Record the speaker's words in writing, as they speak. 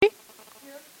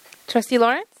Trustee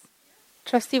Lawrence?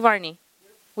 Trustee Varney?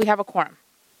 We have a quorum.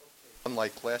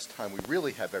 Unlike last time, we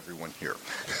really have everyone here.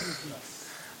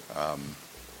 All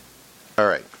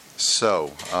right. So,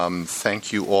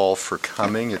 thank you all for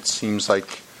coming. It seems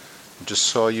like I just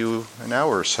saw you an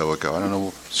hour or so ago. I don't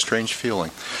know, strange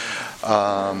feeling.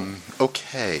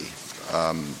 Okay.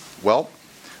 Well,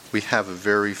 we have a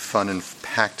very fun and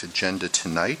packed agenda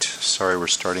tonight. Sorry we're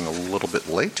starting a little bit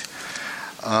late.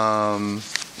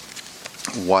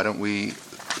 Why don't we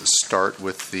start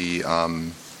with the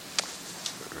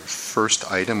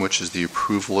first item, which is the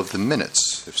approval of the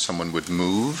minutes. If someone would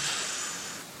move.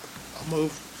 I'll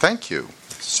move. Thank you.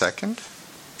 Second?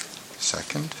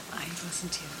 Second? I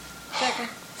wasn't here. Second.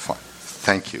 Fine.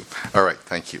 Thank you. All right,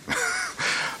 thank you.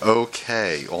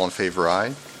 Okay, all in favor,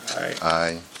 aye? Aye.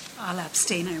 Aye. I'll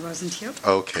abstain. I wasn't here.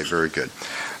 Okay, very good.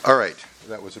 All right,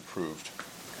 that was approved.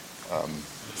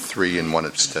 3 and 1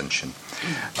 abstention.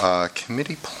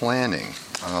 Committee planning.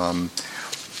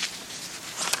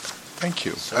 Thank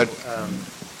you. So, Go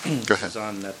this ahead. is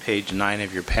on page 9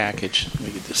 of your package. Let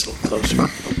me get this a little closer.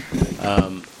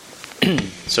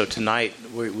 So tonight,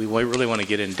 we really want to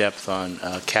get in depth on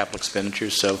capital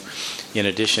expenditures. So in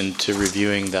addition to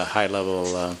reviewing the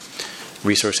high-level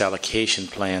resource allocation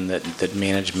plan that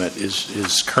management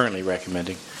is currently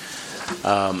recommending,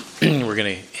 we're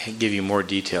going to give you more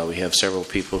detail. We have several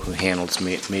people who handles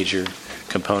major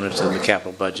components of the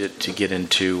capital budget to get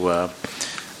into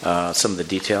some of the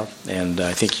detail, and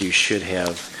I think you should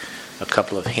have a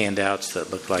couple of handouts that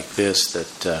look like this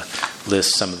that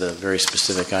list some of the very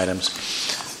specific items.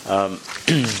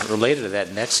 Related to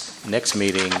that next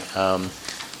meeting,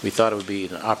 we thought it would be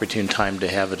an opportune time to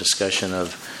have a discussion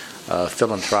of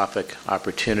philanthropic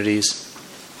opportunities.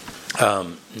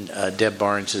 Deb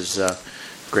Barnes has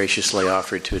graciously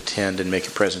offered to attend and make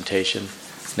a presentation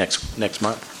next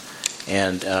month,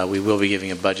 and we will be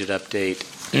giving a budget update.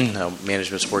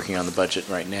 Management's working on the budget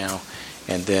right now,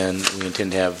 and then we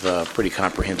intend to have pretty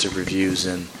comprehensive reviews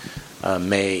in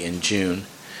May and June.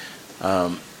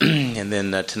 And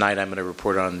then tonight I'm going to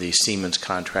report on the Siemens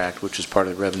contract, which is part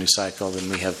of the revenue cycle. Then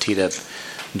we have TDEP,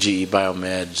 GE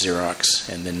Biomed, Xerox,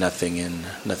 and then nothing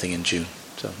in June.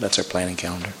 So that's our planning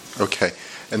calendar. Okay.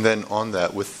 And then on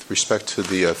that, with respect to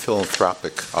the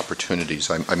philanthropic opportunities,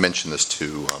 I mentioned this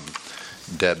to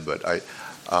Deb, but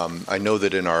I know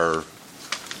that in our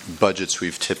budgets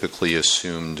we've typically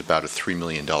assumed about a $3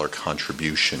 million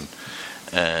contribution.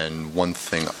 And one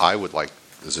thing I would like,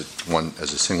 as a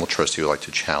single trustee, would like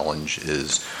to challenge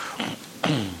is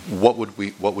what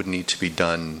would need to be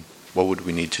done? What would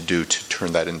we need to do to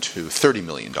turn that into $30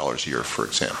 million a year, for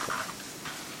example?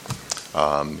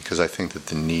 Because I think that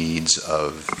the needs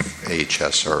of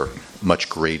AHS are much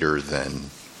greater than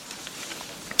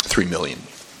 $3 million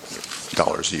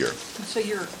a year. So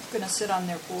you're going to sit on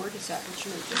their board? Is that what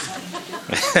you're deciding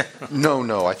to do?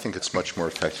 No. I think it's much more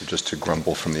effective just to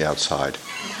grumble from the outside.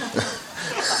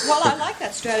 Well, I like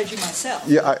that strategy myself.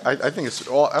 Yeah, I think it's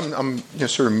all. I'm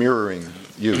sort of mirroring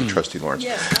you, Trustee Lawrence.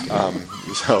 Yes.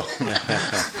 So.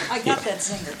 I got that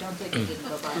zinger. Don't think it didn't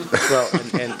go by. Well,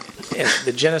 and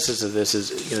the genesis of this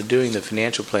is, doing the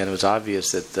financial plan, it was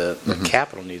obvious that the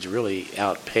capital needs really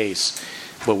outpace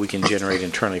what we can generate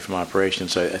internally from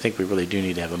operations. So I think we really do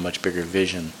need to have a much bigger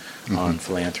vision on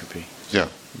philanthropy. Yeah.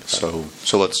 So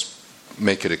let's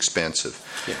make it expansive.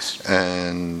 Yes.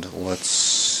 And let's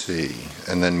see.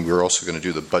 And then we're also going to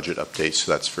do the budget update,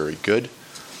 so that's very good.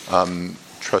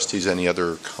 Trustees, any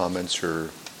other comments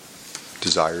or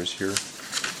desires here?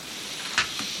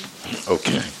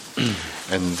 Okay.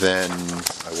 And then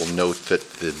I will note that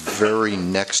the very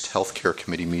next Healthcare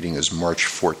Committee meeting is March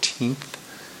 14th.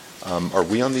 Are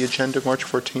we on the agenda March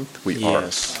 14th? We are.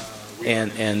 Yes.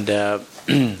 And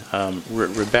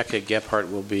Rebecca Gephardt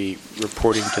will be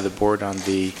reporting to the board on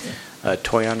the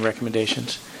TOYON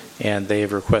recommendations, and they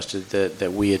have requested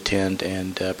that we attend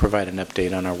and provide an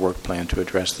update on our work plan to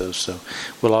address those. So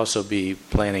we'll also be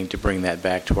planning to bring that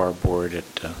back to our board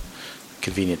at a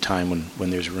convenient time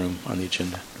when there's room on the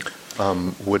agenda.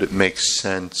 Would it make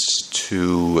sense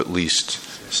to at least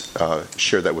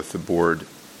share that with the board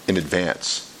in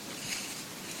advance?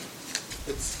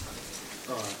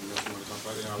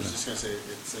 I was just going to say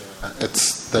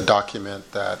it's the document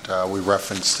that we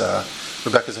referenced.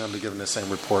 Rebecca's going to be given the same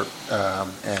report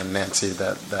and Nancy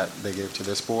that they gave to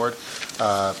this board.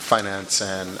 Finance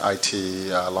and IT,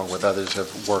 along with others,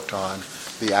 have worked on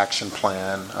the action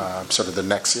plan, sort of the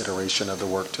next iteration of the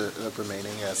work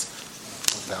remaining as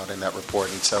out in that report.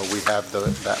 And so we have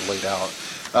that laid out.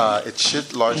 It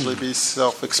should largely be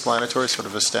self-explanatory, sort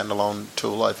of a standalone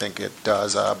tool. I think it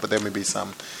does, but there may be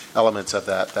some elements of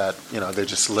that they're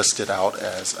just listed out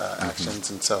as actions.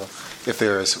 And so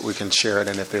if we can share it,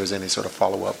 and if there's any sort of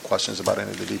follow-up questions about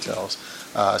any of the details,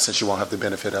 since you won't have the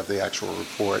benefit of the actual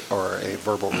report or a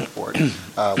verbal report,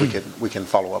 we can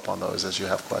follow up on those as you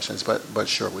have questions. But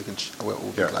sure, we'll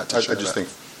be glad to share I just that. think,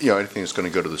 anything that's going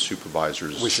to go to the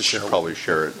supervisors, We should probably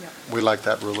share it. We like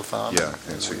that rule of thumb. Yeah,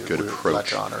 and it's a we- good we'd like approach.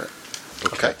 to honor it.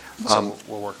 Okay. So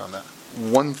we'll work on that.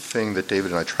 One thing that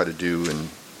David and I try to do in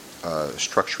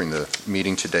structuring the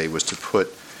meeting today was to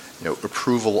put,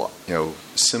 approval,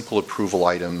 simple approval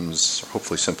items,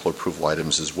 hopefully simple approval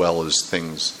items, as well as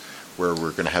things where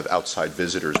we're going to have outside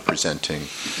visitors presenting,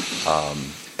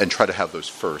 and try to have those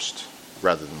first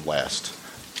rather than last.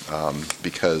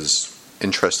 Because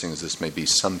interesting as this may be,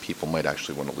 some people might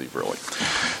actually want to leave early.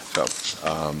 So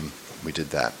we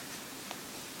did that.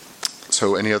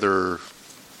 So anything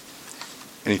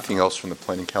else from the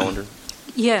planning calendar?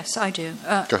 Yes, I do.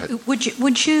 Go ahead. Would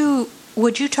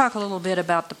you talk a little bit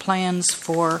about the plans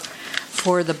for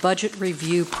the budget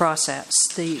review process?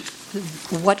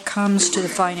 What comes to the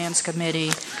finance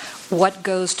committee, what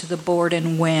goes to the board,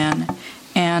 and when,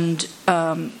 and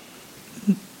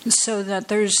so that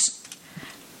there's.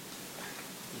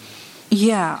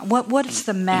 Yeah, what is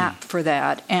the map for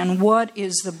that, and what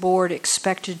is the board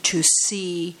expected to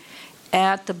see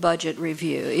at the budget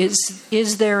review?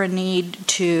 Is there a need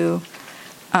to,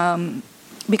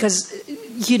 because,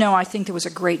 I think there was a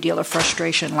great deal of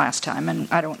frustration last time, and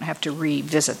I don't have to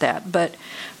revisit that, but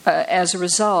as a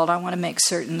result, I want to make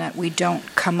certain that we don't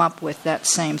come up with that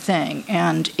same thing.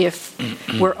 And if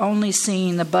we're only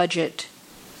seeing the budget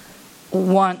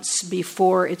once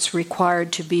before it's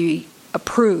required to be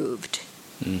approved,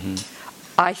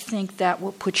 I think that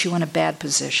will put you in a bad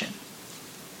position.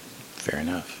 Fair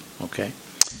enough. Okay.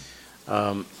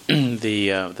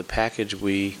 The package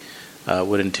we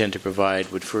would intend to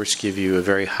provide would first give you a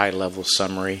very high-level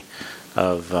summary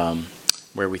of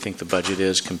where we think the budget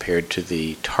is compared to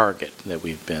the target that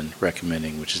we've been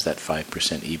recommending, which is that 5%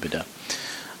 EBITDA.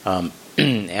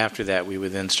 After that, we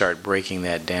would then start breaking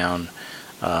that down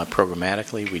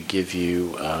programmatically. We'd give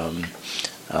you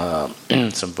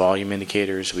some volume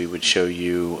indicators. We would show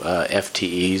you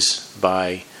FTEs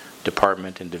by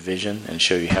department and division and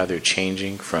show you how they're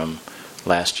changing from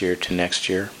last year to next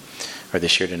year, or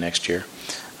this year to next year.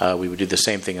 We would do the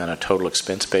same thing on a total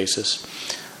expense basis.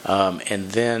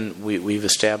 And then we've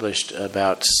established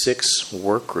about 6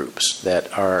 work groups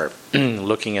that are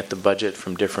looking at the budget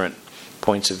from different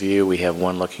points of view. We have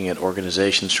one looking at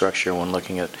organization structure, one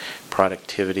looking at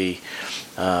productivity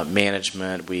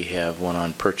management. We have one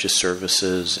on purchase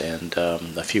services and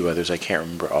a few others. I can't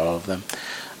remember all of them.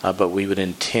 But we would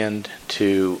intend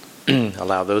to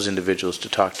allow those individuals to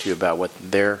talk to you about what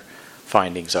their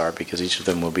findings are, because each of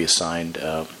them will be assigned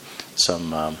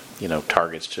some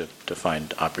targets to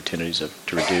find opportunities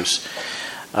to reduce.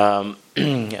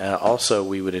 Also,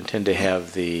 we would intend to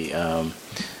have the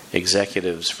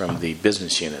executives from the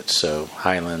business units, so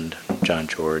Highland, John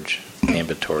George,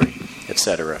 Ambitory,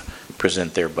 etc.,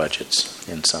 present their budgets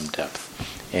in some depth.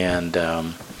 And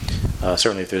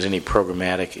certainly if there's any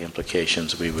programmatic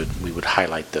implications, we would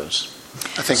highlight those.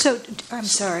 I think So, I'm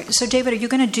sorry. So, David, are you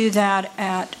going to do that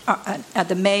at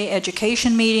the May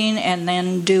education meeting and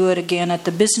then do it again at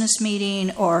the business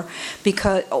meeting,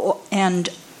 and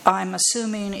I'm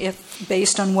assuming, if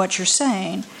based on what you're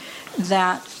saying,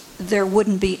 that there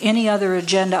wouldn't be any other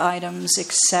agenda items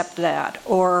except that,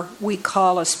 or we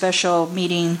call a special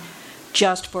meeting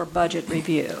just for budget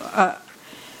review.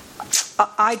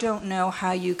 I don't know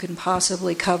how you can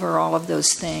possibly cover all of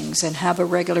those things and have a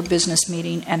regular business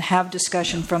meeting and have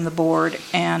discussion from the board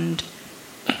and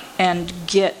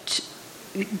get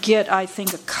I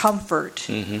think a comfort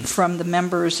from the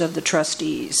members of the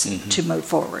trustees to move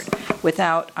forward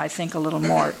without, I think, a little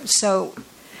more. So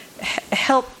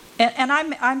help, and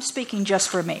I'm speaking just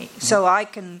for me, so I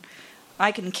can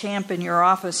camp in your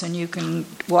office and you can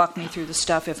walk me through the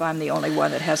stuff if I'm the only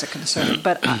one that has a concern.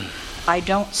 But I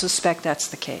don't suspect that's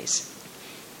the case.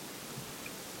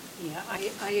 Yeah,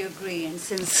 I agree. And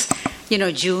since,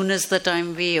 June is the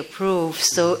time we approve,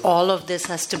 so all of this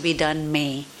has to be done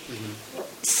May.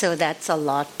 So that's a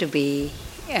lot to be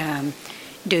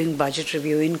doing budget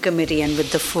review in committee and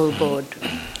with the full board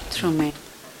through May.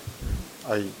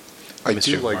 I Mr.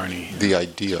 do like Barney. the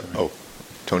idea. Oh,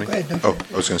 Tony? Go ahead, no, Oh,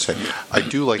 I was going to say, I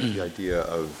do like the idea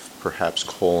of perhaps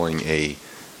calling a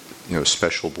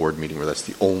special board meeting where that's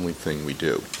the only thing we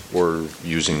do, or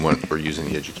using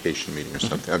the education meeting or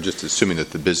something. I'm just assuming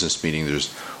that the business meeting,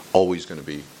 there's always going to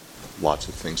be lots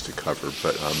of things to cover,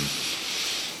 but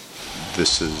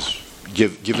this is,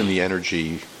 given the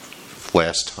energy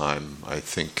last time, I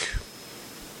think,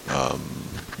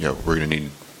 we're going to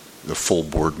need the full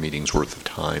board meeting's worth of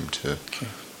time to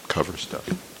cover stuff.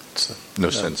 No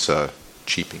sense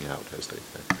cheaping out, as they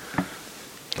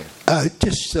say.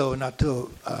 Just so not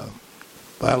to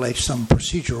violate some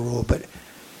procedural rule, but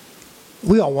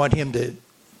we all want him to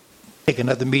take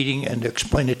another meeting and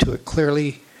explain it to it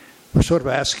clearly. We're sort of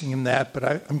asking him that, but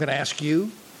I'm going to ask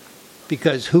you,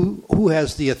 because who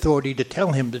has the authority to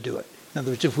tell him to do it? In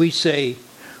other words, if we say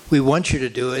we want you to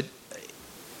do it,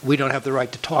 we don't have the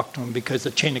right to talk to him because the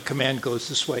chain of command goes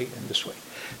this way and this way.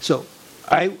 So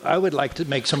I would like to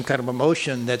make some kind of a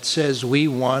motion that says we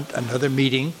want another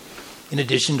meeting in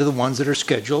addition to the ones that are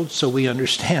scheduled, so we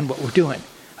understand what we're doing.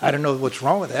 I don't know what's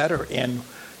wrong with that, and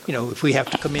if we have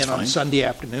to come in on Sunday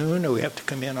afternoon or we have to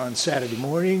come in on Saturday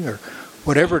morning or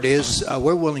whatever it is,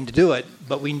 we're willing to do it,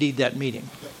 but we need that meeting.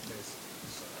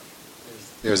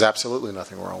 There's absolutely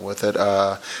nothing wrong with it.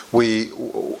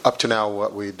 Up to now,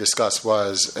 what we discussed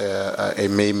was a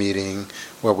May meeting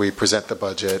where we present the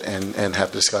budget and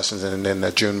have discussions, and then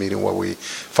a June meeting where we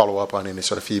follow up on any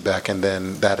sort of feedback, and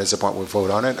then that is the point we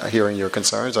vote on it. Hearing your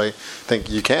concerns, I think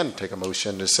you can take a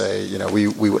motion to say, we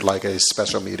would like a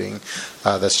special meeting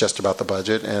that's just about the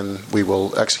budget, and we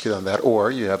will execute on that. Or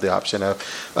you have the option of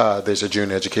there's a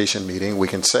June education meeting. We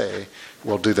can say,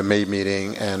 we'll do the May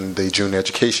meeting, and the June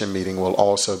education meeting will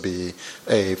also be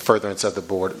a furtherance of the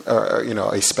board,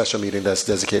 a special meeting that's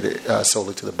dedicated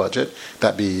solely to the budget.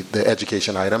 That'd be the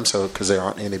education item, because there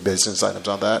aren't any business items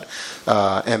on that.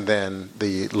 And then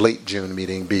the late June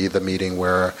meeting be the meeting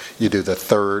where you do the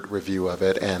third review of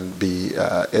it and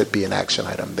it be an action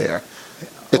item there.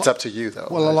 It's up to you, though.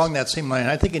 Well, along that same line,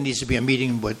 I think it needs to be a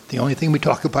meeting, but the only thing we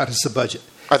talk about is the budget.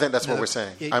 I think that's what we're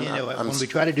saying. When we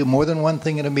try to do more than one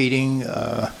thing in a meeting,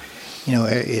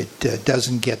 it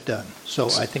doesn't get done. So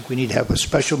I think we need to have a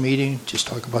special meeting, just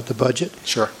talk about the budget.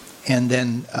 Sure. And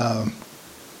then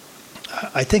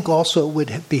I think also it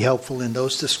would be helpful in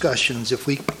those discussions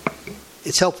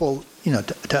it's helpful,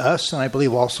 to us, and I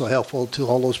believe also helpful to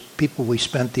all those people we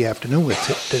spent the afternoon with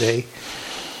today,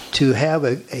 to have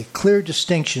a clear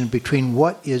distinction between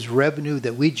what is revenue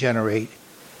that we generate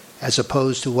as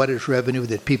opposed to what is revenue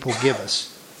that people give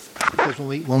us. Because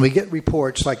when we get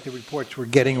reports like the reports we're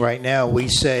getting right now, we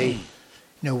say,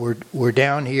 we're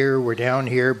down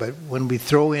here, but when we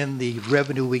throw in the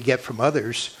revenue we get from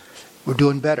others, we're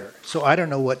doing better. So I don't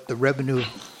know what the revenue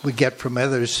we get from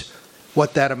others,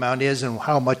 what that amount is and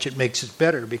how much it makes it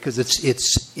better, because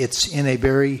it's in a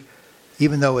very,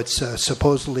 even though it's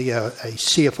supposedly a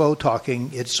CFO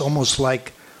talking, it's almost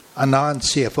like a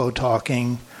non-CFO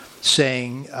talking,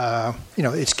 saying,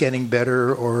 it's getting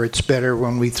better, or it's better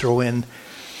when we throw in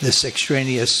this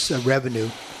extraneous revenue.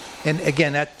 And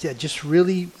again, that just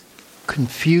really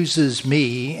confuses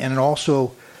me, and it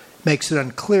also makes it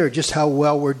unclear just how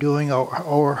well we're doing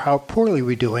or how poorly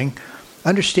we're doing,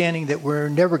 understanding that we're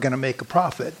never going to make a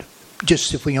profit,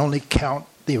 just if we only count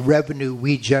the revenue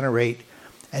we generate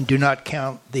and do not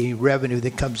count the revenue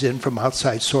that comes in from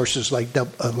outside sources like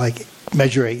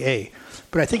Measure AA.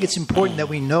 But I think it's important that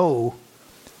we know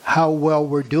how well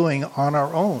we're doing on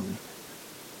our own.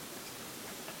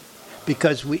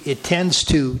 Because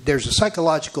there's a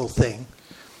psychological thing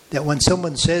that when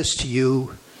someone says to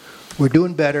you, we're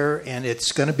doing better and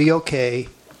it's going to be okay,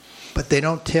 but they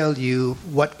don't tell you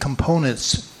what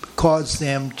components cause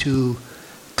them to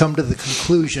come to the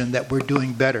conclusion that we're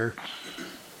doing better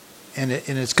and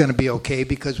it's going to be okay,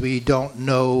 because we don't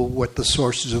know what the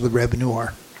sources of the revenue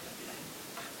are.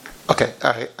 Okay,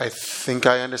 I think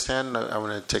I understand. I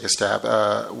want to take a stab.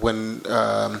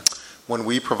 When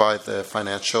we provide the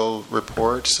financial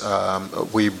reports,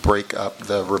 we break up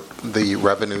the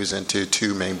revenues into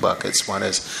two main buckets. One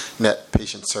is net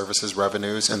patient services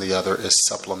revenues, and the other is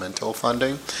supplemental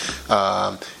funding.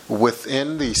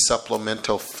 Within the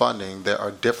supplemental funding, there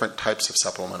are different types of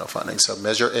supplemental funding. So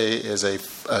Measure A is a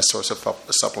source of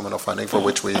supplemental funding for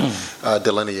which we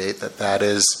delineate that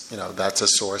is, that's a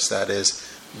source that is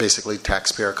basically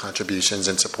taxpayer contributions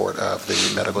in support of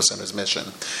the medical center's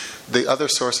mission. The other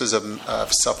sources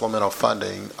of supplemental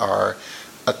funding are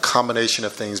a combination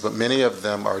of things, but many of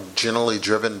them are generally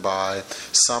driven by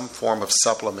some form of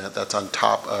supplement that's on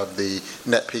top of the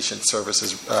net patient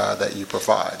services that you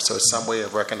provide. So some way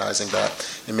of recognizing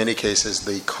that in many cases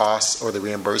the cost or the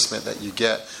reimbursement that you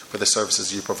get for the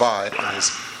services you provide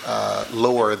is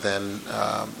lower than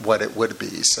what it would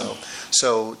be.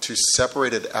 So to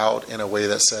separate it out in a way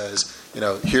that says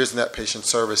here's net patient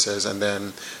services, and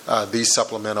then these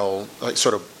supplemental,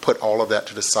 sort of put all of that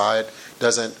to the side,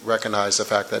 doesn't recognize the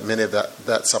fact that many of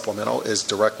that supplemental is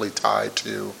directly tied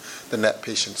to the net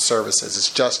patient services.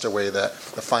 It's just a way that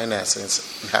the financing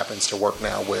happens to work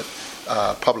now with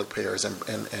public payers and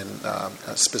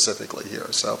specifically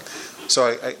here. So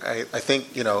I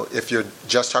think, if you're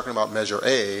just talking about Measure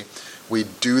A, we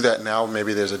do that now.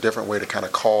 Maybe there's a different way to kind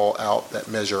of call out that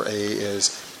Measure A is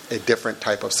a different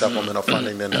type of supplemental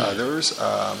funding than others.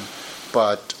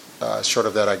 But short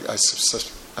of that,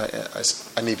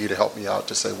 I need you to help me out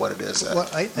to say what it is that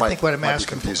I think what I'm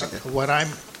asking confusing for, you.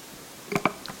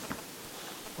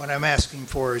 what I'm asking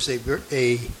for is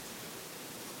a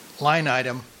line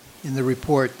item in the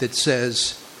report that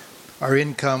says our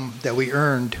income that we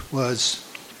earned was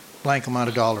blank amount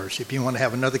of dollars. If you want to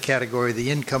have another category, the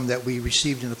income that we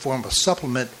received in the form of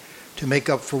supplement to make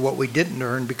up for what we didn't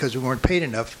earn because we weren't paid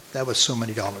enough, that was so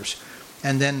many dollars.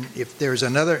 And then if there's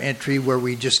another entry where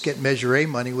we just get Measure A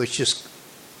money, which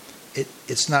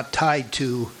it's not tied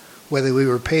to whether we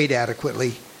were paid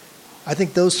adequately, I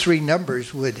think those three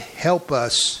numbers would help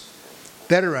us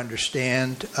better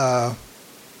understand how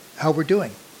we're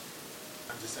doing.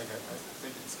 I'm just saying, I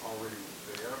think it's already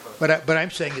there. But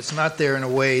I'm saying it's not there in a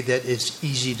way that is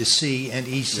easy to see and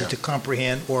easy to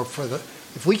comprehend, or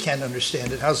if we can't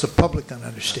understand it, how's the public going to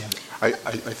understand it? I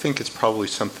think it's probably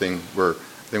something where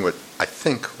I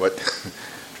think what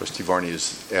Trustee Varney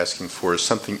is asking for is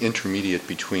something intermediate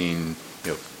between,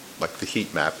 like the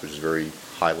heat map, which is very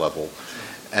high level,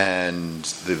 and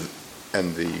the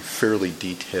fairly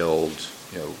detailed,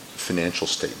 financial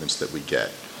statements that we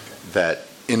get, that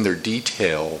in their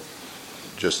detail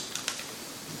just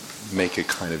make it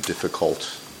kind of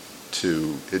difficult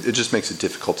to. It just makes it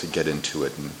difficult to get into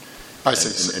it and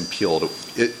peel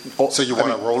it. So you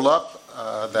want to roll up?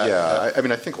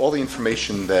 I think all the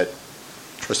information that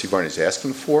Trustee Varney is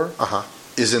asking for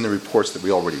is in the reports that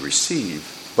we already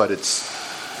receive, but it's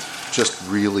just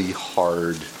really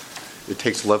hard. It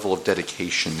takes a level of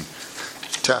dedication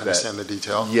to understand the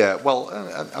detail. Yeah, well,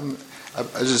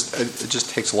 it just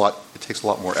takes a lot. It takes a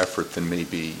lot more effort than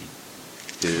maybe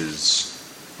is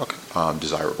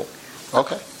desirable.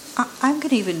 Okay. I'm going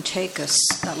to even take a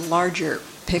larger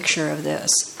picture of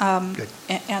this.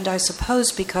 And I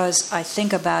suppose because I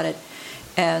think about it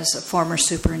as a former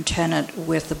superintendent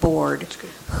with the board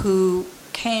who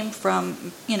came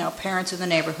from, parents in the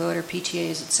neighborhood or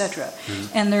PTAs, et cetera.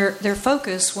 Mm-hmm. And their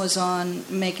focus was on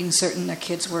making certain their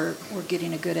kids were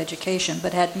getting a good education,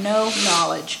 but had no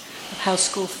knowledge of how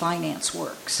school finance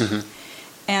works. Mm-hmm.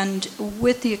 And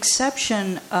with the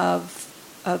exception of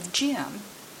Jim,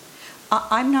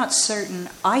 I'm not certain.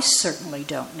 I certainly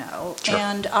don't know. Sure.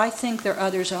 And I think there are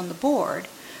others on the board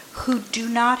who do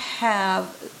not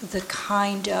have the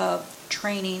kind of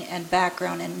training and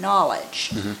background and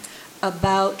knowledge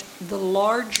about the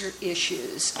larger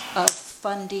issues of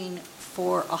funding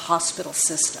for a hospital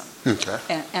system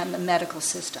and the medical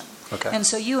system. Okay. And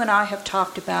so you and I have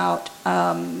talked about,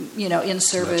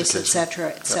 in-service, et cetera,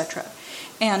 et cetera. Yep.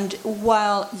 And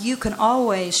while you can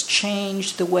always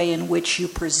change the way in which you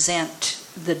present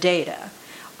the data,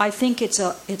 I think it's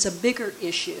a bigger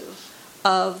issue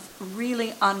of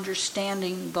really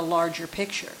understanding the larger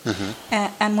picture.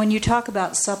 Mm-hmm. And when you talk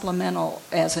about supplemental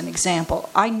as an example,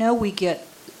 I know we get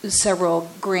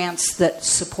several grants that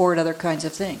support other kinds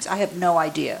of things. I have no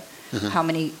idea how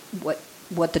many,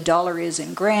 what the dollar is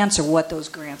in grants or what those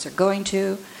grants are going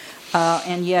to.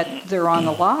 And yet they're on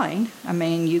the line. I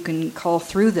mean, you can call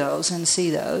through those and see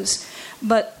those.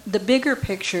 But the bigger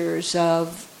pictures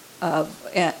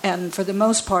and for the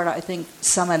most part, I think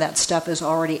some of that stuff is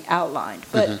already outlined.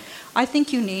 But I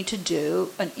think you need to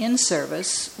do an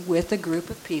in-service with a group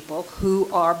of people who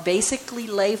are basically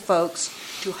lay folks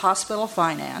to hospital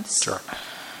finance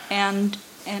and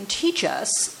teach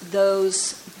us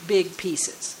those big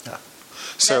pieces. Yeah.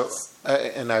 So.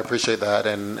 And I appreciate that,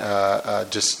 and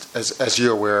just as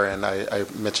you're aware, and I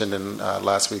mentioned in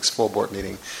last week's full board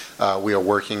meeting, we are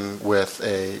working with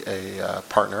a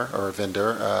partner or a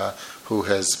vendor who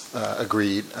has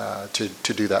agreed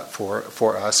to do that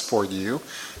for us, for you.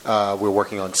 We're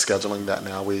working on scheduling that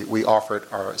now. We offered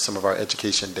some of our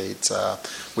education dates.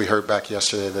 We heard back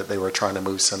yesterday that they were trying to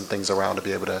move some things around to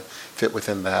be able to fit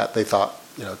within that. They thought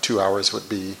 2 hours would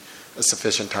be a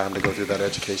sufficient time to go through that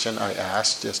education. I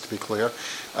asked, just to be clear,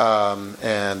 so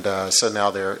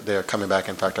now they're coming back.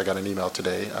 In fact, I got an email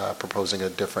today proposing a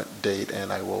different date,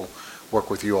 and I will work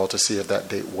with you all to see if that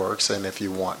date works, and if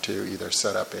you want to either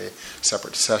set up a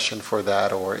separate session for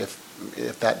that, or if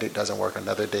that date doesn't work,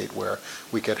 another date where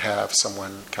we could have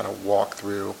someone kind of walk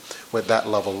through with that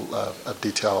level of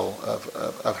detail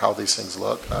of how these things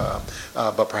look,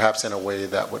 but perhaps in a way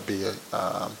that would be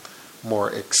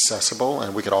more accessible.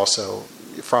 And we could also,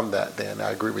 from that, then I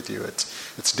agree with you,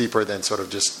 it's deeper than sort of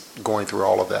just going through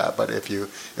all of that. But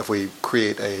if we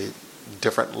create a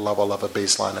different level of a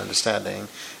baseline understanding,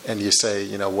 and you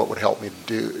say, what would help me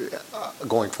do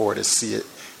going forward is see it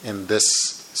in this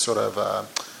sort of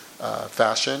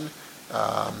fashion,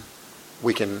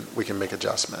 we can make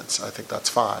adjustments. I think that's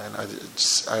fine.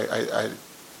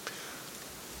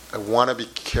 I want to be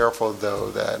careful though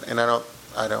that, and I don't.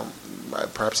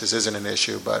 Perhaps this isn't an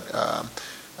issue, but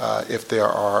if there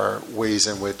are ways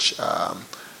in which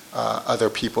other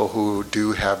people who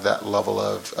do have that level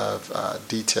of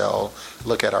detail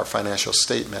look at our financial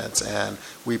statements, and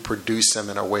we produce them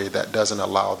in a way that doesn't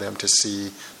allow them to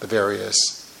see the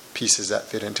various pieces that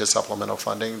fit into supplemental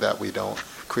funding, that we don't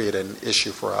create an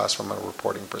issue for us from a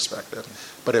reporting perspective.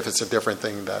 But if it's a different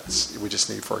thing we just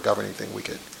need for a governing thing, we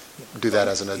could do that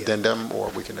as an addendum, or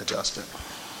we can adjust it.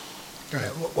 Right.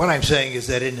 What I'm saying is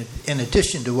that in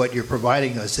addition to what you're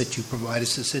providing us, that you provide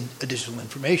us this additional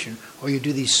information, or you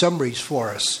do these summaries for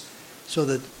us, so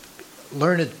that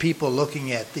learned people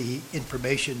looking at the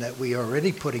information that we are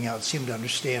already putting out seem to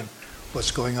understand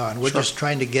what's going on. We're just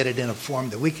trying to get it in a form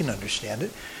that we can understand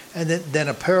it. And then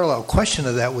a parallel question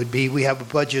of that would be, we have a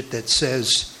budget that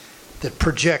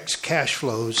projects cash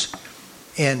flows,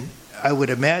 and I would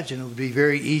imagine it would be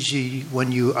very easy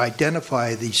when you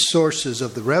identify the sources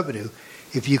of the revenue,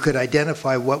 if you could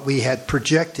identify what we had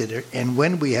projected, and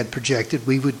when we had projected,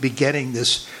 we would be getting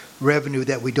this revenue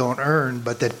that we don't earn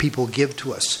but that people give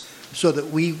to us, so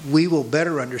that we will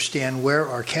better understand where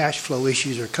our cash flow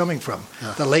issues are coming from.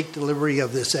 Yeah. The late delivery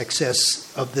of this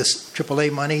excess of this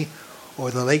AAA money, or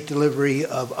the late delivery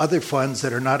of other funds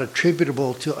that are not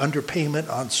attributable to underpayment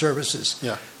on services.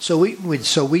 Yeah. So we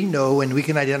know, and we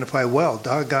can identify, well,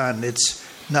 doggone, it's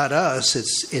not us,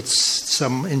 it's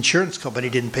some insurance company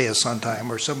didn't pay us on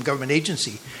time, or some government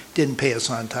agency didn't pay us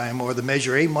on time, or the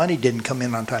Measure A money didn't come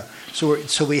in on time. So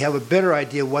we have a better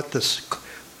idea what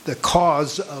the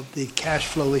cause of the cash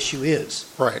flow issue is.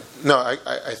 Right. No,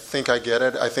 I think I get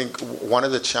it. I think one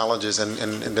of the challenges,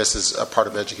 and this is a part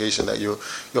of education that you'll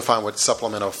find with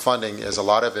supplemental funding, is a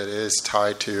lot of it is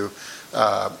tied to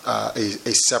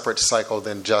a separate cycle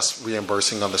than just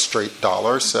reimbursing on the straight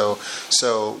dollar. So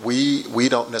we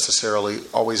don't necessarily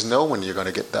always know when you're going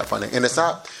to get that funding. And it's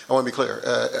not, I want to be clear,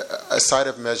 aside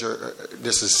of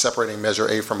this is separating Measure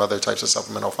A from other types of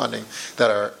supplemental funding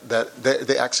that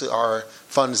they actually are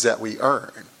funds that we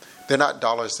earn. They're not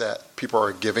dollars that people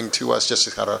are giving to us just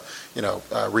to kind of,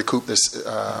 recoup this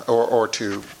or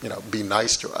to, be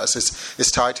nice to us.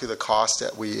 It's tied to the cost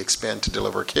that we expend to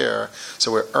deliver care.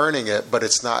 So we're earning it, but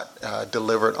it's not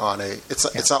delivered on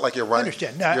it's not like you're running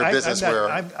your business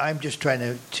I'm just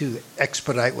trying to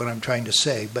expedite what I'm trying to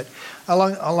say. But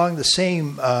along the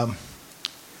same,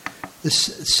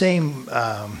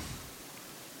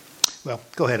 well,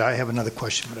 go ahead. I have another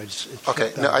question, but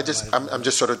okay. No, I'm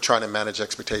just sort of trying to manage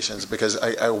expectations, because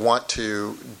I want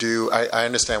to do. I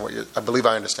understand I believe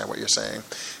I understand what you're saying,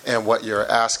 and what you're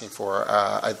asking for.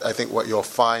 I think what you'll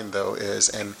find though is,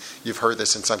 and you've heard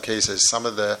this in some cases, some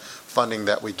of the funding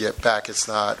that we get back, there's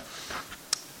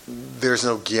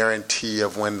no guarantee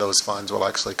of when those funds will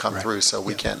actually come through, so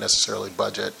we can't necessarily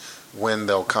budget when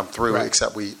they'll come through,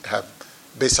 except we have,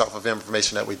 based off of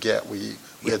information that we get, we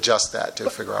adjust that to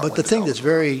figure out. But the thing that's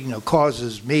very,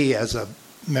 causes me as a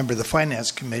member of the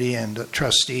Finance Committee and a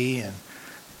trustee and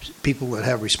people that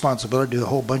have responsibility to a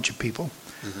whole bunch of people,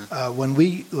 when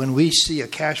we see a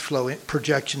cash flow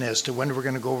projection as to when we're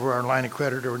going to go over our line of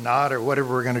credit or not, or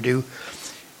whatever we're going to do,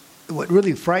 what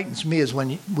really frightens me is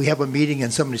when we have a meeting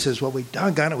and somebody says, well, we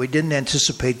doggone it, we didn't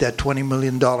anticipate that $20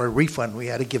 million refund we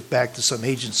had to give back to some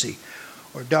agency.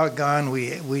 Or doggone,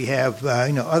 we have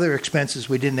other expenses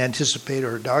we didn't anticipate,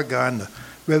 or doggone, the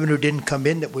revenue didn't come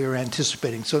in that we were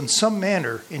anticipating. So in some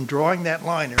manner, in drawing that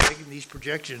line or making these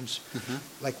projections,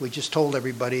 like we just told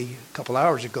everybody a couple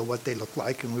hours ago what they look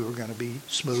like, and we were going to be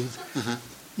smooth,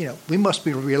 we must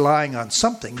be relying on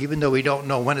something, even though we don't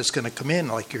know when it's going to come in,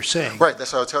 like you're saying. Right,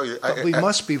 that's what I'll tell you. But we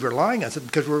must be relying on something,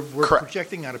 because we're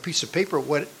projecting on a piece of paper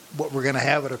what we're going to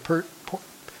have at a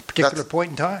particular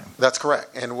point in time. That's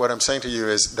correct. And what I'm saying to you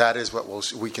is that is what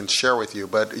we can share with you.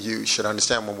 But you should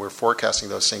understand when we're forecasting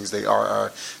those things, they are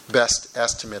our best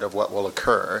estimate of what will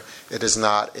occur. It is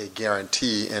not a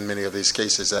guarantee in many of these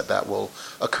cases that that will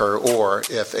occur. Or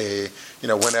if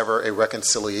whenever a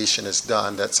reconciliation is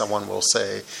done, that someone will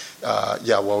say,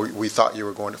 we thought you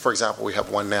were going to, for example, we have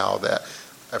one now that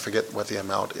I forget what the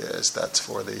amount is. That's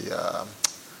for the,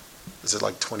 is it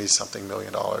like $20-something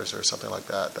million or something like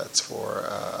that? That's for...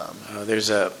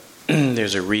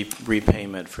 There's a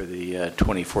repayment for the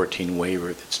 2014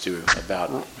 waiver that's due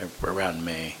around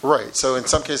May. Right. So in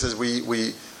some cases,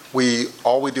 we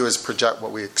all we do is project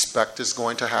what we expect is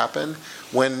going to happen.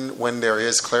 When there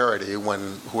is clarity,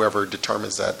 when whoever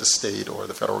determines that, the state or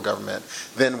the federal government,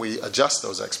 then we adjust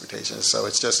those expectations. So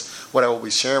it's just what I will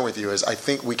be sharing with you is I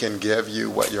think we can give you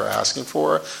what you're asking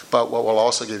for, but what we'll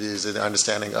also give you is an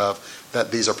understanding of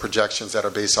that these are projections that are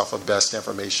based off of best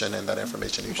information, and that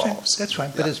information evolves. That's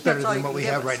fine, but it's better than what we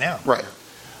have right now. Right.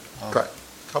 Correct.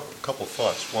 Couple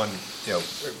thoughts. One,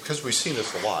 because we've seen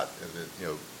this a lot.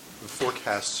 The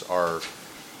forecasts are,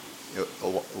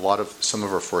 some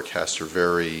of our forecasts are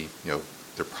very,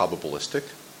 they're probabilistic,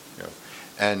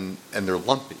 and they're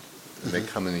lumpy. And they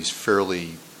come in these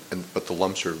but the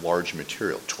lumps are large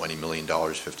material, $20 million,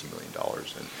 $50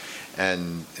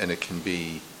 million, and it can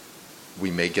be,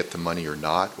 we may get the money or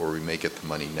not, or we may get the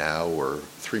money now or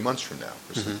 3 months from now,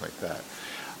 or something like that.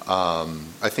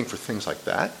 I think for things like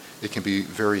that, it can be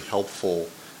very helpful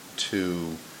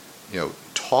to,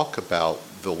 talk about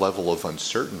the level of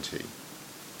uncertainty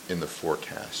in the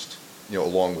forecast,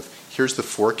 along with, here's the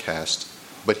forecast,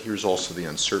 but here's also the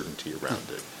uncertainty around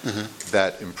it. Mm-hmm.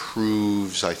 That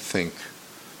improves, I think,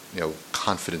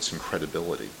 confidence and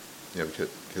credibility,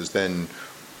 because then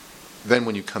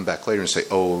when you come back later and say,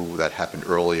 oh, that happened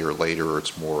earlier or later, or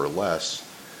it's more or less,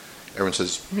 everyone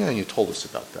says, yeah, you told us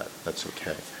about that. That's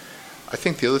okay. I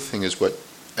think the other thing is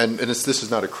this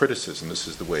is not a criticism, this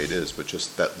is the way it is, but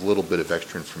just that little bit of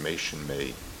extra information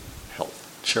may help.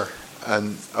 Sure.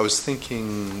 And I was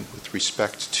thinking with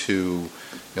respect to,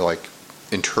 like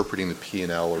interpreting the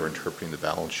P&L or interpreting the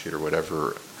balance sheet or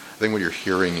whatever, I think what you're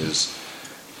hearing is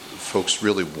folks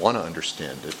really want to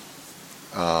understand it.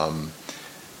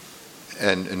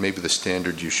 And maybe the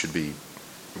standard what you should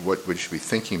be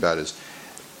thinking about is,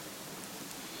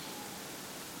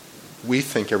 we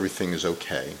think everything is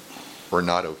okay or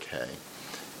not okay.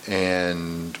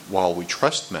 And while we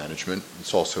trust management,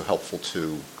 it's also helpful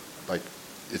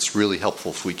it's really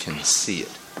helpful if we can see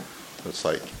it. So it's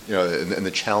like, and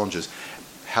the challenge is,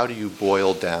 how do you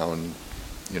boil down,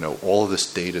 all of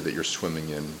this data that you're swimming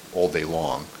in all day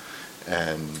long,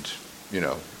 and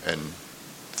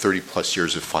 30 plus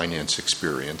years of finance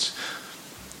experience,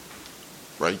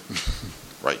 right?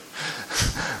 Right.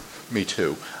 Me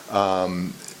too. How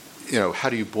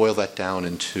do you boil that down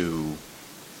into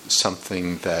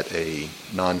something that a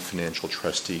non-financial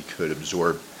trustee could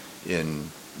absorb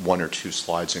in 1 or 2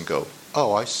 slides and go,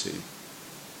 oh, I see.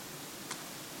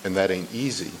 And that ain't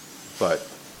easy, but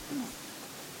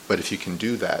if you can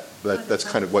do that, that's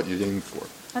kind of what you're aiming for.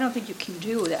 I don't think you can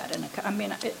do that.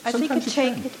 I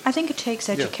think it takes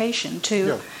education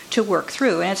to work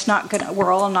through, and it's not going.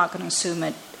 We're all not going to assume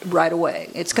it right away.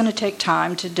 It's going to take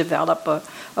time to develop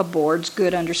a board's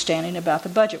good understanding about the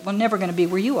budget. We're never going to be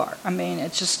where you are.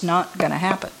 It's just not going to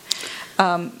happen.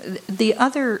 The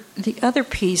other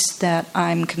piece that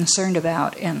I'm concerned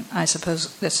about, and I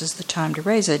suppose this is the time to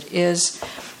raise it, is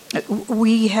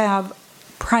we have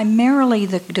primarily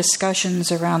the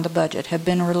discussions around the budget have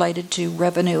been related to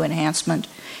revenue enhancement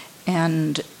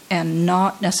and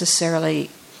not necessarily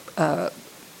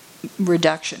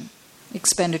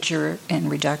expenditure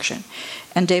and reduction.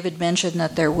 And David mentioned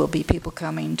that there will be people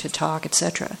coming to talk,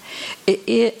 etc.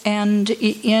 And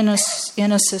in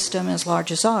a system as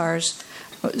large as ours,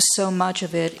 so much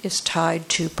of it is tied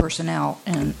to personnel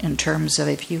in terms of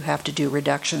if you have to do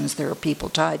reductions, there are people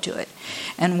tied to it.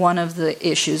 And one of the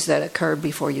issues that occurred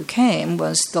before you came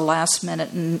was the last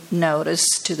minute notice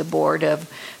to the board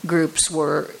of groups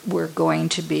were going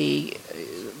to be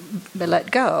let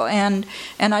go. And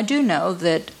I do know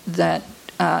that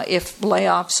if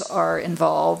layoffs are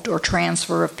involved or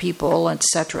transfer of people,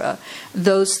 etc.,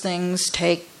 those things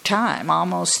take time,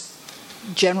 almost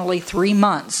generally 3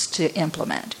 months to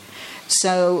implement.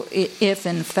 So if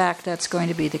in fact that's going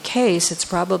to be the case, it's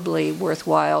probably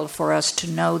worthwhile for us to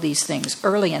know these things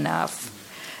early enough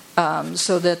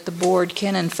so that the board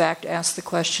can in fact ask the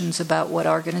questions about what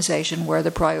organization, where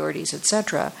the priorities,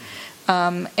 etc.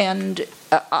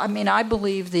 I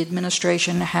believe the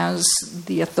administration has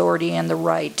the authority and the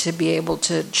right to be able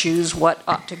to choose what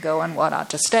ought to go and what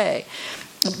ought to stay.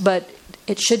 But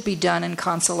it should be done in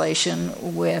consultation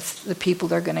with the people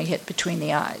they're going to hit between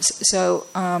the eyes. So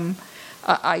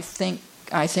I think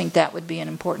that would be an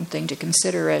important thing to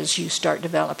consider as you start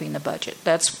developing the budget.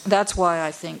 That's why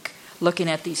I think looking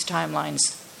at these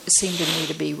timelines seem to me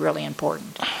to be really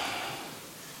important.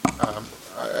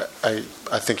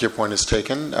 I think your point is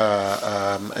taken.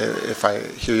 If I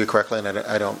hear you correctly, and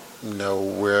I don't know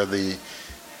where the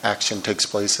action takes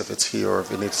place, if it's here or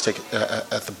if it needs to take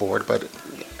at the board, but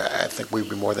I think we'd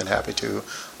be more than happy to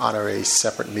honor a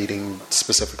separate meeting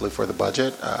specifically for the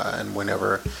budget, and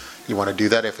whenever you want to do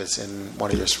that, if it's in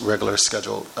one of your regular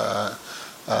scheduled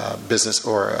business,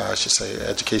 or I should say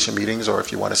education meetings, or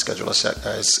if you want to schedule a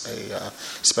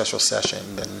special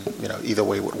session, then either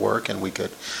way would work, and we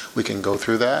can go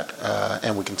through that,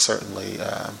 and we can certainly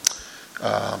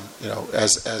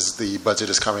as the budget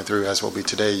is coming through, as will be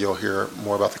today, you'll hear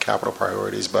more about the capital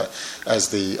priorities. But as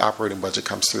the operating budget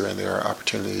comes through, and there are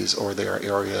opportunities or there are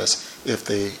areas, if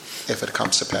it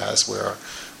comes to pass, where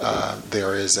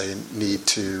there is a need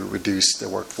to reduce the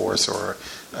workforce or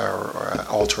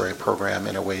alter a program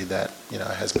in a way that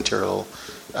has material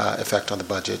effect on the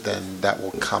budget, then that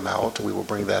will come out. We will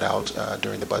bring that out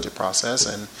during the budget process,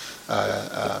 and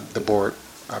the board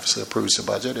obviously approves the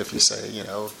budget. If you say,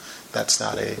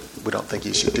 we don't think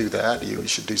you should do that, you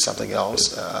should do something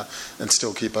else, and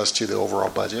still keep us to the overall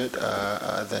budget,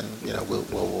 then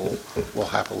we'll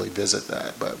happily visit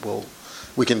that. But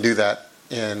we can do that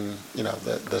in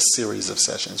the series of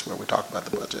sessions where we talk about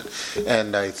the budget.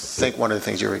 And I think one of the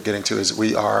things you were getting to is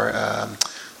we are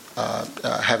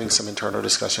having some internal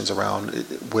discussions around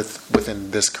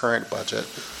within this current budget.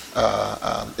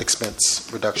 Expense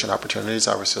reduction opportunities.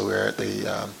 Obviously, we're at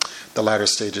the latter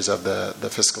stages of the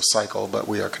fiscal cycle, but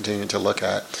we are continuing to look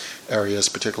at areas,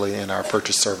 particularly in our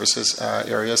purchase services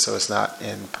area. So it's not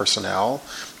in personnel.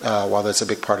 While that's a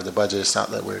big part of the budget, it's not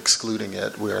that we're excluding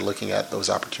it. We are looking at those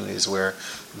opportunities where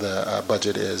the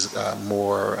budget is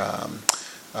more.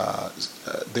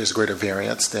 There's greater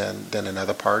variance than in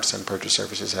other parts, and purchase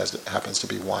services happens to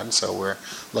be one. So we're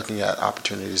looking at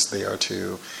opportunities there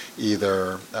to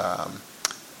either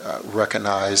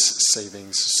recognize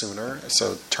savings sooner,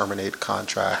 so terminate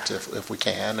contract if we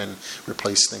can, and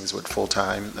replace things with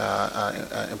full-time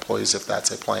employees if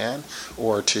that's a plan,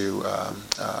 or to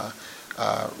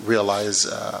realize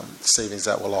savings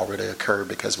that will already occur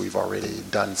because we've already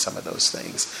done some of those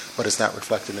things, but it's not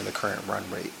reflected in the current run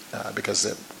rate because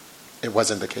it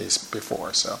wasn't the case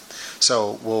before.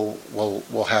 So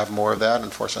we'll have more of that.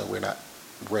 Unfortunately, we're not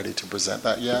ready to present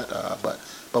that yet,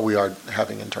 but we are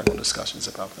having internal discussions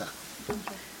about that.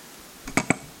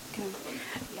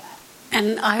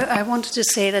 And I wanted to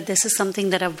say that this is something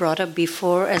that I've brought up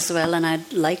before as well, and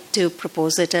I'd like to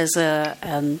propose it as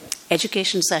a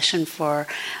education session for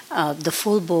the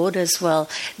full board as well.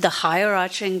 The higher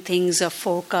arching things are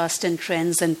forecast and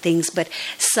trends and things, but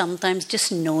sometimes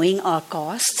just knowing our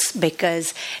costs,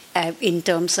 because in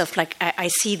terms of I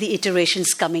see the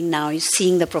iterations coming now, you're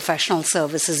seeing the professional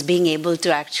services being able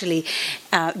to actually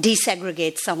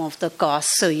desegregate some of the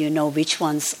costs so you know which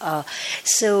ones are.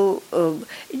 So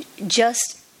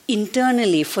just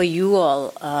internally for you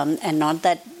all, and not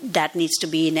that needs to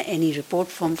be in any report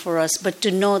form for us, but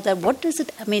to know that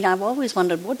I've always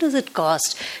wondered, what does it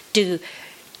cost to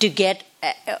get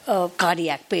a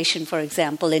cardiac patient, for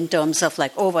example, in terms of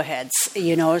overheads,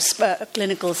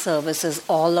 clinical services,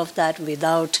 all of that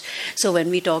without. So when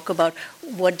we talk about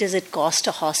what does it cost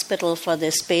a hospital for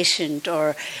this patient,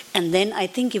 and then I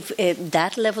think if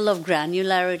that level of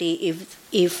granularity,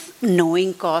 if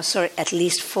knowing costs or at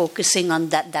least focusing on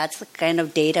that's the kind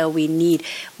of data we need,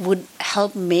 would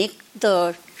help make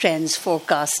the trends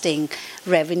forecasting,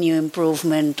 revenue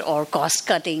improvement, or cost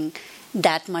cutting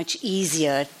that much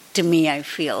easier. To me, I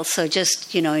feel. So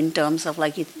just, in terms of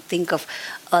you think of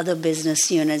other business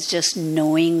units, just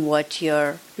knowing what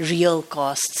your real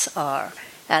costs are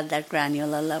at that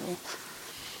granular level.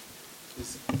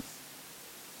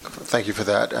 Thank you for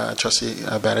that, Trustee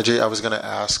Banerjee. I was going to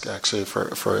ask, actually,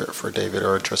 for David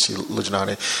or Trustee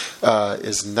Lujanani,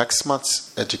 is next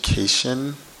month's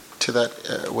education to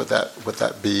that, would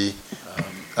that be?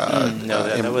 No,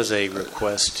 that was a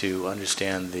request to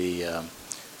understand the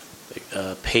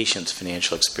patient's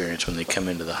financial experience when they come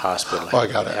into the hospital. I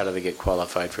got it. How do they get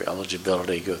qualified for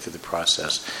eligibility, go through the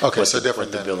process. Okay, so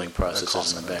different than the billing process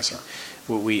is in the back end.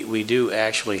 We do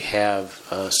actually have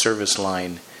service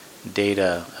line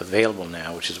data available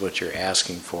now, which is what you're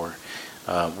asking for.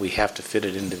 We have to fit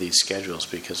it into these schedules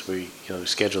because we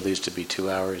schedule these to be 2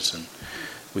 hours, and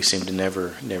we seem to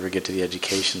never get to the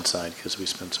education side because we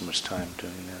spend so much time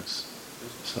doing this.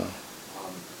 So,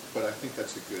 but I think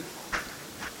that's a good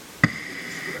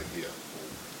idea.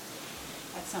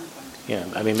 at some point. Yeah,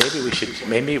 I mean, maybe we should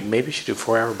do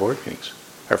 4-hour board meetings,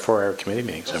 or 4-hour committee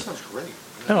meetings. That sounds great.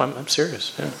 No, I'm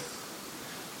serious, yeah.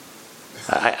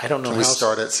 I don't know Can how. we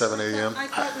start at 7 a.m.? I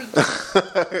thought we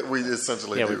did. We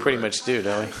essentially Yeah, do. we pretty right? much do,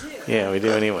 don't we? Yeah, we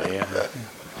do anyway, yeah.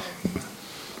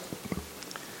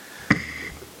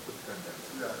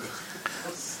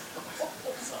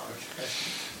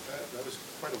 That was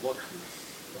quite a look.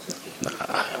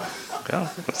 No,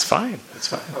 it's fine, it's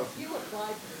fine.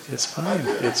 It's fine,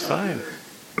 it's fine.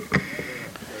 But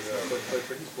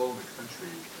he's blown the country.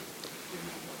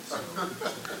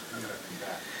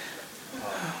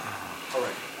 All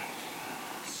right.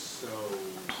 So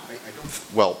I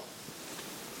don't. Well,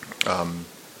 I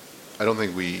don't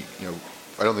think we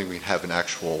have an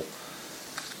actual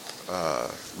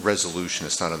resolution.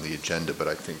 It's not on the agenda, but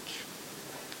I think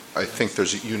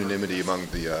there's a unanimity among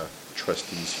the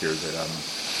trustees here that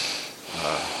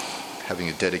having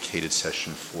a dedicated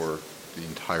session for the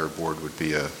entire board would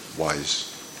be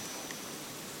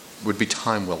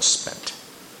time well spent.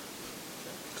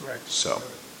 Correct. So,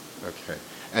 okay.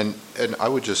 And I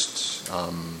would just,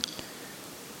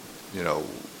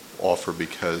 offer,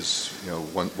 because,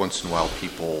 once in a while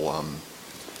people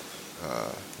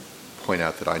point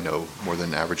out that I know more than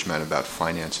an average amount about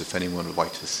finance. If anyone would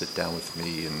like to sit down with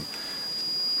me and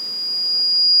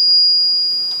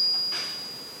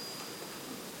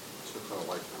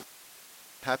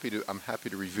I'm happy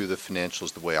to review the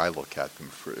financials the way I look at them,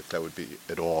 if that would be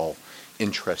at all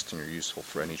interesting or useful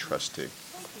for any trustee.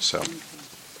 So, yeah.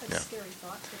 That's a scary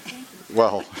thought, but thank you.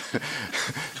 Well,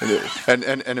 and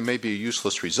it may be a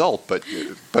useless result, but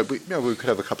we could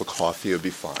have a cup of coffee. It would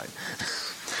be fine.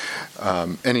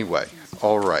 Anyway,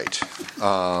 all right.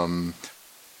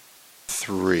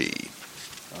 3.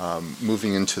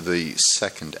 Moving into the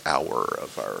second hour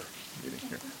of our meeting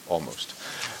here, almost.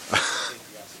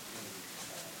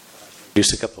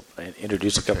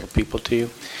 Introduce a couple of people to you.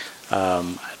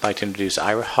 I'd like to introduce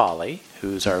Ira Hawley,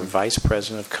 who's our Vice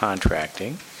President of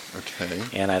Contracting. Okay.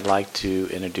 And I'd like to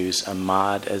introduce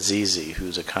Ahmad Azizi,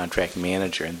 who's a contract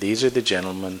manager. And these are the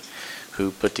gentlemen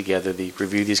who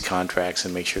review these contracts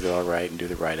and make sure they're all right and do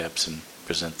the write-ups and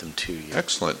present them to you.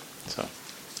 Excellent. So,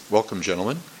 welcome,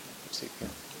 gentlemen. in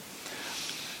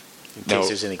case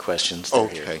there's any questions. They're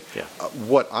Okay. here. Yeah.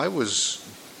 What I was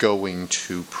going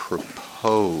to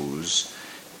propose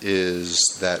is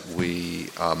that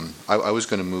I was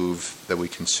going to move that we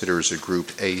consider as a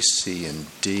group A, C, and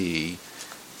D,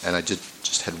 and I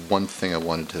just had one thing I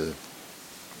wanted to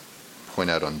point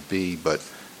out on B, but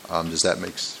does that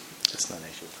make sense? That's not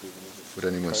actually proven, is it? Would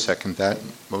anyone second that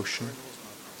motion?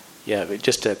 Yeah, but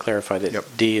just to clarify that Yep.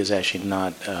 D is actually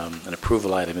not an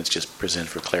approval item, it's just presented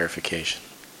for clarification.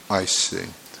 I see.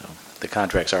 So the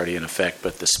contract's already in effect,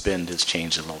 but the spend has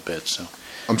changed a little bit, so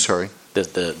I'm sorry.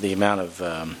 the amount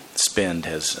of spend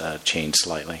has changed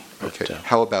slightly. But, Okay.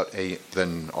 How about A,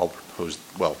 then I'll propose,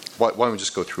 well, why don't we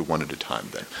just go through one at a time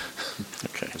then?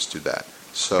 Okay. Let's do that.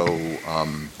 So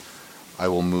I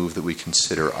will move that we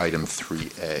consider item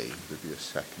 3A. There'd be a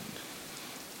second.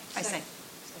 I say.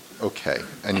 Okay.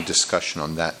 Any discussion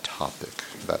on that topic,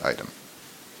 that item?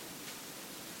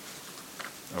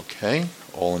 Okay.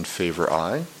 All in favor,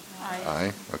 aye? Aye.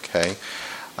 Aye. Okay.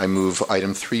 I move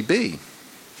item 3B.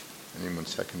 Anyone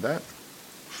second that?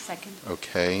 Second.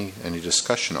 Okay. Any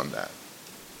discussion on that?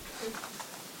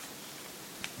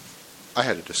 I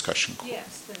had a discussion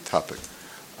Yes. topic.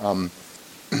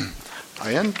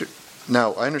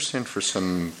 Now, I understand for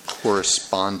some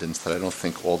correspondence that I don't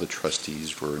think all the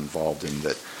trustees were involved in,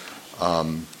 that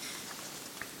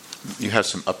you have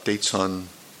some updates on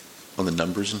the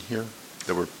numbers in here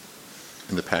that were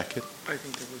in the packet? I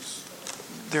think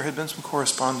there had been some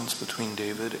correspondence between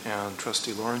David and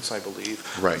Trustee Lawrence, I believe.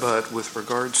 Right. But with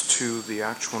regards to the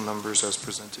actual numbers as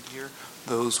presented here,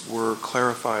 those were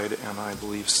clarified and I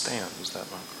believe stand. Is that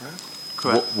not correct?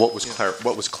 What was Yeah.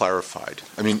 what was clarified?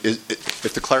 I mean,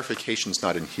 if the clarification's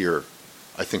not in here,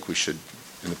 I think we should,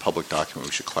 in the public document,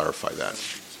 we should clarify that.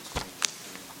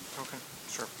 Okay,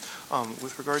 sure.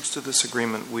 With regards to this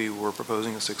agreement, we were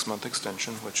proposing a 6-month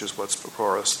extension, which is what's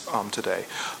before us today.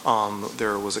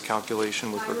 There was a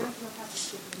calculation with regard.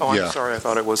 Oh, Yeah. I'm sorry. I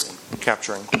thought it was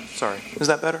capturing. Sorry. Is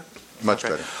that better? Much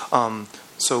Okay. better.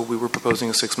 So we were proposing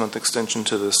a 6-month extension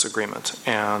to this agreement,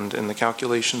 and in the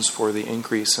calculations for the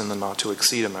increase in the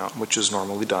not-to-exceed amount, which is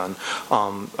normally done,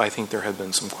 I think there had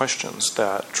been some questions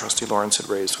that Trustee Lawrence had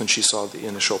raised when she saw the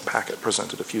initial packet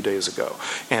presented a few days ago.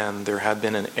 And there had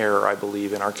been an error, I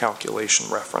believe, in our calculation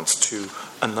reference to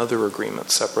another agreement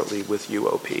separately with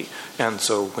UOP. And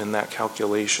so when that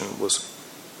calculation was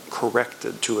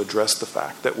corrected to address the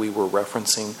fact that we were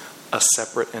referencing a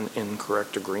separate and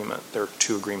incorrect agreement. There are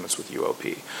two agreements with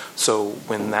UOP. So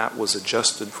when that was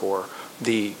adjusted for,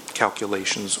 the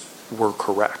calculations were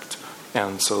correct.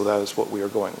 And so that is what we are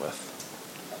going with.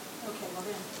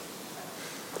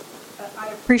 I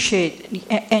appreciate,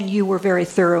 and you were very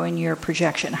thorough in your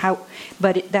projection,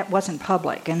 but that wasn't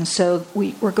public, and so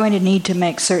we're going to need to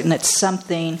make certain that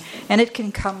something, and it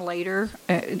can come later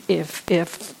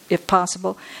if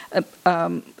possible,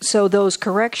 so those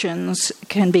corrections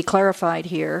can be clarified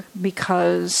here,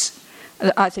 because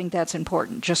I think that's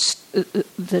important. Just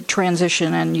the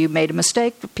transition, and you made a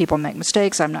mistake. People make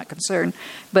mistakes. I'm not concerned,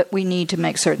 but we need to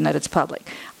make certain that it's public.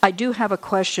 I do have a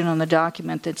question on the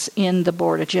document that's in the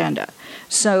board agenda.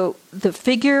 So the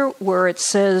figure where it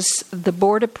says the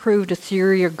board approved a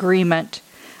theory agreement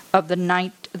of the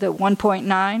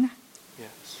 1.9.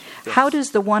 Yes. How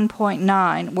does the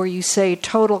 1.9, where you say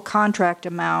total contract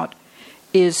amount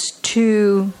is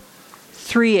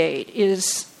 238,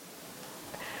 is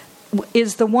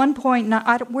the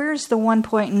 1.9, where's the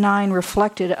 1.9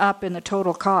 reflected up in the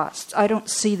total costs? I don't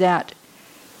see that.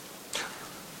 Do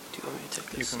you want me to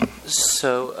take this?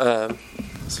 So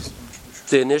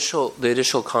the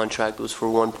initial contract was for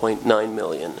 1.9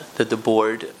 million that the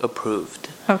board approved.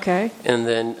 Okay. And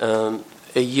then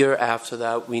a year after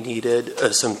that, we needed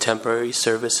some temporary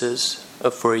services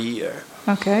for a year.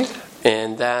 Okay.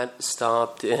 And that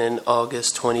stopped in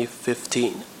August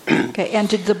 2015. Okay, and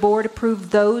did the board approve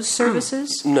those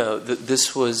services? No,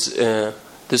 this was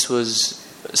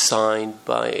signed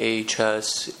by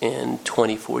AHS in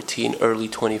 2014, early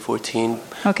 2014.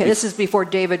 Okay, this is before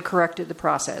David corrected the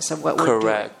process of what we're doing.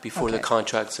 Correct, before the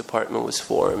contracts department was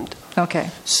formed.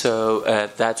 Okay. So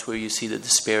that's where you see the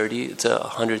disparity. It's a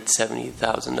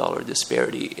 $170,000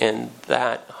 disparity, and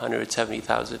that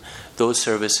 $170,000, those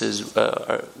services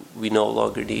we no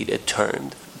longer need it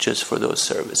termed just for those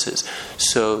services.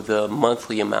 So the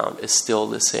monthly amount is still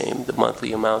the same. The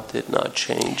monthly amount did not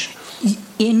change.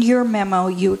 In your memo,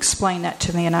 you explained that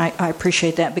to me, and I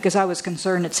appreciate that, because I was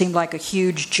concerned it seemed like a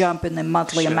huge jump in the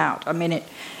monthly amount. I mean,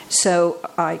 so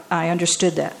I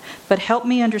understood that. But help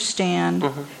me understand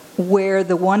where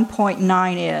the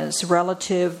 1.9 is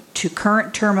relative to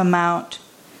current term amount,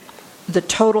 the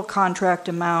total contract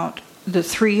amount, the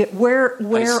three, where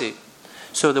I see.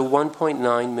 So the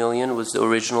 1.9 million was the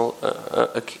original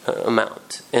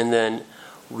amount, and then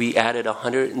we added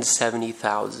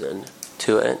 170,000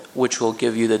 to it, which will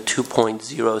give you the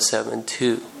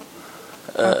 2.072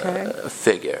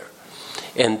 figure,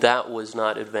 and that was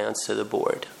not advanced to the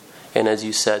board. And as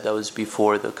you said, that was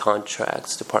before the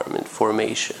contracts department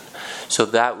formation. So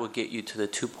that will get you to the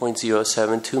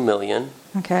 2.072 million.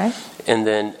 Okay. And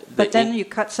then, but then you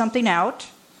cut something out.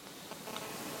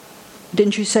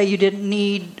 Didn't you say you didn't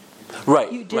need?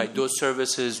 Right, right. Those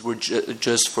services were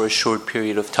just for a short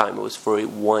period of time. It was for a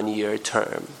 1-year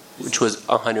term, which was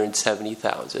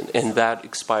 170,000, and that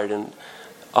expired in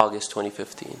August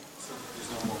 2015. So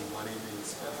there's no more money being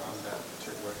spent on that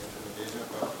particular implementation,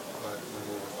 but when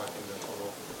we're reflecting the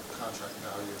total contract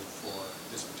value for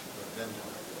this particular vendor,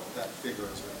 that figure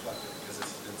is reflected because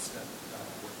it's been spent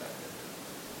with that vendor.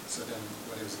 So then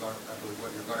I believe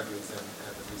what you're going to do is then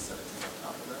add the resetting on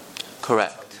top of that.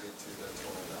 Correct. That's how you get to the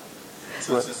total value.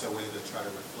 So it's just a way to try to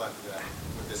reflect that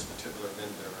with this particular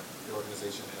vendor, the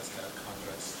organization has had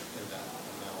contracts in that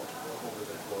amount over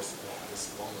the course of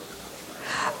this longer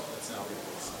contract. That's now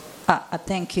released.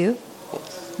 Thank you.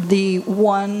 The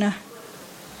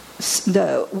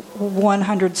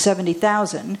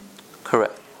 170,000.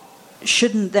 Correct.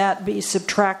 Shouldn't that be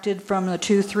subtracted from the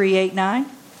 2,389?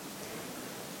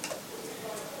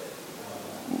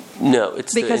 No,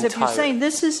 it's because the if you're saying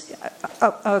this is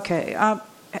okay,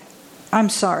 I'm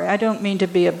sorry, I don't mean to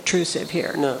be obtrusive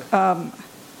here. No.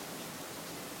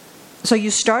 So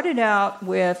you started out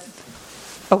with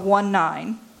a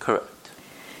 1.9. Correct.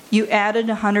 You added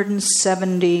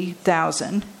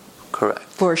 170,000. Correct.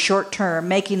 For a short term,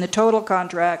 making the total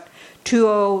contract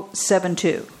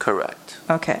 2,072. Correct.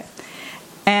 Okay.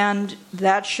 And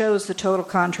that shows the total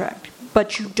contract.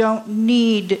 But you don't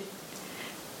need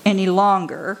any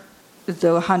longer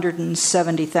the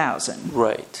 170,000.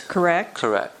 Right. Correct?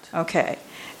 Correct. Okay.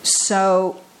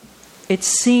 So it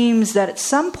seems that at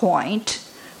some point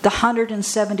the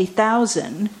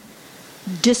 170,000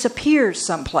 disappears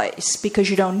someplace because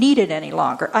you don't need it any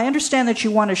longer. I understand that you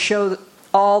want to show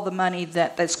all the money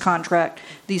that this contract,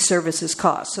 these services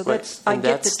cost. So that's, I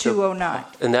get the 209.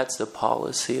 And that's the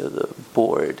policy of the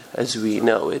board as we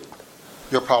know it.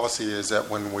 Your policy is that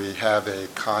when we have a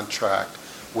contract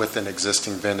with an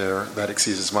existing vendor that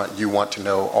exceeds this amount, you want to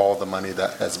know all the money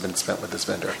that has been spent with this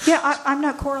vendor. Yeah, I'm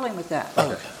not quarreling with that.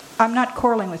 Okay. I'm not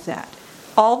quarreling with that.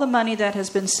 All the money that has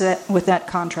been set with that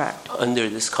contract, Under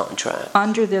this contract,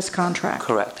 under this contract.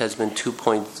 correct, has been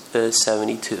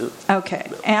 2.72.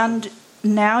 Okay. And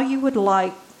now you would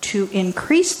like to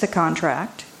increase the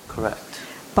contract Correct.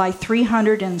 by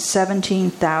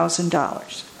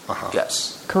 $317,000,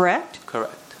 Yes, correct?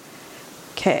 correct.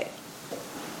 Okay.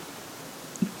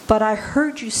 But I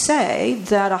heard you say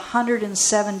that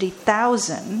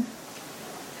 $170,000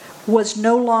 was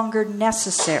no longer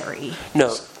necessary.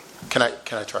 No, Can I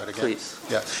try it again? please.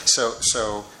 Yeah.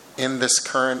 So in this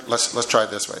current, let's try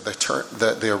it this way.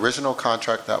 The original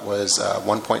contract that was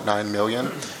 1.9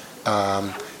 million,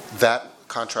 that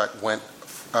contract went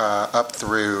up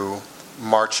through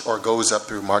March, or goes up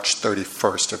through March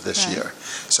 31st of this Right. year.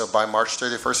 So by March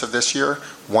 31st of this year,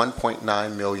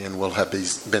 1.9 million will have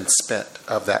been spent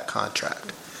of that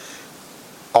contract.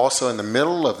 Also, in the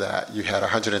middle of that, you had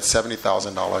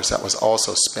 $170,000 that was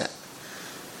also spent.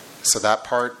 So that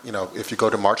part, if you go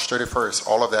to March 31st,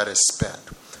 all of that is spent.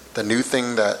 The new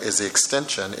thing that is the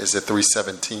extension is the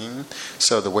 317.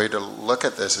 So the way to look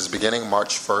at this is beginning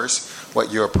March 1st, what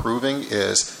you're approving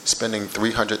is spending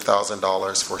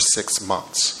 $300,000 for 6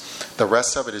 months. The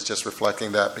rest of it is just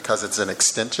reflecting that because it's an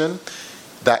extension,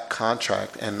 that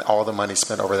contract and all the money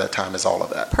spent over that time is all of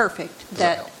that. Perfect. Does that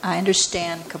That help? I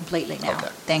understand completely now. Okay.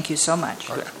 Thank you so much.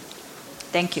 Okay.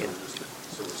 Thank you. So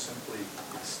we're simply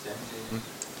extending.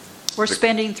 We're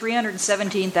spending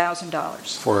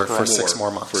 $317,000. For 6 more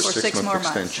months. For a For 6 6-month more months.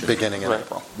 extension. Beginning in Right.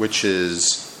 April. Which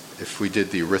is, if we did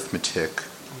the arithmetic,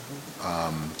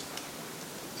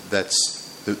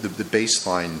 that's, the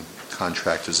baseline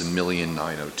contract is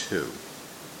 $1,902,000.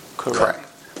 Correct.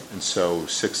 And so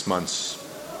 6 months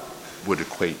would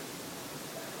equate.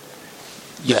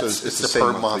 Yes. So It's the the same per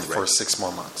monthly month for rate. 6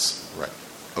 more months. Right.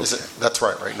 Is Okay. it, that's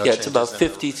right? No Yeah, it's about changes in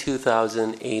the-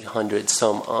 52,800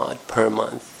 some odd per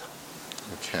month.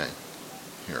 Okay.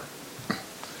 Here.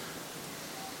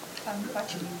 I'm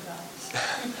watching you guys.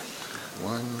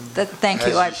 One. Thank you.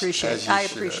 As I you sh- appreciate as it. you I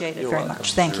should. appreciate it You're very welcome.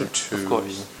 much. Thank you. Of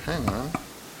course. Hang on.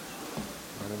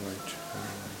 Why do I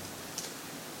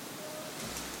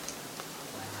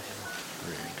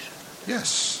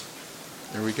Yes.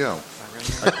 There we go.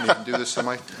 I can even do this on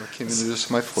my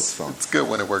flip phone. It's good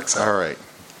when it works out. All right.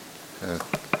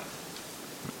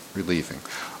 Relieving.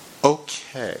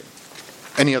 Okay.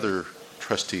 Any other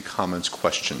trustee comments,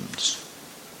 questions?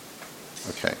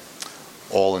 Okay.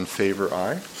 All in favor,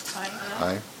 aye?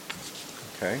 Aye.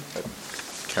 Okay. That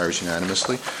carries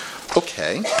unanimously.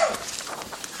 Okay.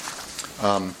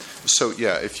 So,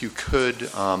 yeah, if you could,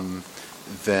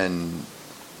 then,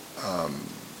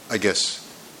 I guess,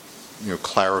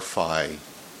 clarify,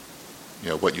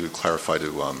 what you would clarify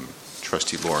to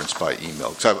Trustee Lawrence by email.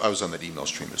 Because I was on that email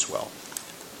stream as well.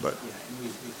 But Yeah, and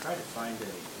we try to find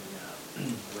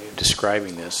a way of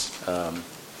describing this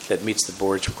that meets the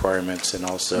board's requirements and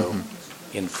also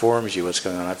informs you what's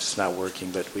going on. If it's not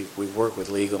working, but we've worked with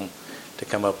legal to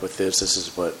come up with this. This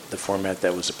is what the format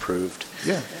that was approved.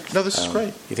 yeah, no, this is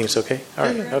great. You think it's okay? All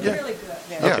right. Yeah, Okay. Really good.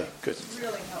 Yeah. Okay. Good.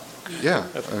 Really helpful. Yeah,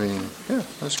 I mean, yeah,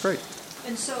 that's great.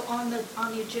 And so on the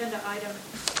agenda item,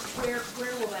 where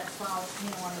will that fall,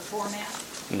 on the format?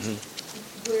 Mhm.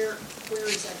 Where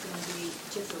is that going to be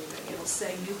typically? It'll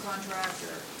say new contract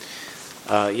or?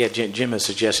 Yeah, Jim has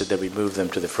suggested that we move them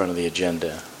to the front of the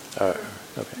agenda. Okay.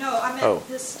 No, I meant Oh.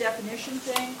 this definition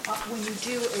thing. When you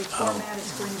do a format,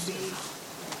 it's going to be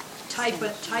type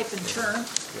and term.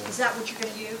 Is that what you're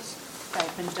going to use?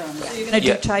 Type and term, So yeah. you're going to do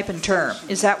Yeah. type and term.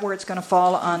 Is that where it's going to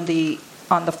fall on the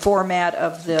format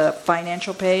of the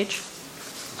financial page?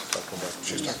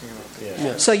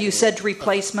 Yeah. So you said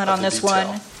replacement Of on the this detail.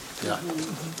 one? Yeah.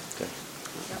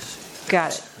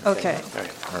 Got it. Okay. All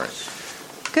right. All right.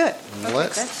 Good. Okay,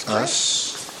 Let that's great.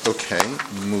 us, okay,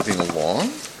 moving along.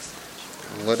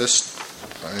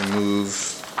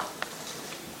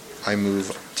 I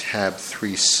move tab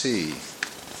 3C.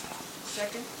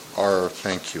 Second?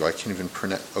 Thank you, I can't even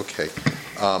pronounce, okay.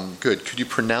 Good, could you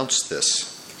pronounce this,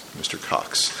 Mr.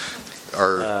 Cox?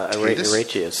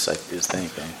 Aretius is the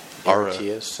thing. Ara-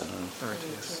 Aretius.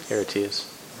 Aretius.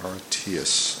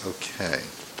 Aretius, okay,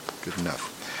 good enough.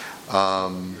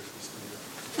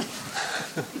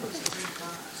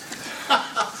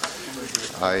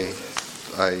 I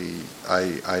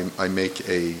make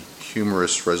a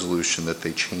humorous resolution that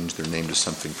they change their name to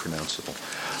something pronounceable.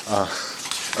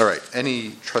 All right,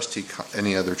 any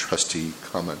other trustee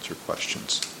comments or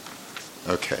questions?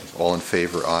 Okay, all in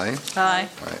favor, aye? Aye.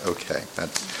 Aye, okay.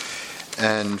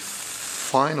 And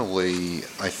finally,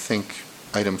 I think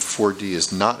item 4D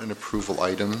is not an approval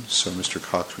item, so Mr.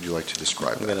 Cox, would you like to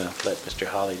describe I'm that? going to let Mr.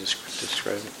 Holly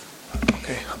describe it.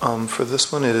 Okay, for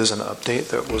this one, it is an update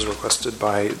that was requested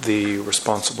by the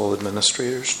responsible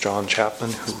administrators, John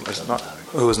Chapman,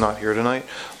 who is not here tonight.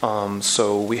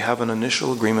 So we have an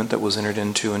initial agreement that was entered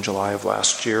into in July of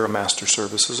last year, a master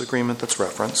services agreement that's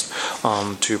referenced,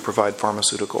 to provide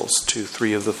pharmaceuticals to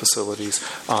 3 of the facilities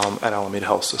at Alameda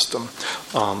Health System.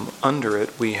 Under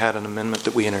it, we had an amendment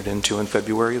that we entered into in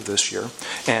February of this year,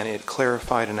 and it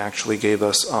clarified and actually gave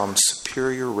us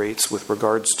superior rates with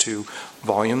regards to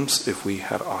volumes. If we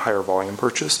had a higher volume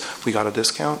purchase, we got a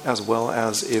discount, as well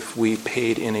as if we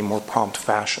paid in a more prompt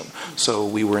fashion. So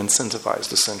we were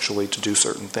incentivized essentially to do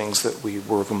certain things that we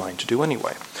were of a mind to do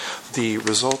anyway. The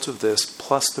result of this,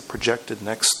 plus the projected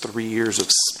next 3 years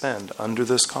of spend under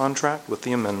this contract with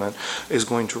the amendment, is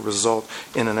going to result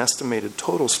in an estimated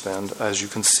total spend, as you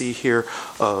can see here,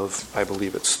 of, I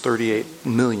believe it's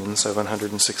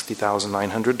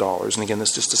 $38,760,900. And again,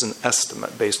 this just is an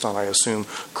estimate based on, I assume,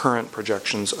 current projections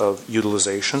of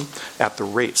utilization at the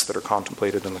rates that are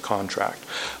contemplated in the contract.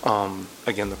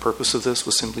 Again, the purpose of this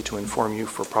was simply to inform you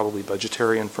for probably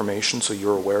budgetary information so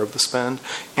you're aware of the spend,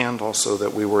 and also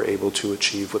that we were able to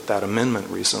achieve with that amendment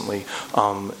recently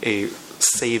a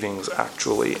savings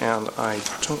actually, and I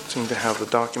don't seem to have the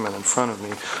document in front of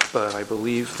me, but I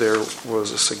believe there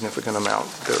was a significant amount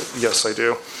there. Yes, I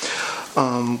do.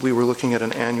 We were looking at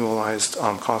an annualized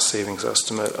cost savings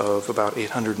estimate of about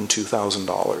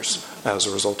 $802,000 as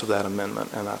a result of that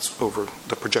amendment, and that's over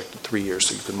the projected 3 years,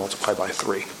 so you could multiply by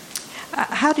 3.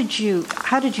 How did you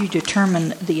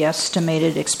determine the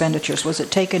estimated expenditures? Was it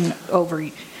taken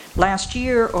over last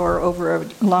year or over a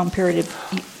long period of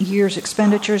years'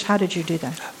 expenditures? How did you do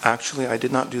that? Actually, I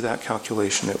did not do that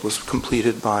calculation. It was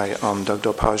completed by Doug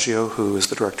Del Pagio, who is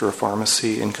the Director of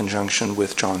Pharmacy, in conjunction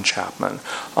with John Chapman.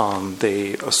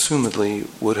 They assumedly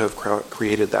would have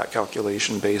created that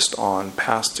calculation based on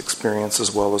past experience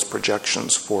as well as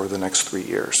projections for the next 3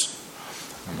 years.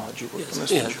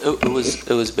 It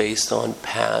was based on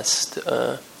past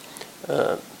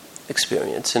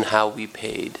experience and how we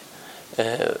paid.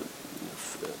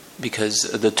 Because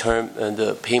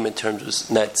the payment terms was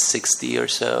net 60 or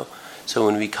so. So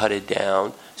when we cut it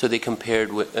down, so they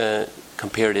compared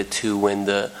it to when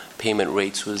the payment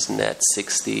rates was net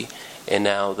 60, and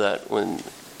now that when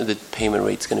the payment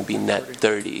rate's going to be net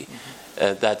 30,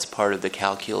 that's part of the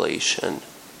calculation.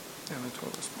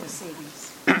 The savings.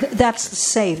 That's the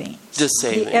savings. The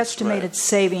savings, the estimated right.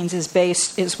 savings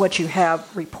is what you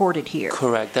have reported here.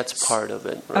 Correct. That's part of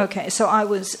it. Right? Okay, so I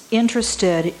was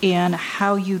interested in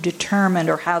how you determined,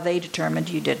 or how they determined,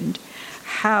 you didn't,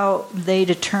 how they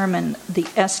determined the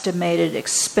estimated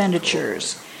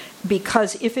expenditures.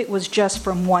 Because if it was just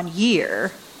from 1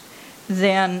 year,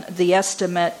 then the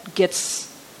estimate gets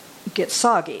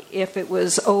soggy. If it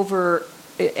was over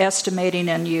estimating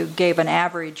and you gave an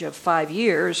average of 5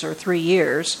 years or 3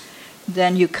 years,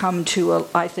 then you come to,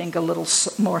 I think, a little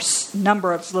more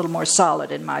number that's a little more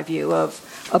solid, in my view, of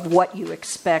what you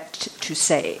expect to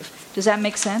save. Does that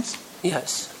make sense?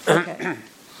 Yes. Okay.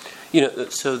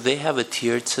 So they have a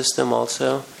tiered system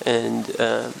also, and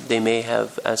they may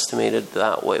have estimated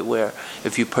that way, where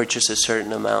if you purchase a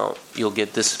certain amount, you'll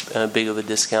get this big of a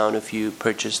discount. If you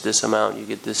purchase this amount, you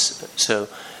get this. So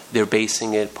they're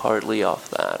basing it partly off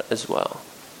that as well.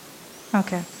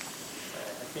 Okay. I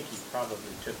think he probably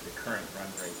took the current run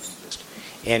rate and just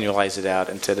annualized it out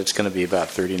and said it's going to be about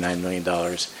 $39 million.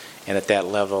 And at that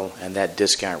level and that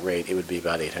discount rate, it would be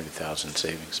about $800,000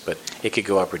 savings. But it could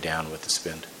go up or down with the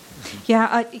spend.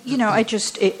 Yeah,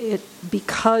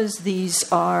 because these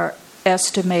are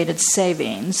estimated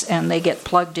savings and they get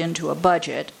plugged into a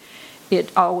budget,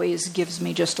 it always gives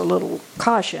me just a little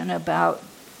caution about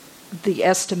the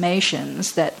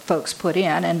estimations that folks put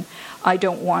in, and I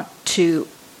don't want to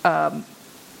hurt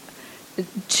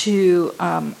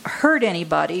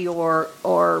anybody or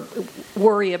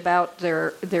worry about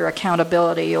their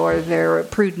accountability or their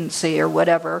prudency or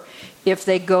whatever if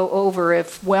they go over,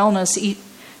 if wellness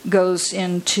goes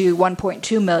into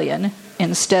 1.2 million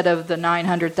instead of the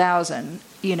 900,000.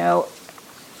 He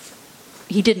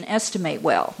didn't estimate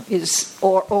well,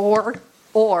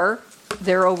 or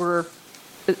they're over.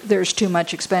 There's too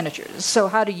much expenditures. So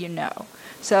how do you know?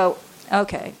 So,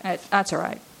 okay, that's all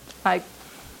right.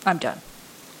 I'm done.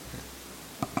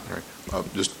 All right.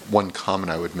 Just one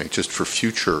comment I would make, just for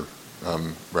future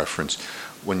reference.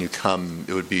 When you come,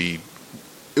 it would be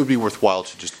worthwhile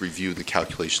to just review the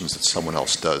calculations that someone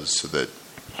else does, so that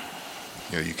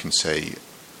you can say,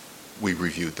 we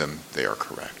reviewed them; they are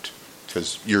correct.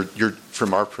 Because you're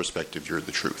from our perspective, you're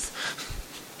the truth.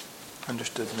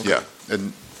 Understood. Yeah,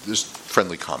 and just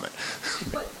friendly comment.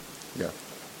 Yeah.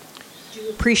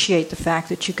 appreciate the fact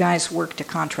that you guys work to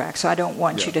contract, so I don't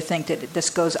want you to think that this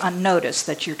goes unnoticed,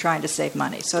 that you're trying to save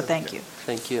money. So thank you.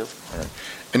 Thank you. All right.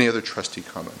 Any other trustee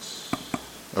comments?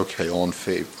 Okay, all in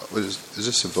favor. Is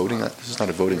this a voting item? This is not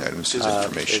a voting item, this is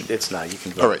information. It's not. You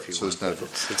can vote All right, if you so want, it's not. but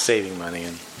it's saving money,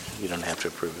 and you don't have to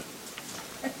approve it.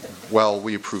 Well,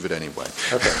 we approve it anyway.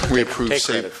 Okay. We approve Take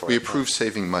credit for it.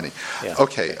 saving money. Yeah.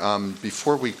 Okay,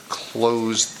 before we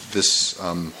close this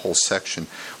whole section,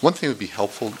 one thing that would be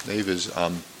helpful, Dave, is, I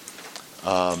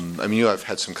mean, I've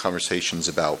had some conversations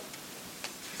about,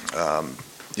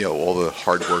 all the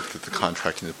hard work that the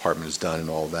contracting department has done and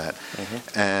all that.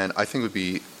 Mm-hmm. And I think it would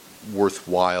be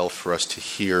worthwhile for us to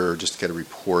hear, just to get a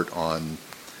report on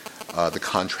the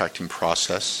contracting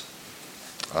process.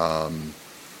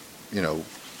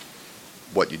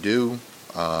 What you do,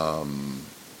 how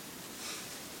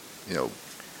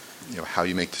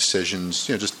you make decisions.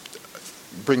 Just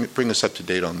bring us up to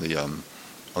date on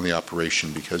the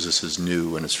operation, because this is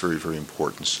new and it's very, very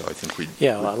important. So I think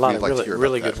a lot of like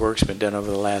really good work's been done over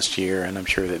the last year, and I'm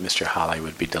sure that Mr. Holly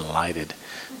would be delighted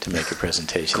to make a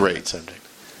presentation on that subject.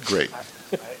 Great.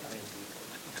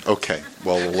 Okay.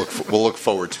 Well, we'll look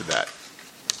forward to that.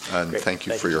 And Great. Thank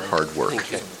you for your hard work.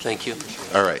 Thank you.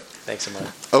 All right. Thanks so much.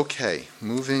 Okay,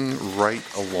 moving right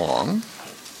along.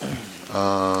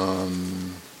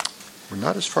 We're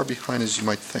not as far behind as you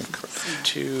might think.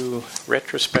 To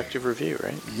retrospective review,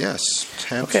 right? Yes,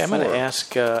 tab Okay, I'm going 4. to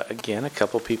ask, again, a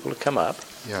couple people to come up.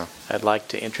 Yeah. I'd like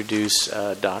to introduce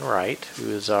Don Wright,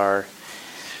 who is our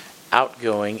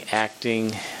outgoing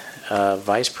acting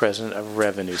Vice President of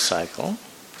Revenue Cycle,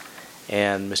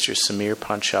 and Mr. Samir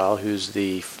Panchal, who's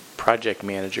the Project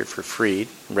Manager for Freed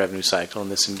Revenue Cycle, and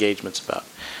this engagement's about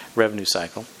Revenue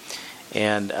Cycle.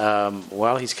 And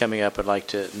while he's coming up, I'd like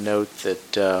to note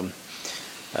that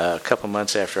a couple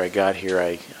months after I got here,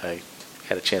 I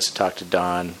had a chance to talk to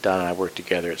Don. Don and I worked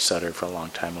together at Sutter for a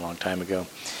long time ago.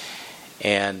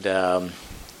 And, so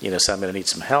I'm going to need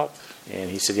some help. And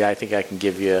he said, I think I can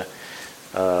give you,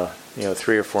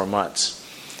 3 or 4 months.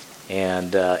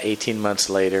 And 18 months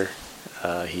later,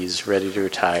 he's ready to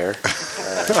retire.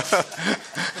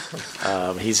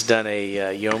 He's done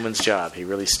a yeoman's job. He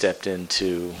really stepped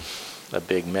into a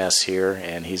big mess here,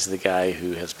 and he's the guy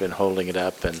who has been holding it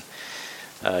up and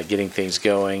getting things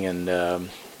going and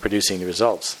producing the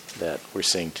results that we're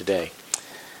seeing today.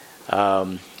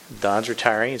 Don's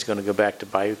retiring. He's going to go back to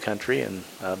Bayou Country in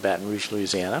Baton Rouge,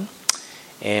 Louisiana.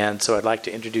 And so I'd like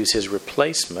to introduce his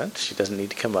replacement. She doesn't need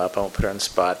to come up. I won't put her on the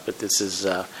spot, but this is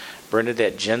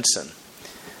Bernadette Jensen.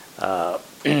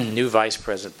 New Vice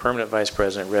President, Permanent Vice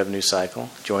President, Revenue Cycle,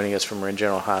 joining us from Marin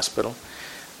General Hospital.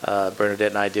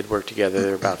 Bernadette and I did work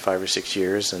together about 5 or 6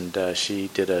 years, and she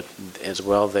did as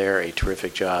well there a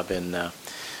terrific job in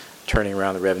turning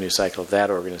around the revenue cycle of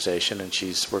that organization. And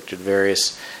she's worked at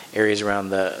various areas around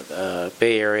the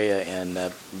Bay Area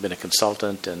and been a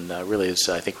consultant, and really is,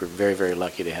 I think we're very, very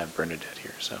lucky to have Bernadette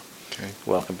here. So,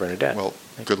 welcome, Bernadette. Well,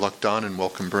 good luck, Don, and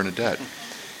welcome, Bernadette.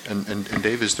 And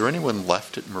Dave, is there anyone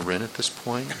left at Marin at this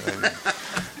point?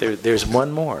 There's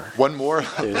one more. One more?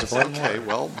 There's one more. Okay,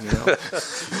 well,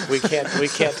 we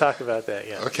can't talk about that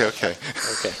yet. Okay.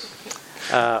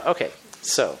 Okay.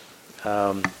 So,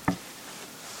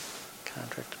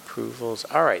 contract approvals.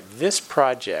 All right. This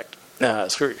project.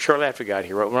 Shortly after I got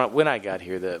here, when I got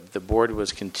here, the board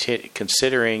was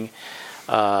considering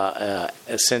a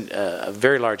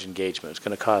very large engagement. It's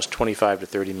going to cost $25 to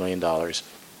 $30 million.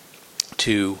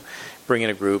 To bring in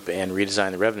a group and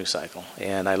redesign the revenue cycle.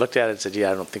 And I looked at it and said,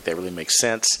 I don't think that really makes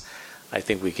sense. I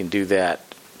think we can do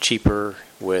that cheaper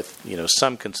with,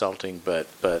 some consulting, but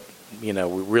we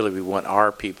want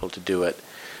our people to do it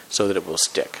so that it will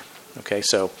stick. Okay,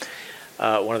 so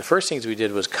one of the first things we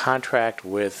did was contract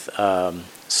with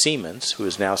Siemens, who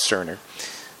is now Cerner.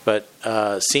 But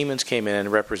Siemens came in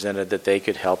and represented that they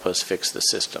could help us fix the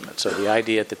system. And so the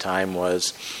idea at the time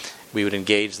was we would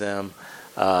engage them.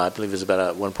 I believe it was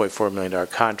about a $1.4 million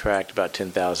contract, about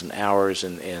 10,000 hours,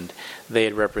 and they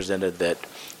had represented that,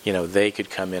 they could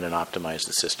come in and optimize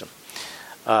the system.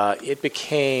 It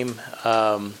became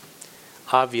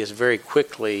obvious very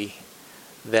quickly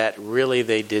that really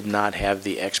they did not have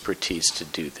the expertise to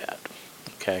do that.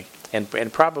 Okay,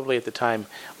 and probably at the time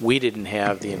we didn't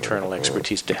have the internal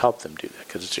expertise to help them do that,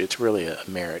 because it's really a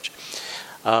marriage.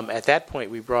 At that point,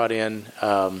 we brought in,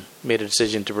 made a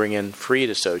decision to bring in Freed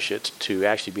Associates to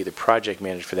actually be the project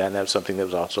manager for that, and that was something that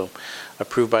was also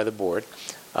approved by the board,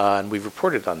 and we've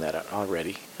reported on that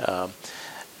already.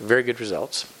 Very good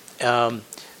results.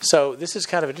 So this is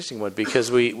kind of an interesting one,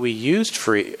 because we used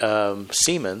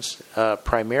Siemens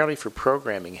primarily for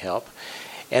programming help,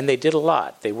 And they did a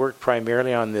lot. They worked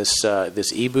primarily on this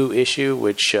EBU issue,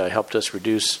 which helped us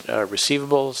reduce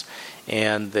receivables,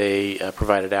 and they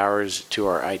provided hours to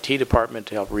our IT department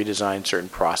to help redesign certain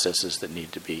processes that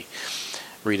need to be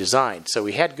redesigned. So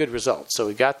we had good results. So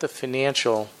we got the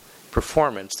financial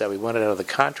performance that we wanted out of the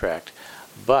contract,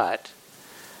 but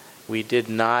we did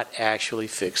not actually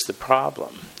fix the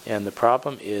problem. And the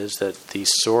problem is that the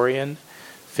Sorian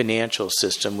financial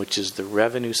system, which is the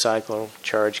revenue cycle,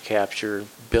 charge capture,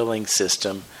 billing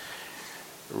system,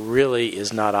 really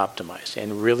is not optimized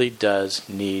and really does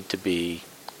need to be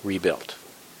rebuilt.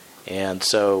 And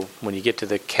so when you get to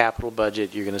the capital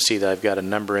budget, you're going to see that I've got a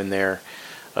number in there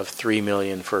of $3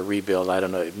 million for a rebuild. I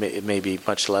don't know, it may be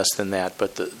much less than that,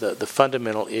 but the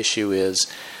fundamental issue is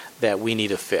that we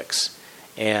need a fix.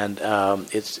 And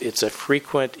it's a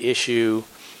frequent issue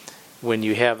when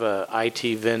you have a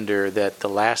IT vendor that the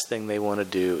last thing they want to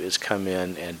do is come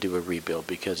in and do a rebuild,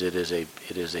 because it is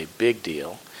a big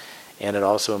deal, and it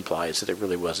also implies that it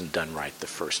really wasn't done right the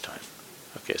first time.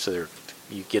 Okay, so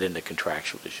you get into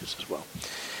contractual issues as well.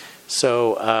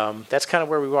 So that's kind of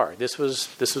where we are. This was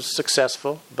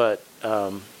successful, but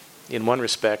in one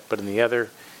respect, but in the other,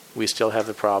 we still have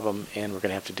the problem, and we're going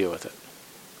to have to deal with it.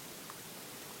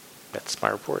 That's my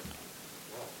report.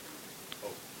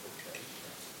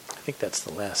 I think that's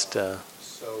the last. Yeah.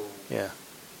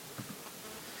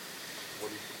 What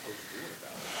do you propose doing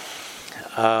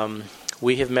about it?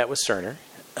 We have met with Cerner.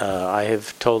 I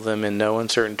have told them in no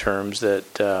uncertain terms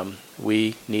that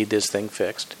we need this thing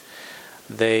fixed.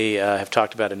 They have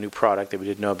talked about a new product that we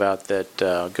didn't know about that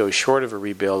goes short of a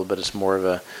rebuild, but it's more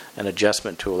of an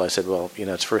adjustment tool. I said, well,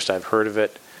 it's first I've heard of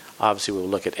it. Obviously, we'll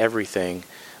look at everything,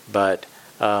 but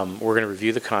we're going to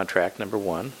review the contract, number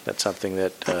one. That's something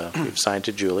that we've signed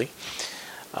to Julie.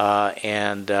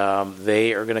 And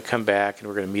they are going to come back, and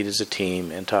we're going to meet as a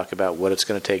team and talk about what it's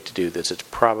going to take to do this. It's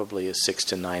probably a 6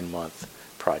 to 9 month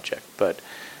project. But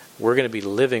we're going to be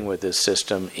living with this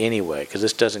system anyway, because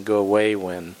this doesn't go away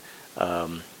when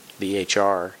the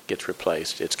HR gets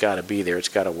replaced. It's got to be there. It's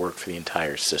got to work for the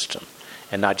entire system.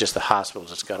 And not just the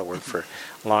hospitals. It's got to work for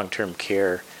long-term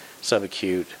care,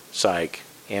 subacute, psych,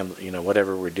 and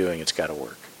whatever we're doing, it's got to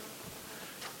work.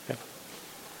 Okay.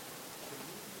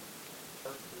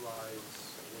 Characterize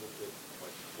a little bit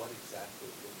what exactly,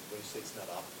 when you say it's not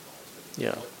optimized,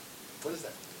 Yeah. what is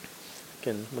that?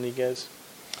 Can one of you guys?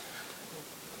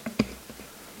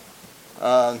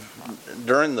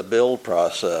 During the build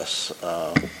process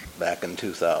back in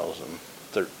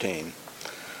 2013,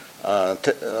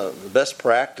 the best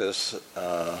practice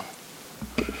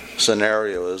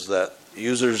scenario is that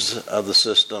users of the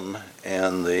system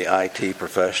and the IT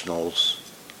professionals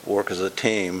work as a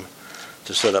team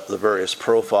to set up the various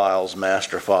profiles,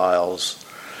 master files,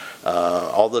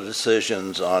 all the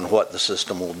decisions on what the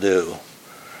system will do,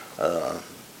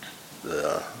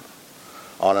 the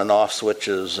on and off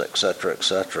switches, et cetera, et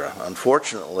cetera.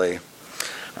 Unfortunately,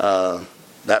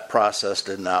 that process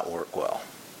did not work well.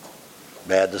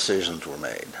 Bad decisions were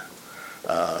made.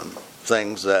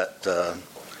 Things that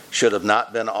should have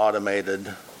not been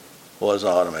automated was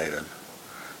automated.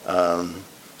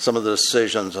 Some of the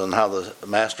decisions on how the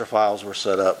master files were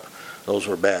set up, those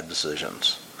were bad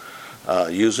decisions.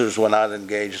 Users were not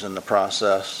engaged in the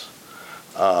process.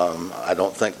 I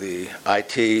don't think the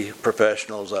IT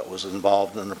professionals that was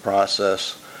involved in the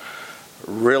process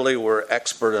really were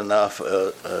expert enough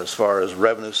as far as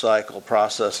revenue cycle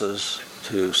processes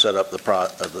to set up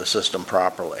the system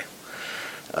properly.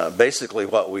 Basically,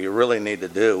 what we really need to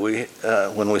do,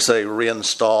 when we say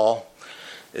reinstall,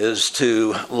 is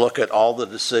to look at all the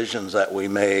decisions that we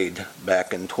made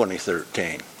back in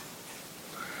 2013.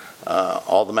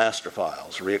 All the master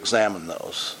files, re-examine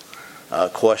those.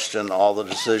 Question all the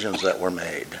decisions that were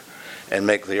made and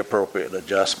make the appropriate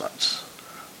adjustments.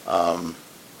 And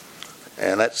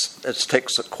it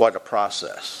takes quite a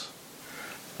process.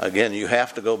 Again, you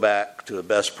have to go back to a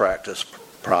best practice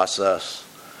process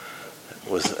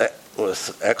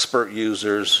with expert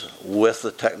users, with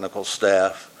the technical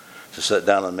staff, to sit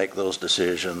down and make those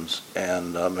decisions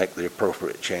and make the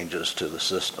appropriate changes to the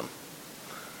system.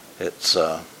 It's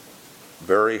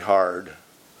very hard,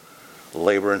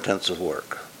 labor-intensive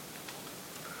work.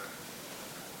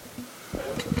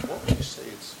 What would you say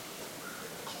it's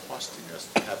costing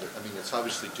us to have it? I mean, it's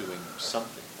obviously doing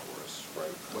something for us,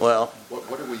 right?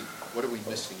 What are we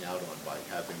missing out on by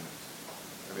having?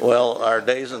 I mean, well, our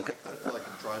days in. I feel like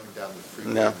I'm driving down the freeway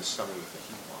in the summer with a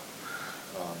heat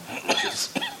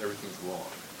lamp. Everything's wrong.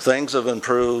 Things have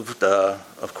improved,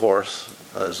 of course,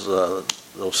 as those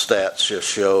stats just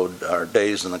showed. Our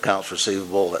days in accounts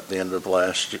receivable at the end of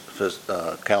last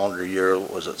calendar year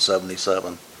was at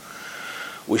 77.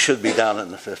 we should be down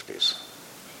in the 50s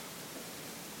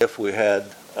if we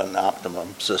had an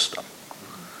optimum system.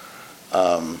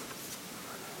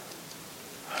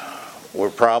 We're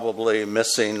probably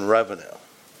missing revenue.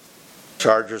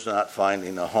 Chargers not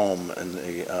finding a home in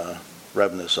the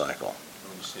revenue cycle.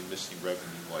 When you say missing revenue,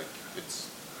 like it's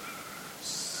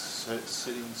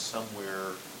sitting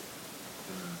somewhere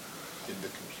in the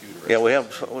computer. Yeah, we you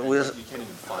can't even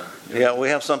find it. Yeah, we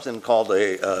have something called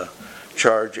a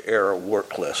charge error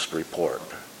work list report.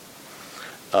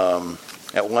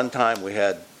 At one time, we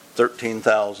had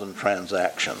 13,000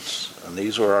 transactions, and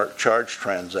these were our charge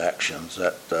transactions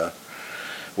that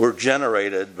were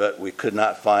generated, but we could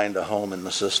not find a home in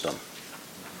the system.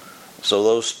 So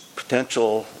those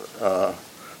potential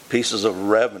pieces of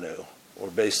revenue are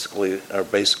basically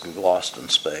lost in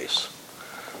space.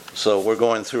 So we're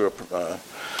going through a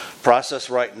process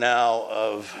right now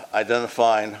of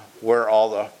identifying where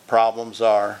all the problems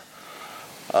are,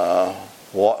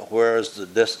 where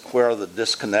are the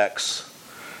disconnects,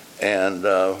 and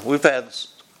we've had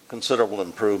considerable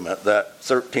improvement. That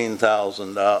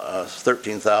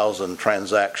 13,000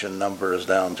 transaction number is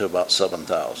down to about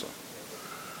 7,000.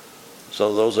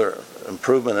 So those are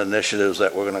improvement initiatives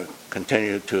that we're going to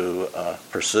continue to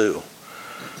pursue.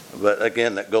 But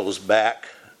again, that goes back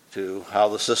to how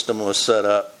the system was set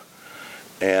up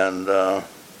and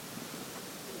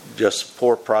just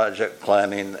poor project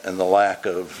planning and the lack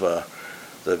of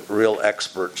the real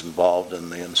experts involved in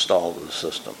the install of the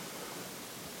system.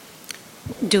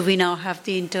 Do we now have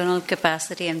the internal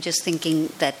capacity? I'm just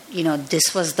thinking that,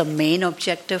 this was the main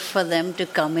objective for them to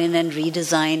come in and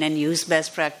redesign and use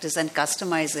best practice and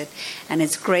customize it. And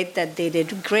it's great that they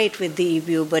did great with the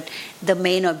eView, but the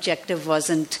main objective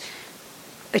wasn't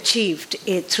achieved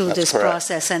through That's this correct.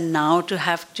 process. And now to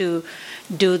have to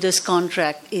do this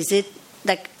contract, is it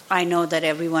like, I know that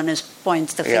everyone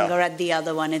points the finger at the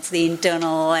other one. It's the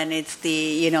internal, and it's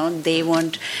the, they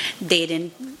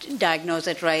didn't diagnose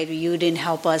it right. You didn't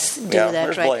help us do that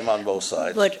there's right. blame on both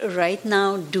sides. But right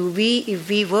now, if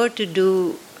we were to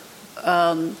do,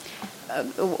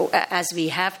 as we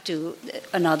have to,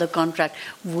 another contract,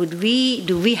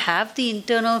 do we have the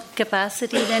internal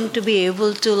capacity then to be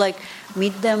able to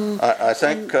meet them I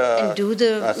think, and do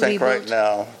the I think rebuild? right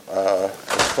now,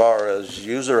 as far as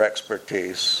user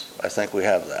expertise, I think we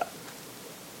have that.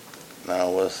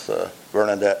 Now with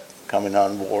Bernadette coming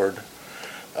on board,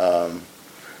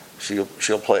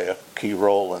 she'll play a key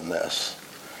role in this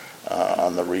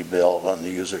on the rebuild on the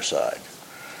user side.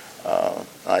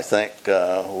 I think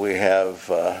we have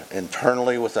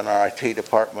internally within our IT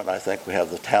department, I think we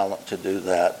have the talent to do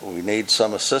that. We need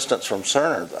some assistance from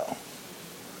Cerner, though.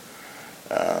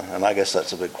 And I guess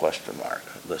that's a big question mark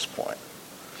at this point.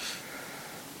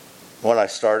 When I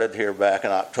started here back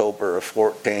in October of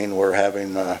 2014, we're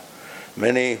having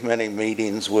many, many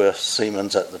meetings with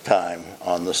Siemens at the time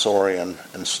on the Saurian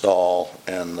install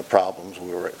and the problems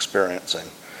we were experiencing.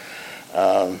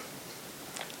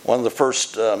 One of the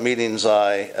first meetings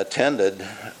I attended,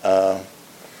 I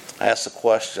asked the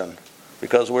question,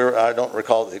 because I don't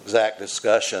recall the exact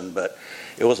discussion, but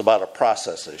it was about a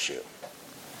process issue.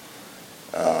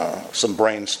 Some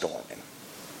brainstorming.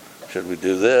 Should we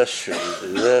do this? Should we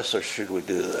do this? Or should we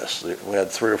do this? We had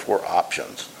 3 or 4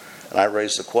 options. And I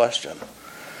raised the question,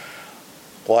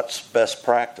 what's best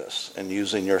practice in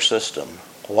using your system?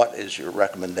 What is your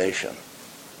recommendation?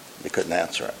 They couldn't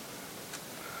answer it.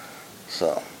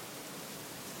 So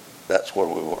that's where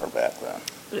we were back then.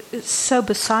 So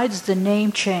besides the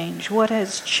name change, what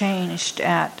has changed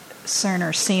at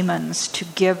Cerner Siemens to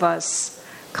give us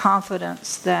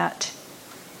confidence that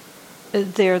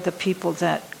they're the people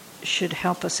that should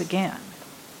help us again?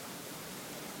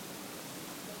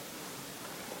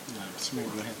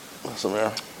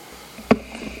 Samir?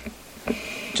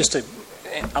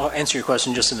 I'll answer your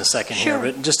question just in a second here,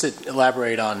 but just to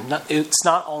elaborate on, it's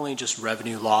not only just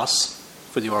revenue loss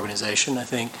for the organization. I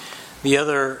think the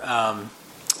other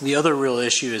real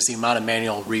issue is the amount of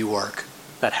manual rework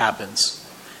that happens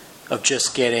of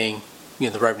just getting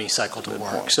the revenue cycle to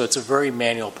work. So it's a very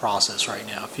manual process right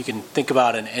now. If you can think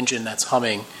about an engine that's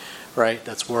humming, right,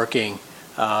 that's working,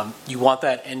 you want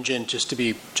that engine just to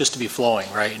be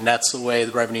flowing, right? And that's the way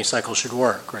the revenue cycle should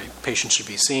work, right? Patients should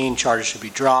be seen, charges should be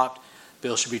dropped,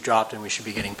 bills should be dropped, and we should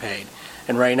be getting paid.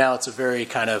 And right now it's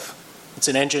it's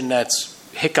an engine that's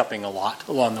hiccuping a lot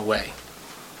along the way.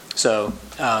 So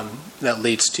that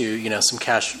leads to some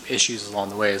cash issues along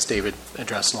the way, as David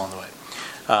addressed along the way.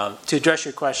 To address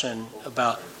your question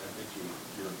about, I think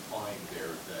you're implying there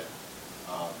that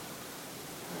you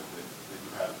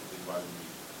either need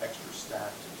extra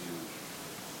staff to do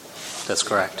that's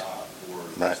correct. job, or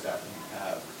Right. the staff you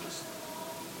have are just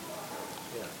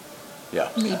Yeah.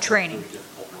 Need training.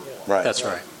 Right. That's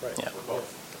right. Yeah.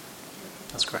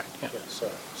 That's correct. Yeah.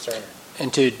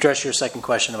 And to address your second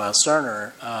question about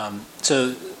Cerner,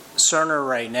 so Cerner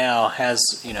right now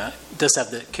does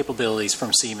have the capabilities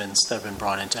from Siemens that have been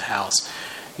brought into house.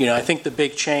 I think the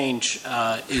big change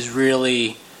is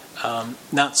really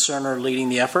not Cerner leading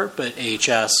the effort, but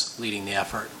AHS leading the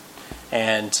effort.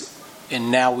 And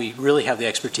now we really have the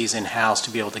expertise in house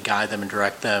to be able to guide them and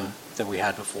direct them than we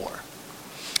had before.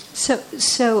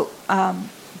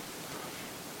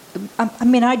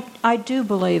 I do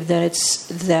believe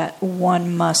that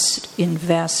one must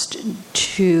invest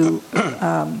to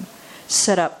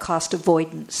set up cost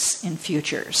avoidance in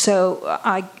future. So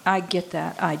I get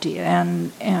that idea,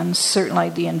 and certainly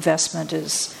the investment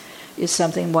is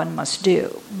something one must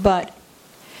do. But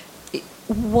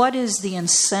what is the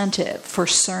incentive for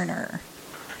Cerner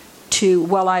to?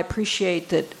 Well, I appreciate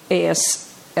that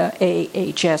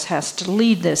AHS has to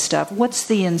lead this stuff. What's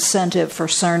the incentive for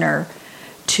Cerner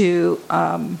to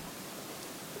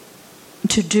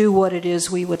do what it is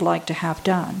we would like to have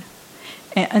done?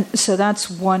 And so that's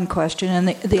one question. And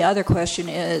the other question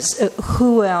is,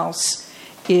 who else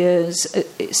is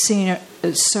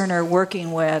Cerner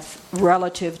working with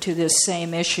relative to this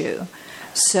same issue?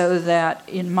 So that,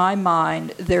 in my mind,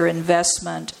 their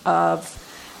investment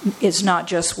is not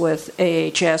just with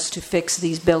AHS to fix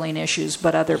these billing issues,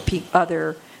 but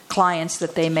other clients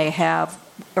that they may have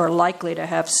are likely to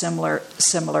have similar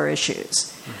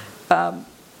issues.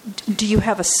 Do you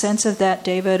have a sense of that,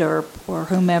 David, or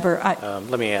whomever?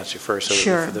 Let me answer first. So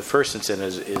Sure. The first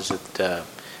incentive is that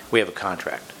we have a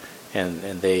contract, and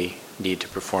they need to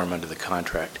perform under the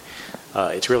contract.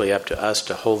 It's really up to us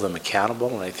to hold them accountable,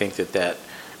 and I think that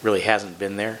really hasn't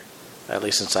been there, at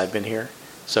least since I've been here.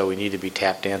 So we need to be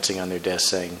tap dancing on their desk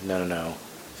saying, no,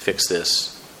 fix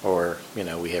this, or,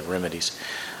 we have remedies.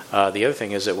 The other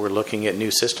thing is that we're looking at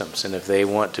new systems, and if they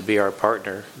want to be our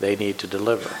partner, they need to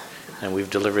deliver. And we've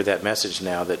delivered that message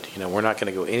now that, we're not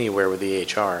going to go anywhere with the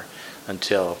EHR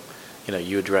until,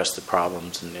 you address the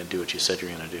problems and do what you said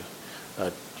you're going to do.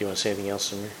 Do you want to say anything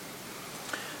else, Samir?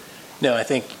 No, I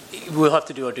think we'll have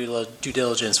to do our due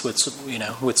diligence with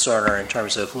Cerner in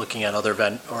terms of looking at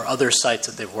other sites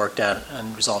that they've worked at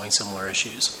and resolving similar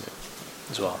issues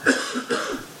as well.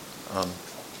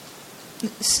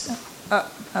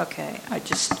 Okay, it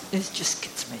just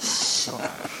gets me so.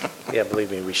 Yeah, believe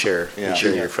me, we share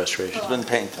your frustration. It's been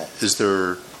painful. Is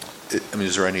there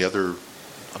any other?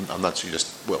 I'm not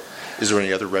suggesting. Well, is there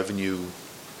any other revenue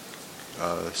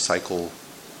cycle?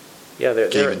 Yeah,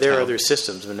 there are other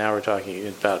systems, but now we're talking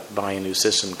about buying a new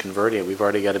system, converting it. We've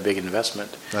already got a big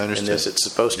investment in this. It's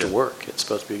supposed to work. It's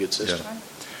supposed to be a good system.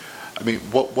 Yeah.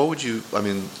 What would you?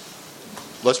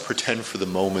 Let's pretend for the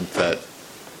moment that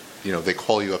they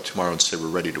call you up tomorrow and say we're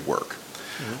ready to work.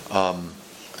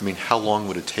 Mm-hmm. How long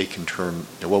would it take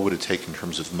what would it take in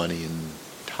terms of money and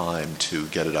time to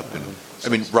get it up and?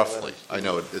 Roughly. I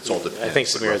know it's all depends. I think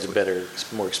Samir has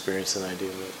more experience than I do.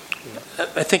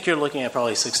 I think you're looking at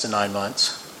probably 6 to 9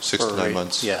 months. 6 to 9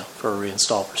 months? Yeah, for a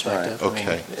reinstall perspective. Right.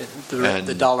 Okay.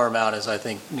 The dollar amount is, I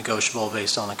think, negotiable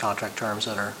based on the contract terms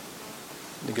that are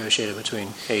negotiated between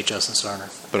AHS and Cerner.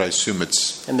 But I assume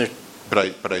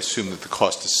But I assume that the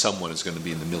cost to someone is going to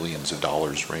be in the millions of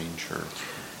dollars range, or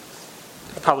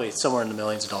probably somewhere in the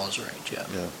millions of dollars range. Yeah.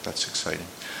 Yeah, that's exciting.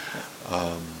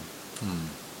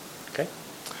 Okay.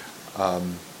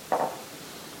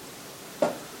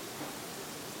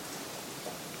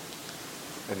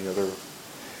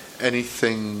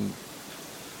 Anything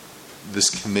this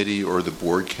committee or the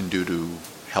board can do to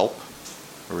help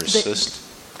or assist?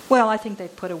 Well, I think they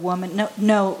put a woman.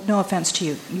 No offense to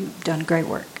you. You've done great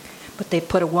work. But they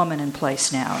put a woman in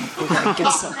place now, and we're going to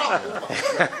get some.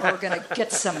 We're going to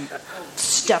get some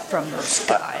stuff from those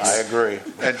guys. I agree.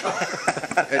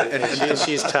 And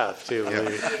she's tough too.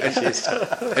 Yeah. She's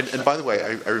tough. And by the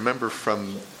way, I remember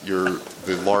from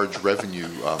the large revenue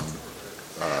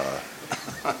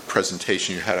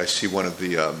presentation you had. I see one of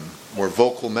the more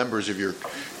vocal members of your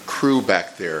crew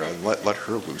back there. Let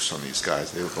her loose on these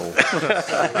guys. They'll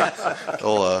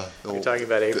You're talking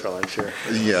about April, I'm sure.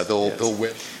 Yeah, they'll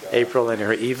win. April and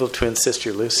her evil twin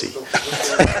sister Lucy.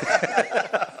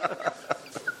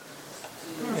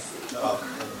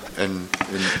 And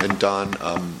Don,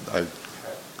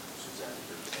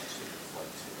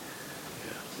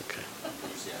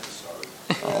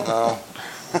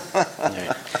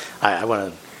 I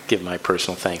want to give my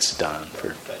personal thanks to Don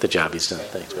for the job he's done.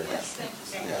 Thanks, very much.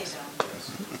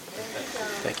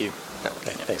 Thank you.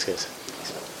 Okay, thanks, guys.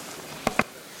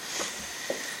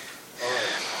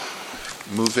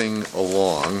 Moving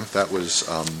along, that was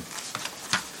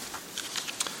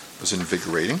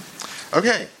invigorating.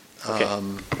 Okay.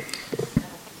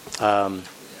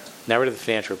 Now we're to the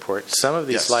financial report. Some of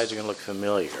these Yes. slides are going to look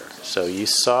familiar. So you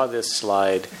saw this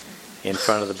slide in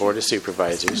front of the Board of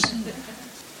Supervisors.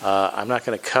 I'm not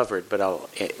going to cover it, but I'll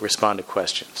respond to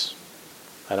questions.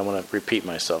 I don't want to repeat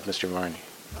myself, Mr. Varney.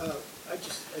 I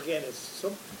just, again, it's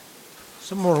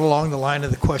somewhere along the line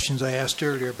of the questions I asked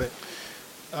earlier, but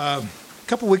a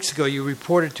couple weeks ago you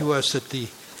reported to us that the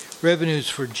revenues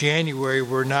for January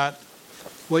were not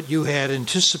what you had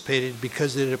anticipated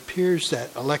because it appears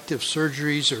that elective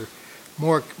surgeries or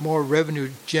more revenue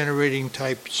generating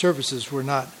type services were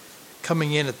not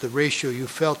coming in at the ratio you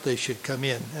felt they should come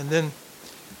in. And then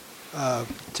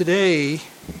today,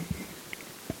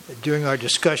 during our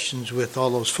discussions with all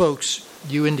those folks,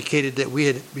 you indicated that we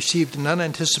had received an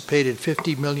unanticipated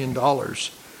 $50 million,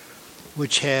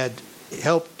 which had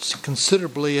helped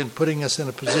considerably in putting us in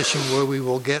a position where we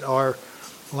will get our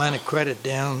line of credit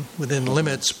down within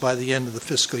limits by the end of the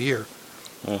fiscal year.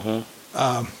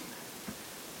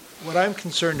 What I'm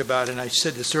concerned about, and I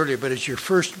said this earlier, but it's your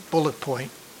first bullet point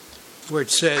where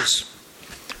it says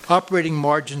operating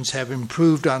margins have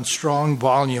improved on strong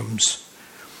volumes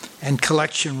and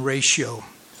collection ratio.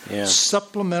 Yeah.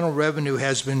 Supplemental revenue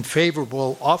has been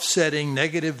favorable, offsetting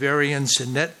negative variance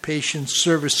in net patient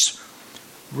service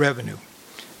revenue.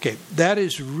 Okay,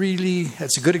 that's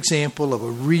a good example of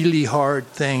a really hard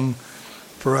thing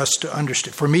for us to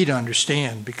understand, for me to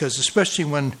understand, because especially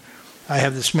when I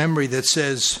have this memory that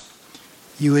says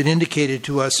you had indicated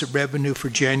to us that revenue for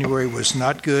January was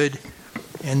not good,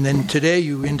 and then today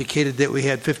you indicated that we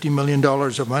had $50 million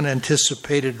of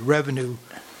unanticipated revenue.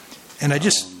 And I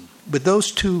just, with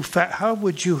those two, how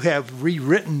would you have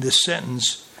rewritten this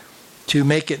sentence to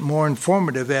make it more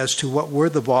informative as to what were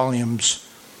the volumes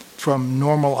from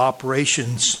normal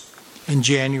operations in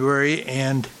January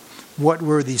and what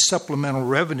were the supplemental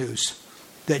revenues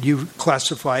that you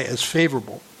classify as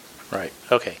favorable? Right.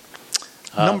 Okay.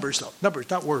 Numbers, though.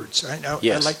 Numbers, not words. I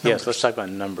Yes, like numbers. yes. Let's talk about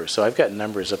numbers. So I've got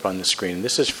numbers up on the screen.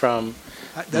 This is from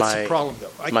That's the problem,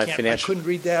 though. I couldn't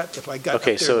read that if I got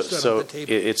okay, up there and so stood on the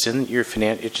table. it's in your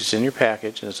it's in your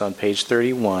package, and it's on page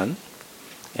 31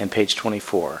 and page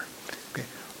 24.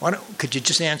 Could you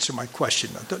just answer my question?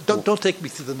 Don't take me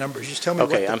through the numbers. Just tell me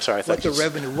Okay, what I'm sorry. I thought what the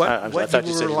revenue, what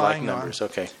you were relying on. Numbers.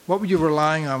 Okay. What were you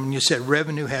relying on when you said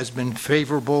revenue has been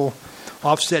favorable,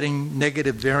 offsetting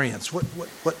negative variance? What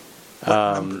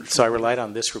numbers? So I relied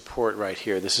on this report right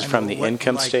here. This is from the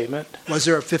income statement. Was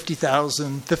there a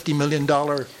 $50 million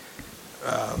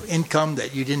income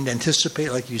that you didn't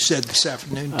anticipate, like you said this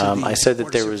afternoon? I said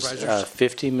that there was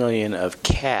 $50 million of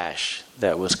cash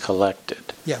that was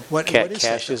collected. Yeah, what is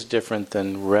cash that? is different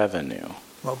than revenue.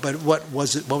 Well, but what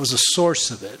was it? What was the source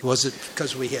of it? Was it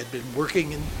because we had been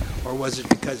working, or was it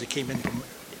because it came in from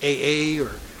AA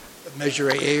or Measure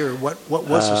AA, or what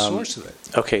was the source of it?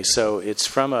 Okay, so it's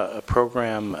from a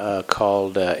program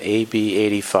called AB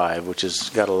 85, which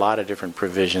has got a lot of different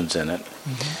provisions in it.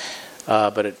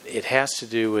 But it has to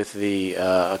do with the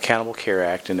Accountable Care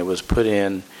Act, and it was put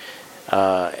in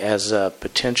as a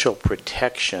potential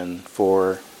protection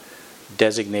for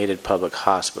designated public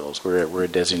hospitals. We're a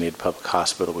designated public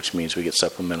hospital, which means we get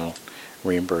supplemental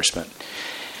reimbursement.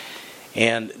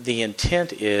 And the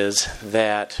intent is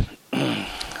that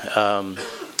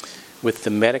with the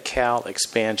Medi-Cal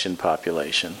expansion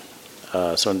population,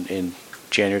 so in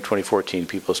January 2014,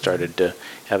 people started to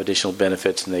have additional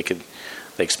benefits, and they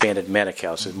expanded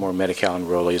Medi-Cal, so more Medi-Cal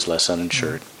enrollees, less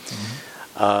uninsured.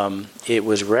 It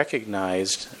was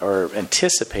recognized or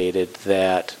anticipated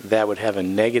that would have a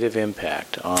negative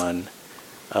impact on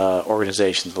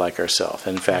organizations like ourselves.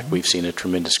 And in fact, we've seen a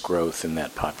tremendous growth in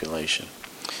that population.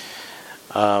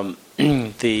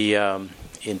 The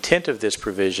intent of this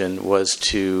provision was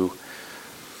to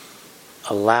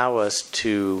allow us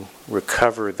to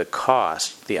recover the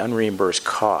cost, the unreimbursed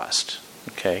cost.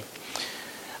 Okay.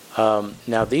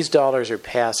 Now, these dollars are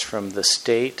passed from the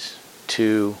state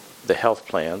to the health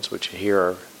plans, which here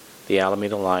are the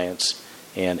Alameda Alliance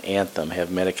and Anthem have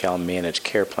Medi-Cal managed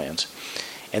care plans.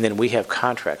 And then we have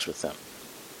contracts with them.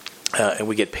 And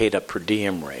we get paid a per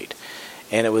diem rate.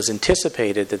 And it was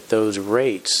anticipated that those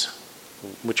rates,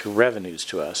 which are revenues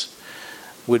to us,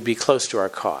 would be close to our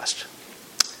cost.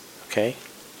 Okay?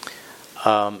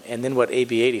 And then what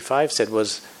AB 85 said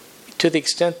was, to the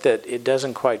extent that it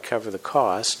doesn't quite cover the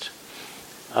cost,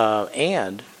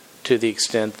 and to the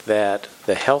extent that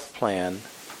the health plan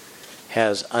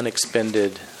has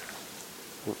unexpended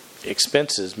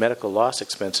expenses, medical loss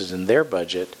expenses in their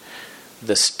budget,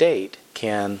 the state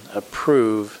can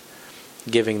approve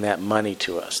giving that money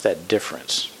to us, that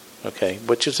difference, okay,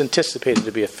 which is anticipated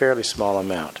to be a fairly small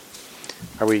amount.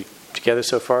 Do together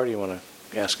so far? Or do you want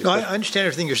to ask a No, I question? understand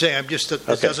everything you're saying. I'm just, it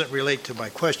Okay. doesn't relate to my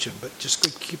question, but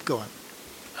just keep going.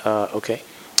 Okay.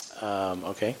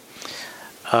 Okay.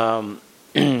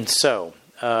 So,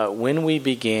 when we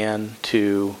began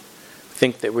to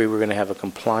think that we were going to have a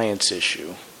compliance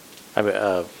issue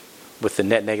with the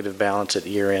net negative balance at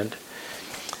year end,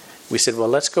 we said, well,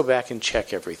 let's go back and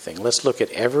check everything. Let's look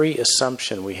at every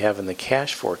assumption we have in the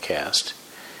cash forecast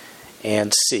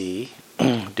and see,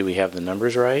 do we have the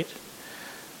numbers right?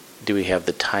 Do we have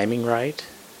the timing right?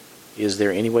 Is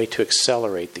there any way to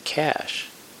accelerate the cash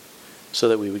so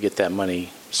that we would get that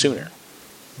money sooner?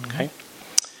 Okay?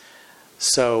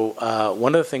 So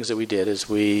one of the things that we did is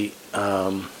we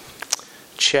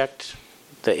checked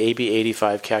the AB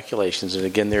 85 calculations, and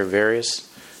again, there are various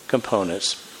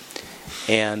components.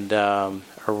 And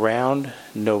around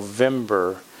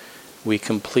November, we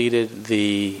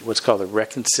completed what's called the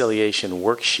reconciliation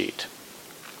worksheet,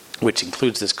 which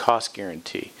includes this cost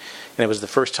guarantee. And it was the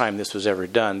first time this was ever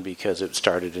done because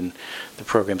the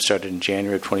program started in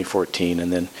January of 2014,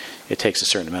 and then it takes a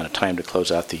certain amount of time to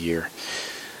close out the year.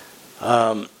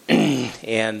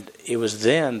 And it was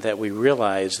then that we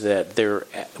realized that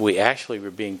we actually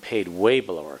were being paid way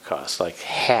below our costs, like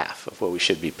half of what we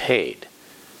should be paid.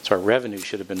 So our revenue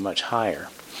should have been much higher.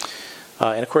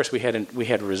 And of course, we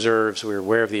had reserves. We were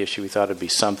aware of the issue. We thought it'd be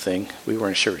something. We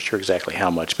weren't sure exactly how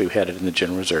much, but we had it in the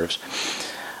general reserves.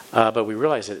 But we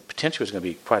realized that it potentially was going to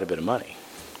be quite a bit of money.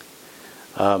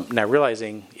 Now,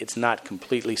 realizing it's not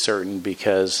completely certain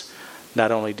because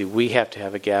not only do we have to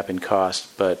have a gap in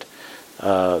cost, but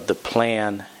the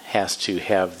plan has to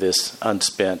have this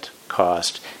unspent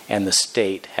cost, and the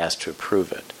state has to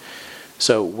approve it.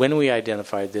 So when we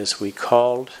identified this, we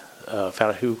found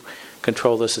out who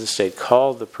controlled this at the state,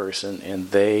 called the person, and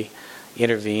they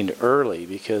intervened early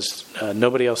because no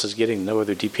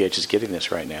other DPH is getting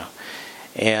this right now,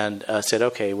 and said,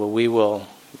 okay, well, we will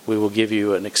give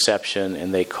you an exception,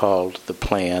 and they called the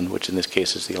plan, which in this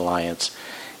case is the Alliance,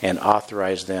 and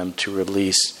authorized them to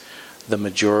release the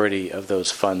majority of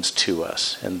those funds to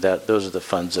us, and those are the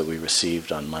funds that we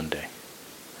received on Monday.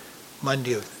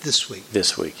 Monday of this week?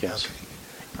 This week, yes.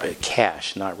 Okay. But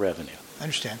cash, not revenue. I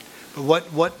understand.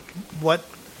 But what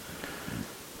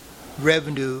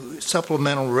revenue,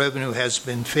 supplemental revenue has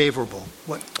been favorable?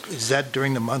 What is that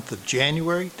during the month of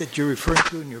January that you're referring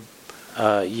to in your?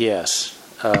 Yes.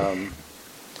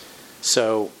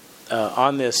 So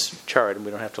on this chart, and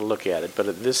we don't have to look at it,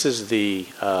 but this is the.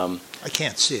 I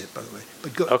can't see it, by the way.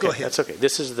 But go Okay, ahead. that's okay.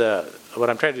 This is what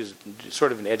I'm trying to do is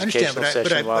sort of an educational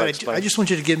session while I explain. I just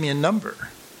want you to give me a number.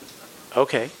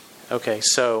 Okay.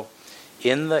 So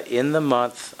in the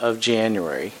month of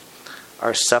January,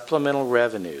 our supplemental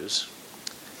revenues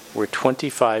were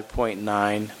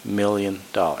 $25.9 million.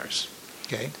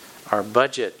 Okay. Our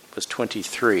budget was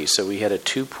 23, so we had a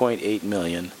 $2.8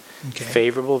 million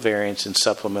favorable variance in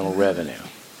supplemental revenue,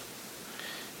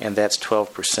 and that's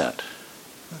 12%.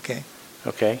 Okay.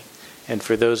 Okay. And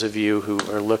for those of you who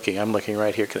are looking, I'm looking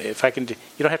right here. If I can, you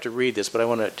don't have to read this, but I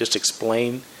want to just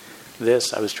explain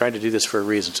this. I was trying to do this for a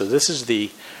reason. So this is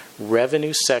the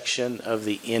revenue section of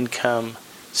the income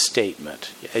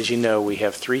statement. As you know, we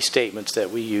have 3 statements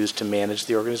that we use to manage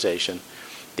the organization: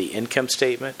 the income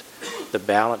statement, the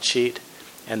balance sheet,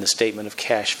 and the statement of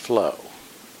cash flow.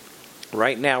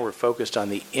 Right now we're focused on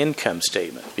the income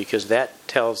statement because that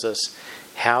tells us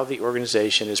how the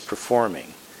organization is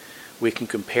performing. We can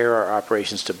compare our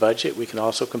operations to budget. We can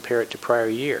also compare it to prior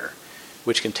year,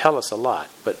 which can tell us a lot.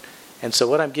 And so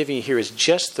what I'm giving you here is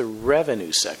just the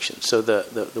revenue section. So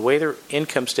the way the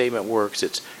income statement works,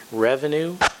 it's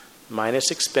revenue minus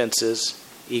expenses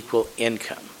equal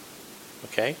income.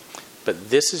 Okay? But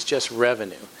this is just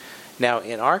revenue. Now,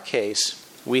 in our case,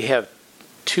 we have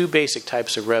 2 basic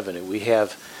types of revenue. We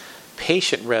have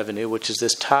patient revenue, which is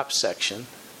this top section,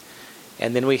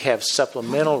 and then we have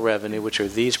supplemental revenue, which are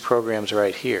these programs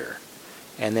right here.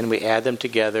 And then we add them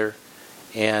together,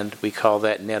 and we call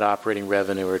that net operating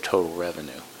revenue or total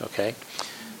revenue. Okay?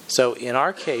 So in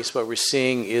our case, what we're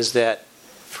seeing is that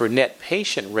for net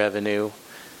patient revenue,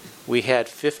 we had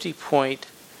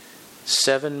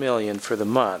 $50.7 million for the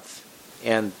month,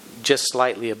 and just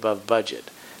slightly above budget.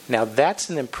 Now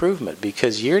that's an improvement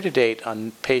because year-to-date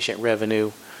on patient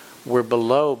revenue, we're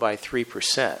below by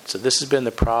 3%. So this has been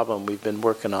the problem we've been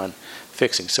working on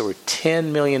fixing. So we're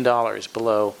 $10 million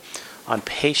below on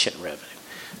patient revenue.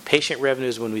 Patient revenue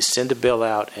is when we send a bill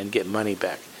out and get money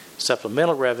back.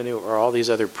 Supplemental revenue are all these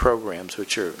other programs,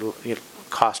 which are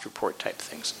cost report type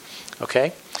things.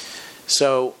 Okay?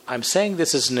 So I'm saying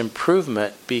this is an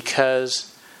improvement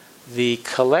because the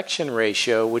collection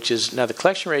ratio, the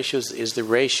collection ratio is the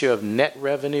ratio of net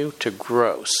revenue to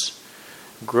gross.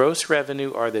 Gross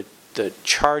revenue are the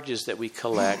charges that we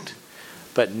collect,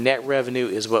 but net revenue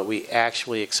is what we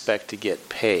actually expect to get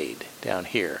paid down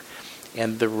here.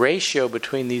 And the ratio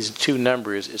between these two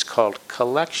numbers is called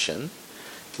collection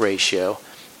ratio,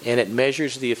 and it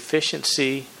measures the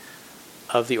efficiency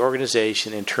of the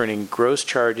organization in turning gross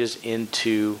charges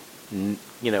into,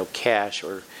 cash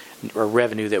or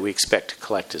revenue that we expect to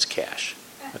collect as cash.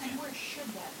 And where should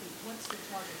that be? What's the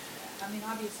target for that? I mean,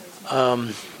 obviously it's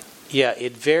not Yeah,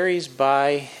 it varies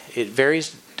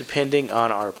depending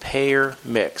on our payer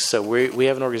mix. So we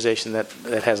have an organization that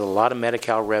has a lot of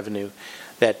Medi-Cal revenue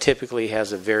that typically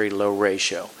has a very low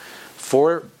ratio.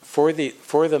 For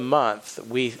the month,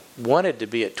 we wanted to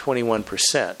be at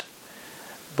 21%,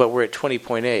 but we're at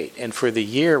 20.8. And for the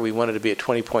year, we wanted to be at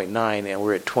 20.9, and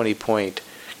we're at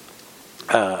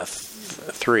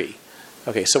 20.3.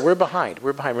 Okay, so we're behind.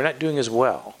 We're not doing as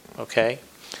well, okay?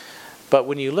 But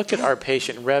when you look at our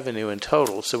patient revenue in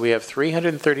total, so we have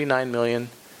 $339 million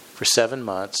for 7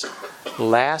 months.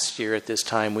 Last year at this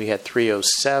time, we had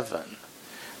 $307.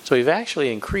 So we've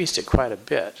actually increased it quite a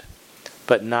bit,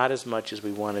 but not as much as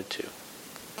we wanted to.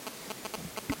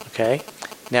 Okay?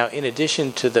 Now, in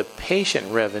addition to the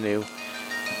patient revenue,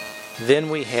 then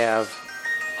we have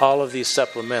all of these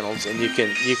supplementals, and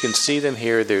you can see them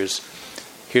here.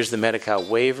 Here's the Medi-Cal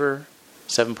waiver,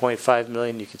 $7.5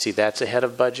 million. You can see that's ahead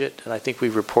of budget, and I think we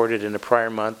reported in a prior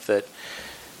month that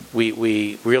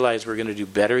we realized we're going to do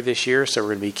better this year, so we're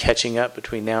going to be catching up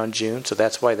between now and June, so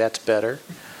that's why that's better.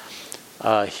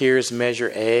 Here's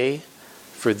Measure A.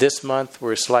 For this month,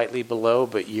 we're slightly below,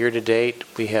 but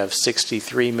year-to-date, we have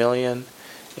 $63 million,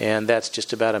 and that's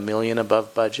just about $1 million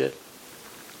above budget.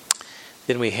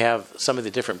 Then we have some of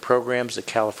the different programs, the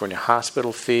California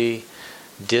hospital fee,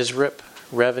 DSRIP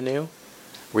revenue.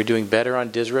 We're doing better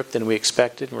on DSRIP than we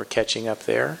expected, and we're catching up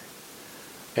there.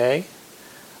 Okay?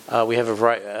 We have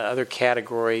other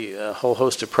category, a whole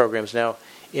host of programs. Now,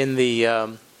 in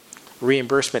the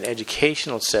reimbursement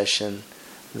educational session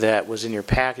that was in your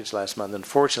package last month,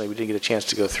 unfortunately, we didn't get a chance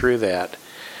to go through that.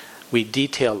 We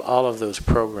detailed all of those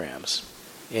programs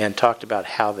and talked about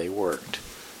how they worked.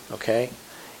 Okay?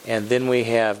 And then we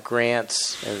have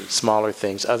grants and smaller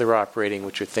things, other operating,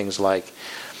 which are things like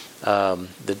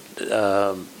the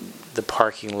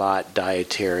parking lot,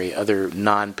 dietary, other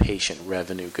non-patient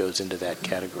revenue goes into that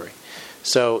category.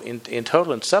 So in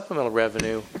total, in supplemental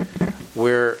revenue,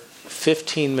 we're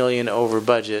 $15 million over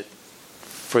budget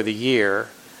for the year.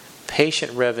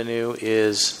 Patient revenue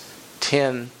is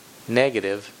 10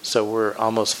 negative, so we're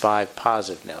almost 5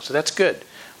 positive now. So that's good.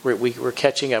 We're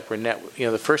catching up. We're net.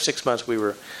 The first 6 months we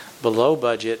were below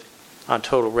budget on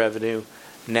total revenue.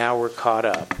 Now we're caught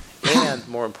up. And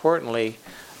more importantly,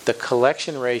 the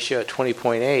collection ratio at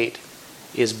 20.8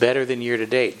 is better than year to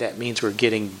date. That means we're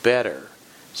getting better.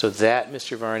 So that,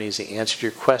 Mr. Varney, is the answer to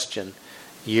your question.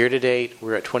 Year to date,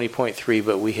 we're at 20.3,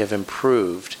 but we have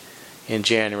improved in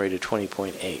January to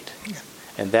 20.8. Yeah.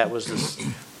 And that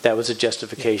was a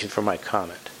justification for my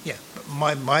comment. Yeah.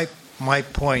 My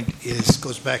point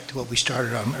goes back to what we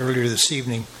started on earlier this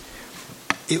evening.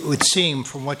 It would seem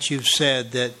from what you've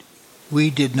said that we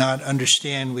did not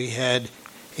understand we had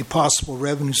a possible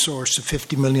revenue source of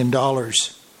 $50 million.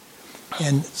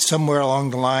 And somewhere along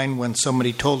the line, when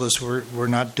somebody told us we're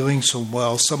not doing so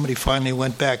well, somebody finally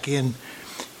went back in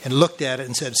and looked at it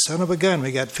and said, son of a gun,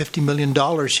 we got $50 million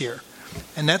here.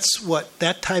 And that's what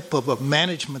that type of a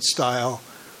management style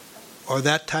or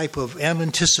that type of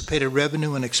unanticipated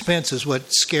revenue and expense is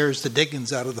what scares the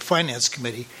dickens out of the Finance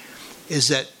Committee, is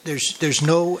that there's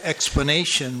no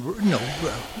explanation,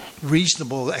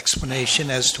 reasonable explanation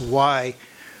as to why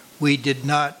we did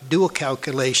not do a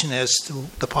calculation as to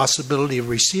the possibility of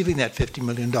receiving that $50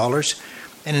 million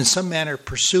and in some manner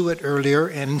pursue it earlier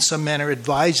and in some manner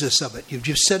advise us of it. You've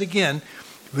just said again,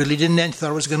 really didn't end,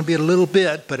 thought it was going to be a little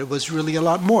bit, but it was really a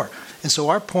lot more. And so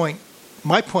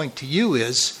my point to you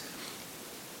is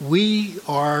we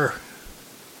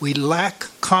lack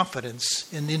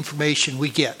confidence in the information we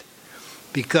get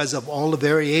because of all the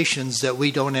variations that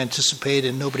we don't anticipate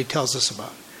and nobody tells us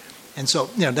about. And so,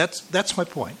 that's my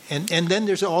point. And then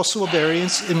there's also a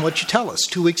variance in what you tell us.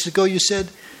 2 weeks ago you said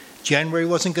January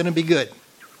wasn't going to be good.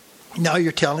 Now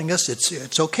you're telling us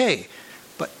it's okay.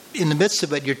 But in the midst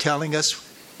of it, you're telling us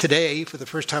today, for the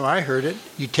first time I heard it,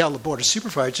 you tell the Board of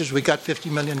Supervisors we got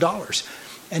 $50 million.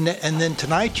 And then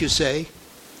tonight you say,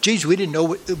 geez, we didn't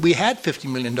know we had $50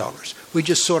 million. We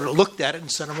just sort of looked at it and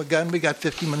said, oh my God, we got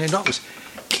 $50 million.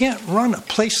 Can't run a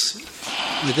place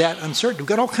with that uncertainty. We've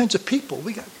got all kinds of people.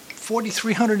 We got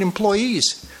 4,300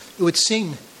 employees. It would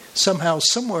seem somehow,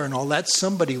 somewhere in all that,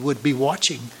 somebody would be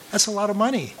watching. That's a lot of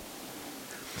money.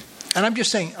 And I'm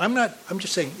just saying,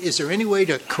 is there any way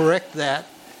to correct that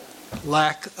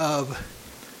lack of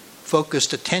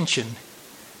focused attention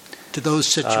to those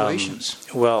situations?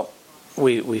 Well,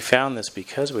 we found this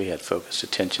because we had focused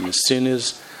attention. As soon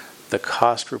as the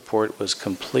cost report was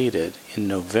completed in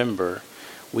November,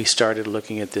 we started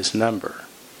looking at this number.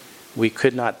 We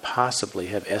could not possibly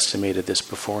have estimated this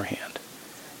beforehand.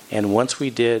 And once we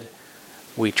did,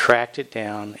 we tracked it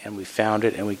down and we found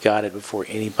it and we got it before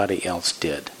anybody else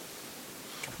did.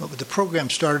 Well, the program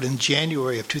started in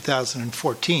January of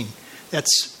 2014.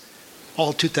 That's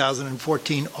all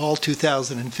 2014, all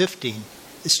 2015.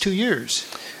 It's 2 years.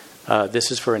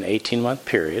 This is for an 18-month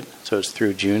period, so it's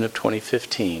through June of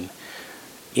 2015.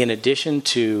 In addition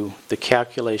to the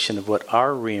calculation of what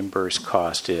our reimbursed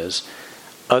cost is,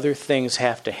 other things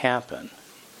have to happen.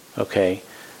 Okay?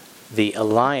 The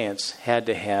Alliance had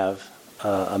to have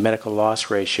a medical loss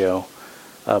ratio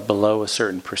below a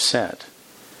certain percent.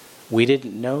 We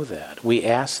didn't know that. We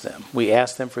asked them. We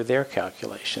asked them for their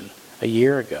calculation a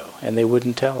year ago, and they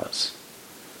wouldn't tell us.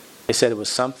 They said it was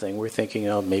something. We're thinking,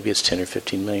 oh, maybe it's $10 or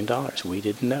 $15 million. We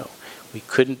didn't know. We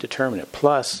couldn't determine it.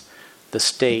 Plus, the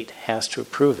state has to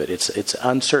approve it. It's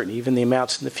uncertain. Even the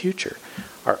amounts in the future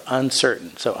are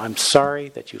uncertain. So I'm sorry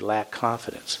that you lack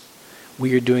confidence.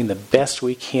 We are doing the best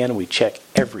we can. We check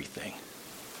everything.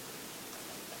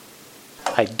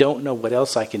 I don't know what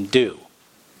else I can do.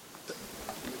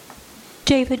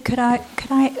 David,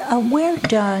 where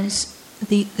does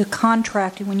the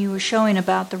contracting, when you were showing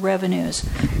about the revenues,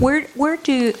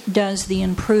 does the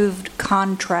improved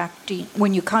contracting,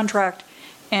 when you contract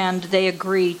and they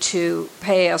agree to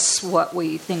pay us what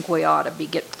we think we ought to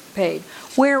get paid,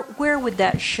 where would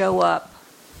that show up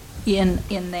in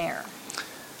there?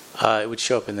 It would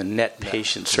show up in the net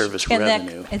patient service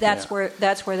revenue. That's where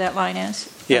that line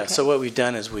is? Yeah, Okay. so what we've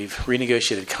done is we've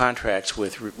renegotiated contracts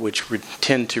which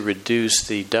tend to reduce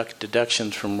the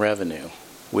deductions from revenue,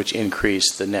 which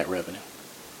increase the net revenue.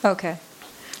 Okay.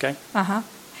 Okay? Uh-huh.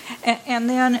 And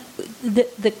then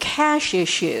the cash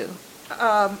issue,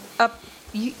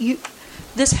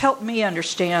 this helped me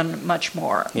understand much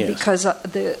more. Yes. Because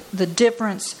the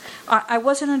difference, I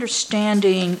wasn't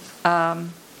understanding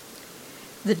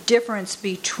the difference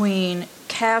between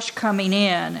cash coming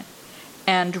in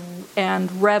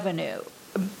and revenue.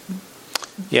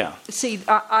 Yeah. See,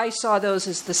 I saw those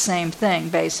as the same thing,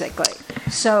 basically.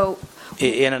 So,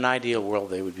 in an ideal world,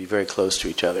 they would be very close to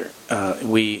each other.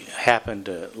 We happen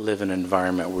to live in an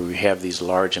environment where we have these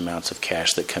large amounts of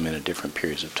cash that come in at different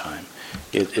periods of time.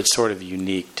 It's sort of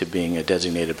unique to being a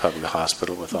designated public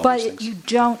hospital with all these things. But you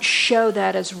don't show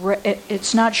that as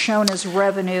it's not shown as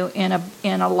revenue in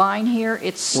a line here.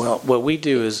 It's well, what we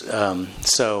do is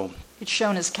it's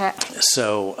shown as cash.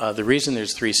 So the reason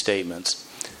there's three statements,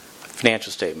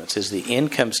 financial statements, is the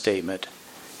income statement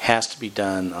has to be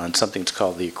done on something that's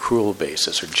called the accrual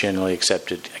basis or generally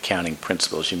accepted accounting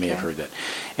principles. You may have heard that.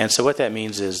 And so what that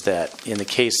means is that in the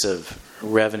case of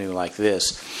revenue like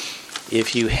this,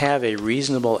 if you have a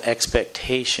reasonable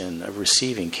expectation of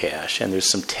receiving cash, and there's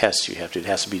some tests you have to, it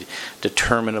has to be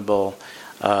determinable,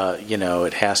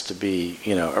 it has to be,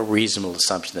 a reasonable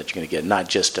assumption that you're going to get, not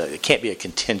just, it can't be a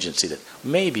contingency that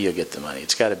maybe you'll get the money.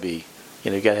 It's got to be,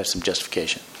 you've got to have some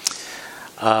justification.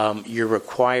 You're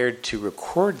required to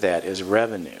record that as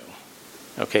revenue,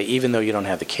 okay, even though you don't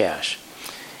have the cash.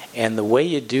 And the way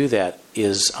you do that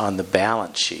is on the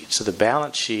balance sheet. So the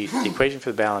balance sheet, the equation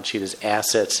for the balance sheet is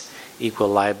assets equal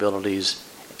liabilities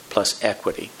plus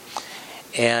equity.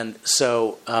 And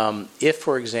so if,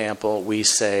 for example, we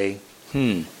say,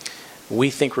 we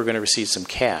think we're going to receive some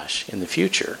cash in the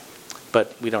future,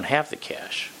 but we don't have the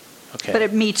cash. Okay. But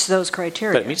it meets those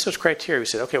criteria. But it meets those criteria. We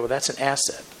said, okay, well, that's an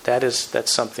asset.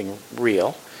 That's something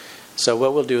real. So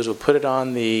what we'll do is we'll put it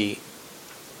on the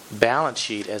balance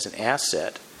sheet as an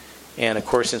asset. And, of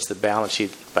course, since the balance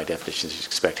sheet, by definition, as you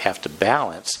expect, have to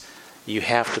balance, you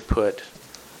have to put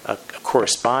a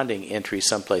corresponding entry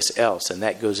someplace else, and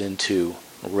that goes into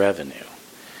revenue.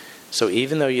 So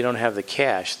even though you don't have the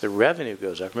cash, the revenue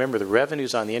goes up. Remember, the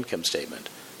revenue's on the income statement.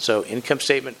 So income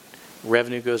statement,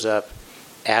 revenue goes up,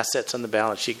 assets on the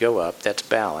balance sheet go up, that's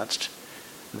balanced.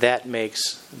 That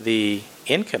makes the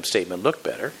income statement look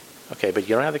better, okay, but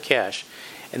you don't have the cash.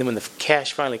 And then when the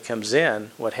cash finally comes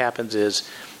in, what happens is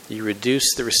you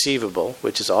reduce the receivable,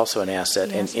 which is also an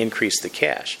asset, and increase the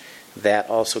cash. That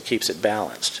also keeps it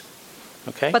balanced.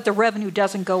 Okay? But the revenue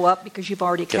doesn't go up because you've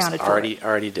already accounted for it.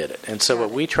 Already did it. And so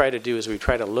what we try to do is we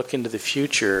try to look into the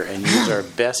future and use our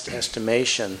best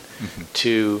estimation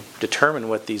to determine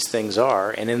what these things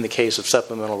are. And in the case of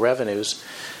supplemental revenues,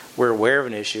 we're aware of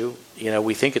an issue.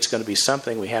 We think it's going to be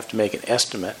something. We have to make an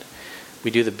estimate.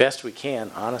 we do the best we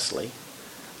can, honestly.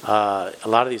 A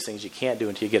lot of these things you can't do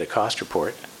until you get a cost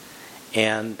report.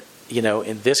 And,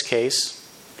 in this case,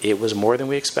 it was more than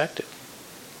we expected.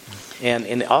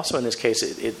 And also in this case,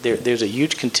 there's a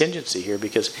huge contingency here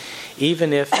because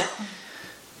even if,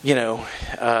 even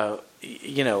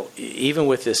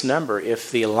with this number,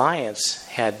 if the Alliance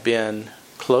had been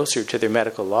closer to their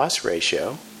medical loss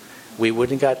ratio, we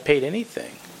wouldn't have got paid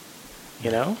anything,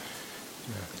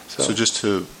 So just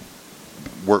to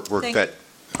work that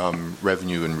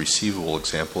revenue and receivable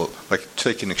example, like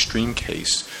take an extreme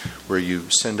case where you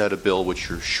send out a bill which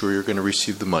you're sure you're going to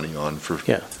receive the money on for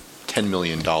 $10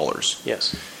 million.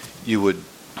 Yes. You would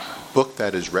book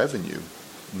that as revenue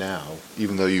now,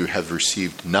 even though you have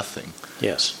received nothing.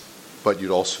 Yes. But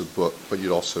you'd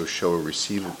also show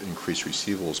increased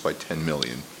receivables by $10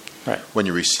 million. Right. When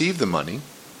you receive the money,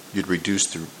 you'd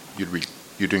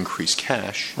increase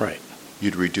cash. Right.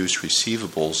 You'd reduce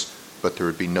receivables, but there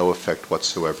would be no effect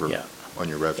whatsoever on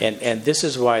your revenue. And this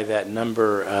is why that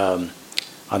number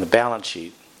on the balance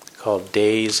sheet called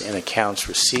days and accounts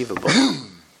receivable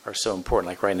are so important.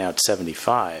 Like right now it's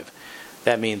 75.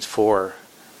 That means for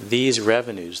these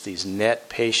revenues, these net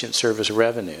patient service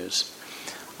revenues,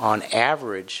 on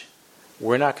average,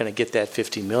 we're not going to get that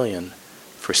 $50 million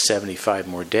for 75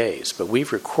 more days. But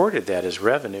we've recorded that as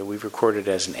revenue. We've recorded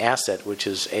it as an asset, which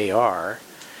is AR,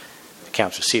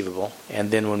 accounts receivable. And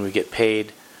then when we get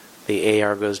paid, the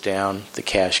AR goes down, the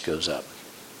cash goes up.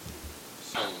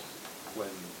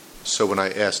 So when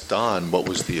I asked Don what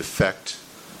was the effect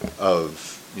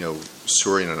of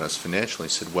soaring on us financially,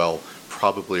 he said, well,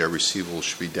 probably our receivables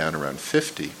should be down around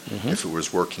 50 if it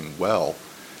was working well.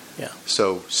 Yeah.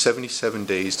 So 77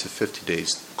 days to 50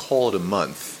 days, call it a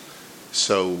month.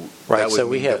 So right. That would So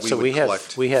we mean have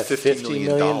that we have $50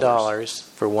 million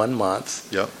for 1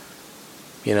 month. Yep.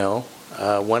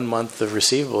 1 month of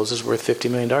receivables is worth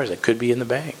 $50 million. It could be in the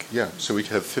bank. Yeah. So we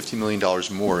could have $50 million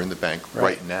more in the bank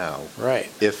right now. Right.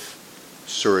 If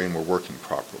Surian were working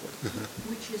properly.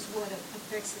 Which is what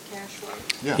affects the cash flow.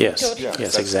 Yeah. Yes. Yeah. Yes.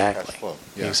 That's Exactly. cash flow.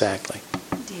 Yeah. Exactly.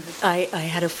 David, I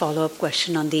had a follow-up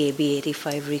question on the AB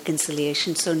 85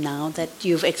 reconciliation. So now that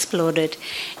you've explored it,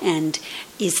 and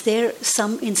is there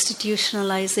some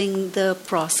institutionalizing the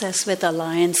process with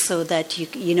Alliance so that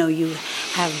you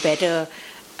have better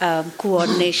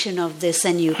coordination of this,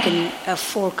 and you can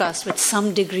forecast with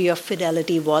some degree of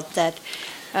fidelity what that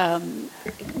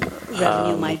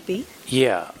revenue might be?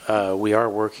 Yeah, we are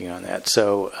working on that.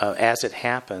 So as it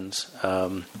happens,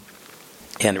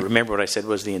 and remember what I said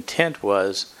was the intent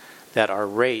was that our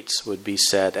rates would be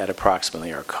set at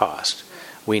approximately our cost.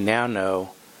 We now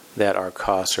know that our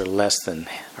rates are less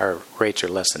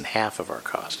than half of our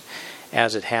cost.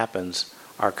 As it happens,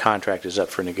 our contract is up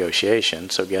for negotiation.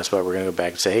 So guess what? We're going to go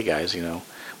back and say, hey guys,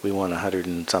 we want 100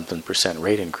 and something %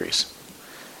 rate increase.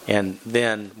 And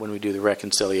then when we do the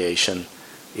reconciliation,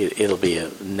 it'll be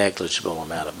a negligible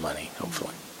amount of money,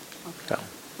 hopefully. Okay. So,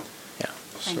 yeah.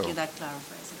 Thank you. That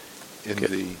clarifies it.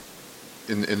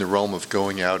 In the realm of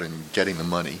going out and getting the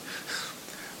money,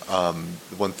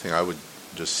 the one thing I would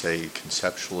just say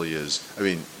conceptually is,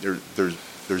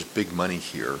 there's big money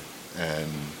here, and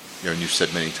and you've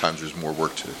said many times there's more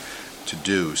work to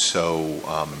do. So,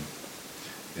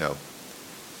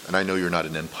 and I know you're not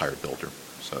an empire builder.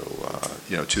 So,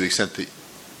 to the extent that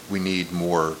we need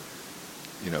more,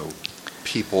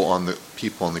 people on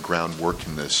the ground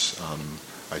working this,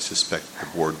 I suspect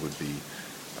the board would be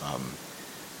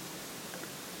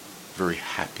very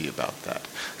happy about that.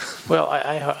 Well,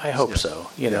 I hope so.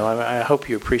 I hope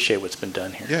you appreciate what's been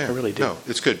done here. Yeah, I really do. No,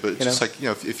 it's good, but it's just like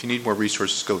if you need more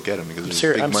resources, go get them because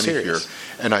there's big I'm money serious. here.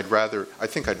 And I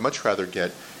think I'd much rather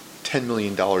get $10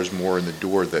 million more in the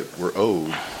door that we're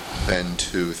owed than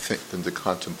to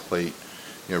contemplate,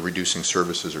 reducing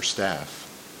services or staff.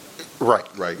 Right.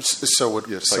 Right. So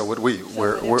would we.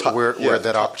 Where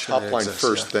that opportunity top line exists,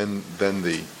 first, then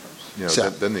the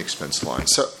then the expense line.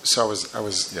 So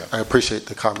I appreciate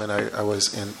the comment. I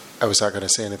was not going to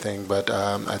say anything, but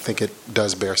I think it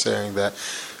does bear saying that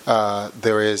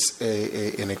there is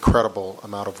an incredible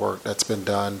amount of work that's been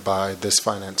done by this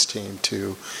finance team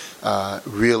to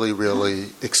really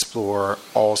explore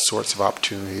all sorts of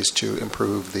opportunities to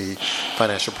improve the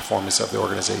financial performance of the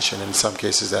organization. In some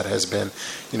cases, that has been,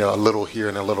 a little here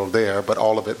and a little there, but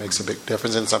all of it makes a big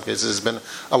difference. In some cases, it's been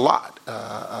a lot,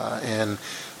 and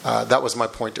that was my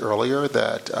point earlier,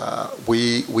 that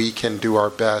we can do our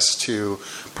best to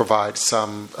provide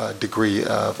some degree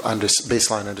of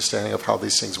baseline understanding of how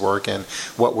these things work and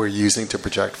what we're using to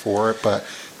project for it. But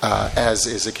as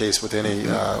is the case with any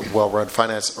well-run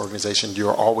finance organization,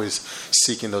 you're always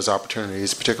seeking those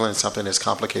opportunities, particularly in something as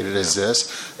complicated as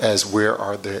this, as where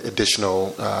are the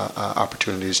additional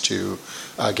opportunities to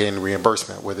gain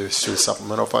reimbursement, whether it's through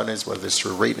supplemental fundings, whether it's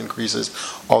through rate increases,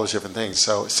 all those different things.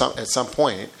 So at some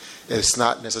point, it's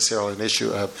not necessarily an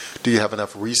issue of do you have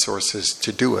enough resources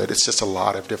to do it. It's just a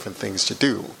lot of different things to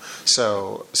do.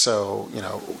 So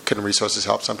can resources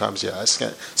help? Sometimes, yes.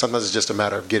 Sometimes it's just a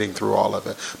matter of getting through all of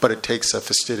it. But it takes a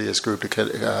fastidious group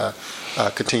to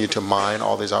continue to mine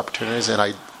all these opportunities. And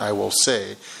I will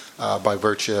say, by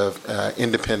virtue of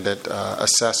independent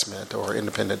assessment or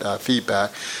independent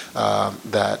feedback,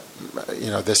 that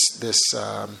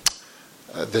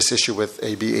this issue with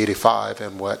AB 85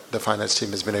 and what the finance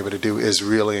team has been able to do is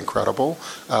really incredible.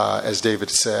 As David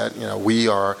said, we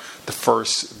are the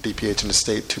first DPH in the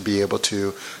state to be able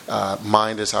to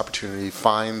mine this opportunity,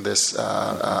 find this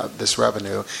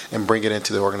revenue, and bring it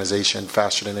into the organization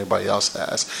faster than anybody else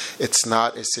has. It's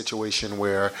not a situation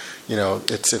where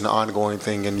it's an ongoing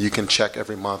thing and you can check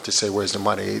every month to say where's the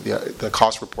money. The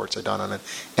cost reports are done on an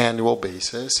annual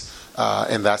basis.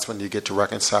 And that's when you get to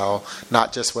reconcile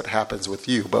not just what happens with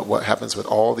you, but what happens with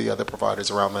all the other providers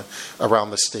around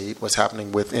the state, what's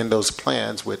happening within those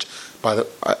plans, which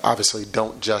obviously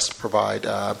don't just provide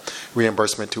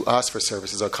reimbursement to us for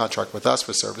services or contract with us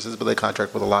for services, but they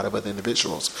contract with a lot of other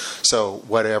individuals. So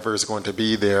whatever is going to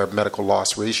be their medical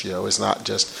loss ratio is not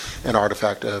just an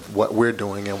artifact of what we're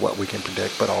doing and what we can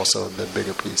predict, but also the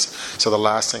bigger piece. So the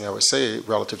last thing I would say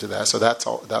relative to that, so that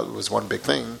was one big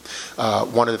thing.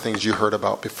 One of the things you heard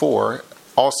about before,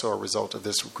 also a result of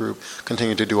this group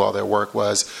continuing to do all their work,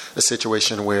 was a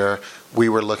situation where we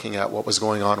were looking at what was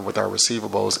going on with our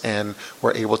receivables and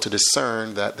were able to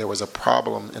discern that there was a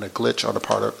problem and a glitch on the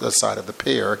part of the side of the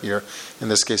payer here, in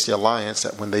this case the Alliance,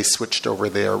 that when they switched over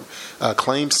their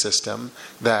claim system,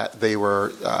 that they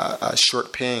were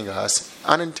short paying us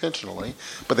unintentionally,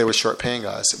 but they were short paying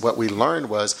us. What we learned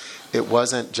was it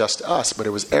wasn't just us, but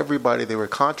it was everybody they were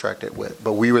contracted with,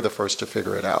 but we were the first to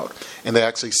figure it out. And they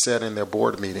actually said in their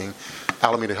board meeting,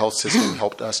 Alameda Health System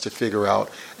helped us to figure out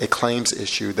a claims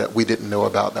issue that we didn't know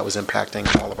about that was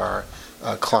impacting all of our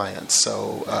clients.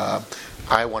 So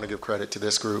I want to give credit to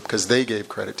this group because they gave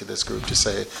credit to this group to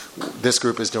say this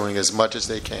group is doing as much as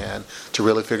they can to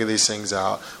really figure these things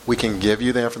out. We can give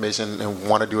you the information and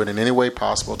want to do it in any way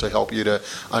possible to help you to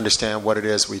understand what it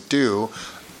is we do.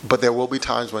 But there will be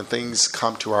times when things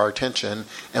come to our attention,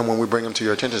 and when we bring them to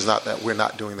your attention, it's not that we're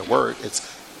not doing the work. It's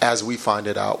as we find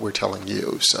it out, we're telling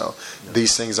you. So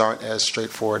these things aren't as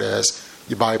straightforward as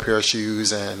you buy a pair of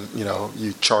shoes and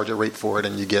you charge a rate for it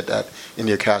and you get that in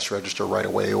your cash register right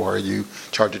away, or you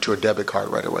charge it to a debit card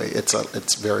right away. It's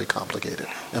very complicated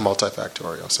and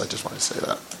multifactorial. So I just wanted to say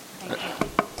that. Thank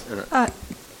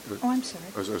you. I'm sorry.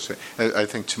 I was going to say, I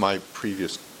think to my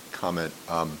previous comment,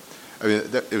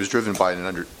 it was driven by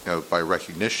by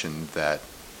recognition that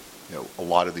a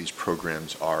lot of these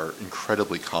programs are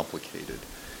incredibly complicated,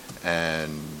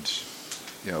 and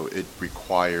it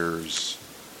requires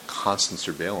constant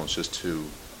surveillance just to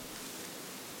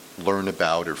learn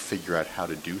about or figure out how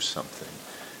to do something.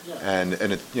 Yeah. And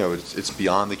it's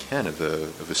beyond the ken of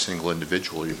a single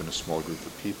individual, even a small group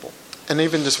of people. And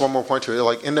even just one more point to it,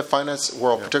 like in the finance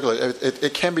world particularly,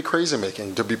 it can be crazy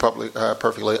making, to be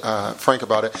perfectly frank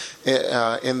about it.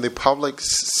 In the public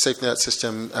safety net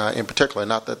system in particular,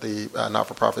 not that the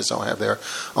not-for-profits don't have their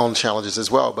own challenges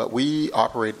as well, but we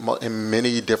operate in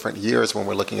many different years when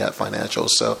we're looking at financials.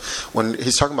 So when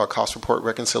he's talking about cost report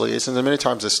reconciliations, and many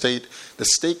times the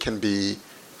state can be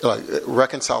like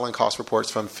reconciling cost reports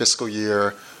from fiscal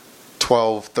year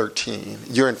 12, 13.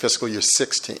 You're in fiscal year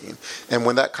 16. And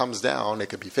when that comes down, it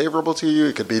could be favorable to you,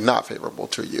 it could be not favorable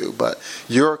to you. But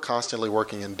you're constantly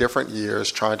working in different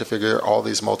years trying to figure all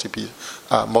these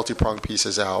multi-pronged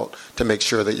pieces out to make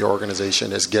sure that your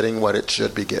organization is getting what it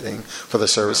should be getting for the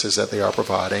services that they are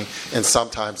providing. And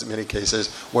sometimes, in many cases,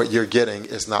 what you're getting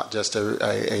is not just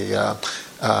a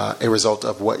result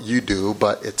of what you do,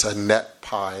 but it's a net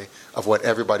pie of what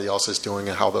everybody else is doing,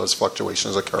 and how those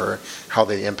fluctuations occur, how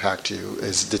they impact you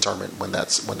is determined when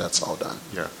that's all done.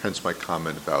 Yeah, hence my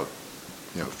comment about,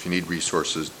 if you need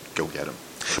resources, go get them.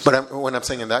 But when I'm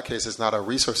saying in that case, it's not a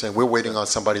resource thing. We're waiting on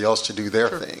somebody else to do their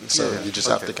thing. So you just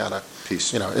have to kind of,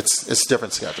 it's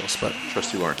different schedules. But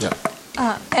Trustee Lawrence.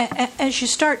 Yeah. As you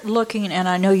start looking, and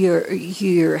I know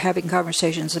you're having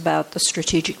conversations about the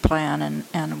strategic plan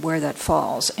and where that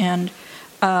falls, and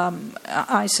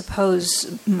I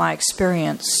suppose my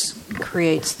experience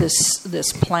creates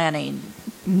this planning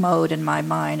mode in my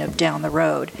mind of down the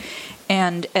road.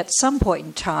 And at some point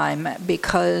in time,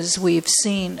 because we've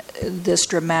seen this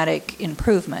dramatic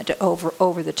improvement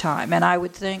over the time, and I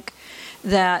would think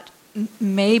that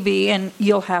maybe, and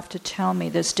you'll have to tell me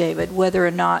this, David, whether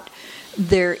or not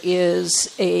there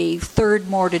is a third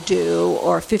more to do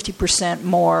or 50%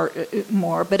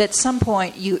 more, but at some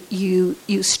point you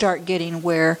start getting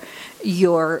where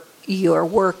your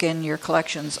work and your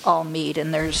collections all meet,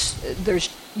 and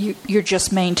you're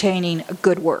just maintaining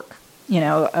good work,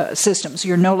 systems.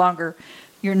 You're no longer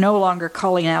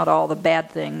calling out all the bad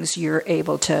things. You're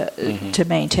able to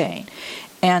maintain.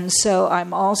 And so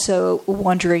I'm also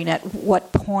wondering at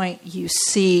what point you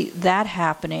see that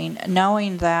happening,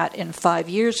 knowing that in 5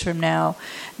 years from now,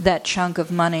 that chunk of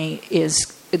money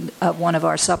is one of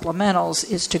our supplementals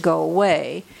is to go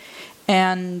away.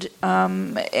 And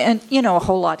a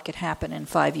whole lot could happen in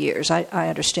 5 years. I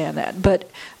understand that. But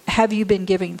have you been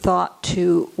giving thought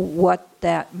to what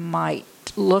that might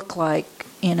look like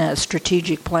in a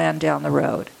strategic plan down the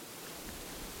road?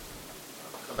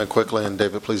 And quickly, and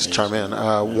David, please chime in.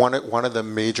 One of the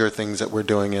major things that we're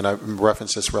doing, and I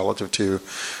referenced this relative to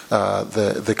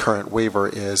the current waiver,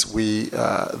 is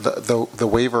the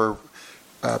waiver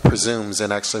presumes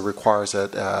and actually requires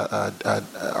that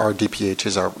our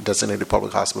DPHs, our designated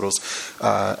public hospitals,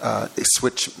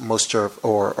 switch most of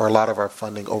or a lot of our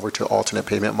funding over to alternate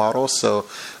payment models. So,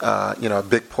 a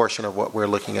big portion of what we're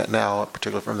looking at now,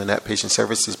 particularly from the net patient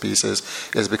services pieces,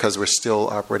 is because we're still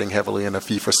operating heavily in a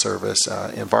fee-for-service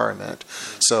environment.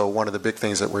 So, one of the big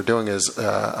things that we're doing is,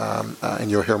 and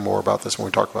you'll hear more about this when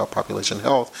we talk about population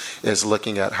health, is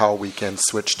looking at how we can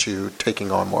switch to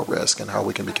taking on more risk and how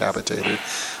we can be capitated.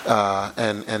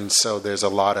 And so there's a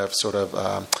lot of sort of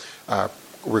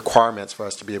requirements for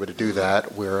us to be able to do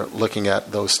that. We're looking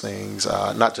at those things,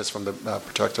 not just from the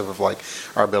perspective of like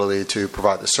our ability to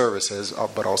provide the services,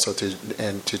 but also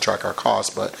to track our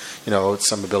costs, but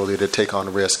some ability to take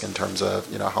on risk in terms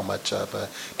of how much of a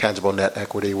tangible net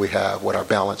equity we have, what our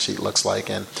balance sheet looks like,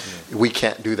 and we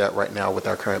can't do that right now with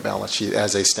our current balance sheet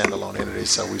as a standalone entity.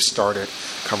 So we've started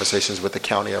conversations with the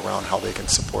county around how they can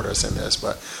support us in this,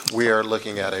 but we are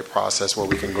looking at a process where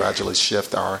we can gradually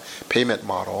shift our payment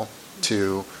model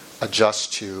to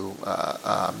adjust to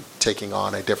taking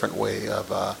on a different way of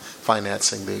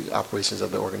financing the operations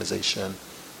of the organization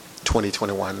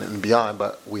 2021 and beyond,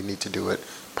 but we need to do it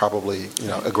probably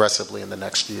aggressively in the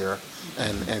next year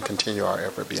and continue our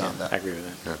effort beyond that. I agree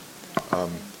with that. Yeah.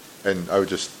 And I would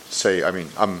just say,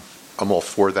 I'm all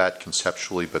for that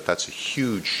conceptually, but that's a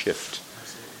huge shift,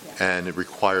 and it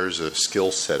requires a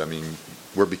skill set.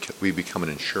 We become an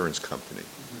insurance company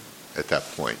at that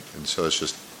point, and so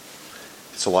it's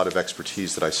a lot of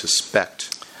expertise that I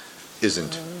suspect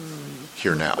isn't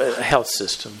here now. A health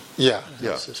system. Yeah.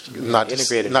 System. Not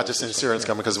just an insurance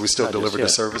company, because we still deliver the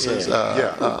services,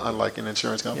 unlike an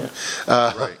insurance company.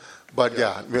 Right. But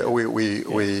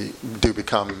we do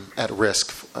become at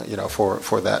risk,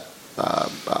 for that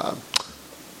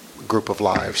group of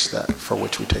lives for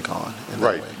which we take on. In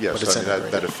Right. That way. Yes.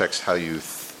 But that affects how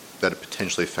that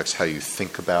potentially affects how you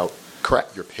think about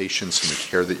correct your patients and the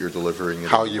care that you're delivering, and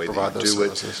how the you way provide that those you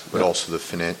do services, but also the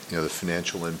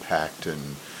financial impact.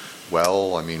 And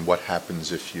what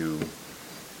happens if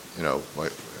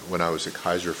like when I was at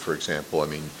Kaiser, for example,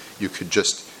 you could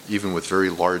just, even with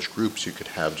very large groups, you could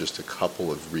have just a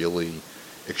couple of really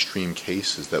extreme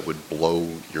cases that would blow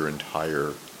your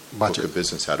entire book of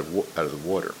business out of the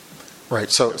water. Right.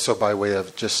 So by way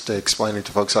of just explaining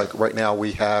to folks, like right now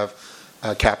we have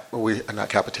not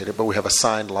capitated, but we have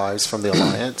assigned lives from the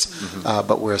Alliance,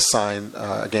 but we're assigned,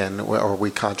 or we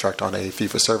contract on a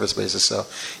fee-for-service basis. So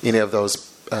any of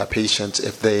those patients,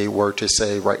 if they were to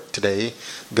say, right today,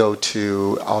 go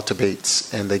to Alta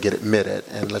Bates and they get admitted,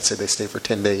 and let's say they stay for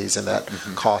 10 days and that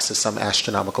cost is some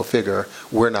astronomical figure,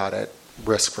 we're not at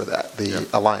risk for that. The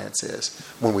Alliance is.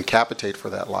 When we capitate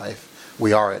for that life,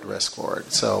 we are at risk for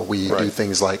it. So we do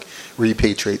things like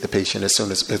repatriate the patient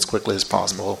as quickly as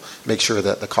possible, make sure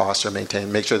that the costs are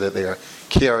maintained, make sure that their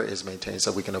care is maintained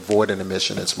so we can avoid an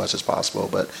admission as much as possible,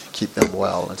 but keep them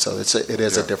well. And so it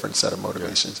is a different set of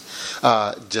motivations.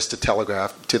 Just to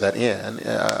telegraph to that end,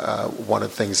 one of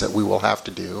the things that we will have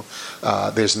to do,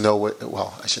 there's no way,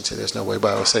 well, I shouldn't say there's no way,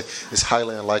 but I would say it's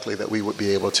highly unlikely that we would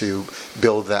be able to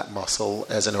build that muscle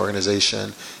as an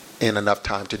organization in enough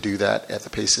time to do that at the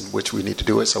pace in which we need to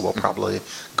do it. So we'll probably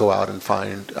go out and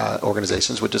find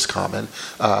organizations, which is common,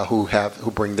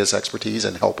 who bring this expertise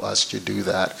and help us to do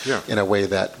that in a way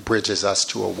that bridges us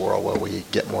to a world where we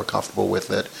get more comfortable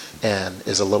with it and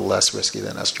is a little less risky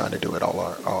than us trying to do it all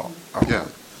our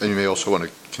And you may also want to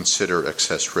consider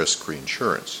excess risk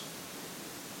reinsurance.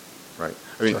 Right.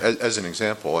 I mean, Sure. as an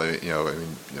example,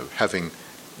 having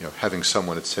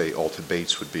someone at, say, Alta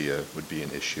Bates would be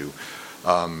an issue.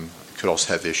 You could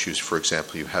also have issues. For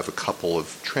example, you have a couple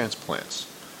of transplants,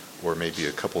 or maybe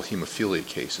a couple hemophilia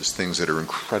cases, things that are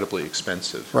incredibly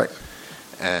expensive. Right.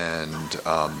 And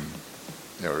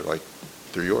like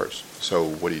they're yours. So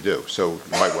what do you do? So you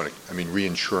might want to. I mean,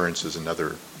 reinsurance is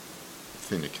another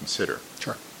thing to consider.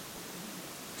 Sure.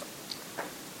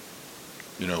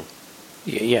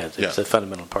 Yeah, it's a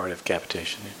fundamental part of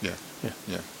capitation. Yeah.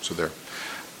 Yeah. So there.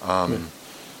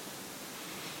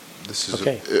 This is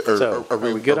Okay. Are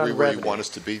we good on where you revenue? want us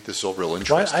to be? This is all real Well,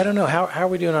 interesting. I don't know. How are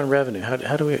we doing on revenue?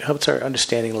 What's our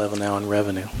understanding level now on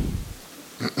revenue?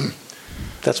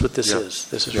 That's what this is.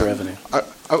 This is revenue.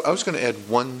 I was going to add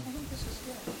one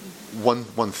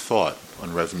thought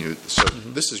on revenue. So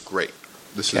this is great.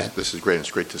 This is great. It's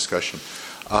a great discussion.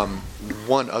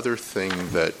 One other thing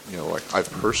that like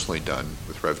I've personally done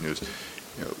with revenues,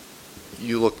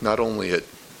 you look not only at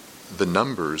the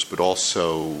numbers but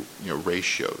also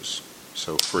ratios.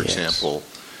 So, for example,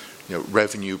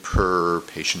 revenue per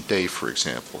patient day, for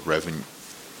example, revenue.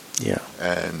 Yeah.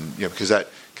 And because that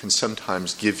can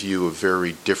sometimes give you a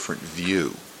very different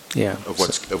view. Yeah.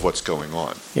 Of what's going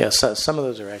on. Yeah. So some of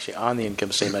those are actually on the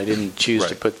income statement. I didn't choose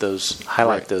to put those,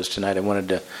 highlight those tonight. I wanted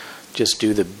to just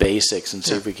do the basics and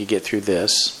see if we could get through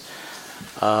this.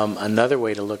 Another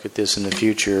way to look at this in the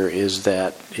future is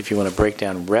that if you want to break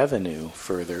down revenue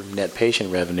further, net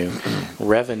patient revenue,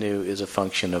 revenue is a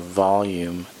function of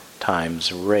volume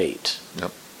times rate.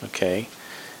 Yep. Okay.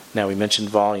 Now we mentioned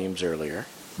volumes earlier.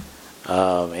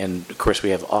 And of course, we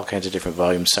have all kinds of different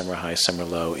volumes. Some are high, some are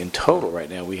low. In total, right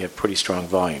now, we have pretty strong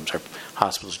volumes. Our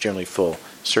hospital's generally full.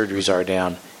 Surgeries are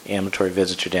down. Ambulatory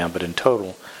visits are down. But in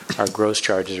total, our gross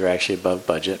charges are actually above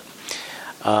budget.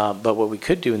 But what we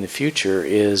could do in the future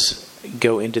is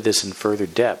go into this in further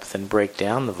depth and break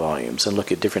down the volumes and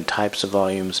look at different types of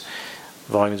volumes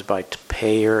by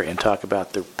payer, and talk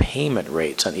about the payment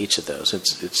rates on each of those.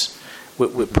 It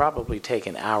would probably take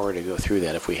an hour to go through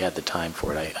that if we had the time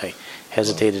for it. I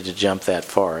hesitated to jump that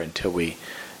far until we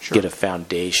get a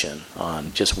foundation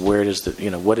on just what is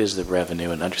the revenue,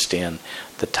 and understand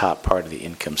the top part of the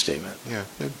income statement. Yeah,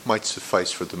 it might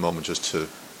suffice for the moment just to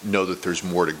know that there's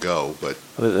more to go, but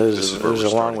there's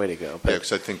a long way to go. But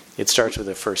because I think it starts with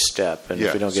the first step, and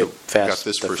if we don't get past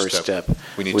the first step,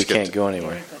 we can't go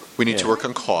anywhere. We need to work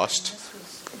on cost.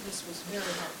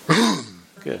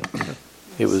 Good.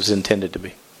 It was intended to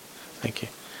be. Thank you.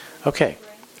 Okay.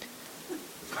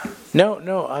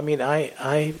 No. I mean,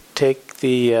 I take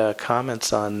the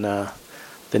comments on the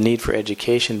need for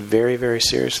education very, very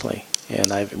seriously,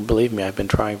 and believe me, I've been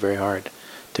trying very hard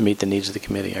to meet the needs of the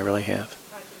committee. I really have.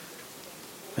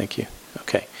 Thank you.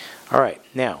 Okay. All right.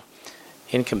 Now,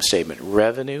 income statement.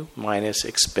 Revenue minus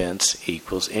expense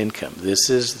equals income. This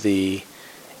is the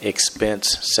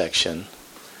expense section.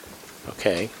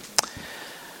 Okay.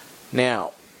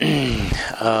 Now,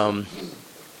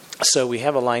 so we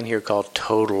have a line here called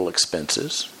total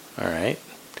expenses. All right.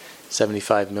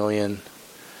 $75 million.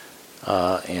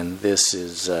 And this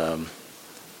is, you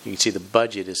can see the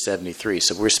budget is 73.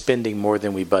 So we're spending more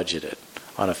than we budgeted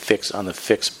on the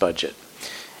fixed budget.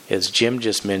 As Jim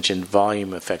just mentioned,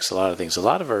 volume affects a lot of things. A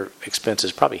lot of our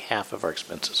expenses, probably half of our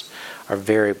expenses, are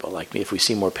variable. Like if we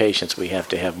see more patients, we have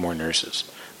to have more nurses,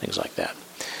 things like that.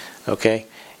 Okay?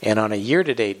 And on a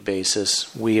year-to-date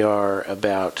basis, we are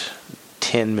about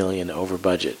 $10 million over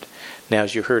budget. Now,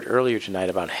 as you heard earlier tonight,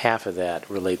 about half of that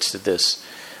relates to this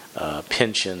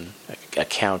pension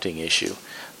accounting issue.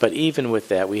 But even with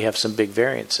that, we have some big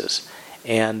variances.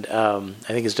 And I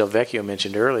think as Del Vecchio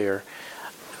mentioned earlier,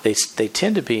 they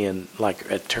tend to be in,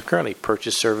 currently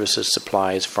purchase services,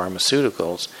 supplies,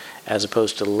 pharmaceuticals, as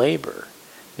opposed to labor.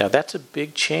 Now, that's a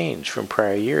big change from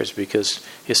prior years, because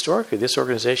historically this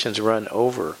organization's run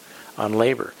over on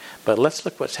labor. But let's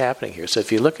look what's happening here. So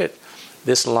if you look at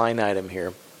this line item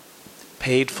here,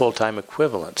 paid full-time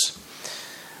equivalents,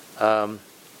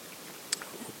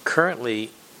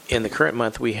 currently, in the current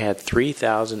month, we had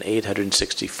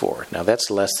 3,864. Now,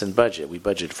 that's less than budget. We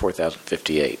budgeted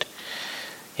 4,058.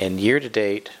 And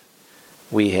year-to-date,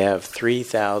 we have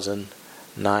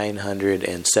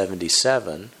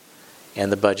 3,977, and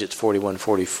the budget's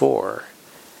 4,144.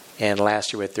 And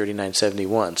last year we had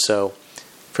 3,971. So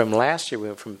from last year, we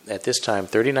went from, at this time,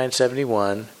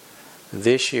 3,971.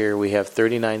 This year we have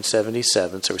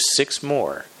 3,977, so 6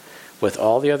 more. With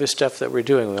all the other stuff that we're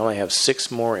doing, we only have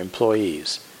 6 more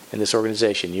employees in this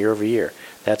organization year over year.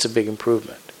 That's a big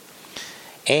improvement.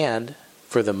 And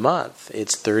for the month,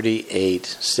 it's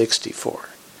 3,864,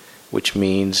 which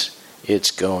means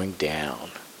it's going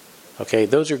down. Okay,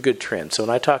 those are good trends. So when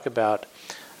I talk about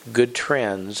good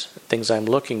trends, things I'm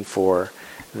looking for,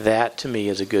 that to me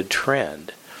is a good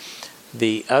trend.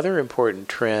 The other important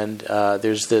trend,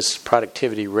 there's this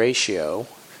productivity ratio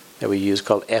that we use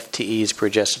called FTEs per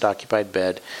adjusted occupied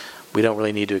bed. We don't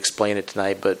really need to explain it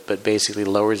tonight, but basically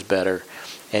lower is better.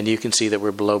 And you can see that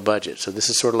we're below budget. So this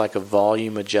is sort of like a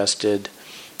volume adjusted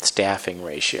staffing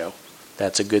ratio.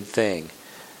 That's a good thing.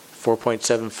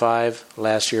 4.75,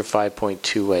 last year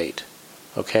 5.28.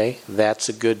 Okay, that's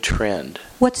a good trend.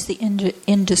 What's the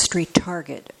industry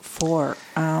target for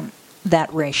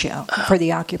that ratio for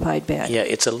the occupied bed? Yeah,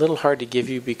 it's a little hard to give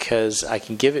you because I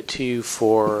can give it to you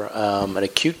for an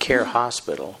acute care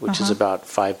hospital, which is about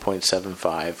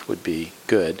 5.75 would be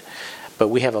good. But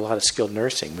we have a lot of skilled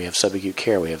nursing. We have subacute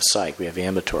care, we have psych, we have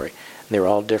ambulatory, and they're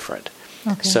all different.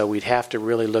 Okay. So we'd have to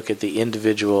really look at the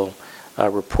individual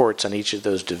reports on each of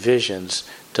those divisions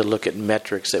to look at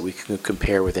metrics that we can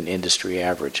compare with an industry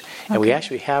average. And we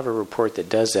actually have a report that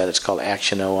does that. It's called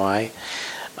Action OI.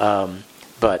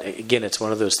 But again, it's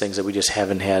one of those things that we just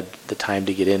haven't had the time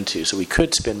to get into. So we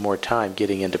could spend more time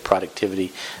getting into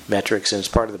productivity metrics. And as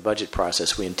part of the budget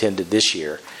process, we intended this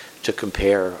year to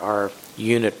compare our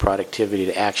unit productivity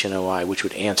to Action OI, which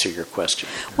would answer your question.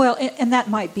 Well, and that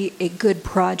might be a good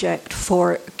project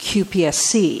for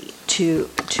QPSC to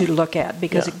look at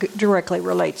because it directly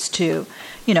relates to,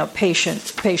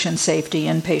 patient safety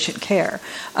and patient care.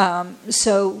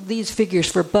 So these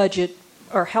figures for budget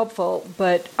are helpful,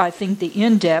 but I think the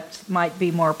in-depth might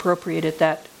be more appropriate at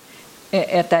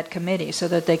that committee so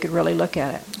that they could really look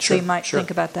at it. So you might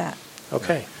think about that.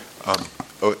 Okay.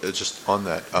 Just on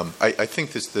that, I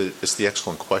think it's the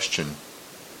excellent question.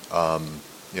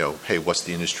 Hey, what's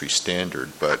the industry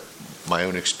standard? But my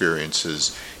own experience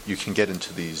is you can get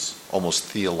into these almost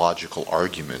theological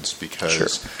arguments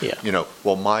because,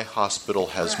 well, my hospital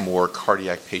has more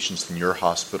cardiac patients than your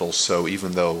hospital, so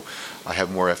even though I have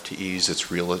more FTEs,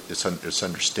 it's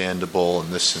understandable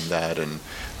and this and that, and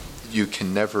you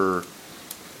can never.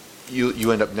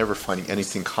 You end up never finding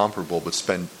anything comparable,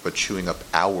 but chewing up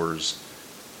hours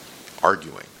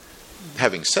arguing.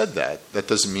 Having said that, that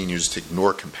doesn't mean you just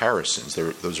ignore comparisons.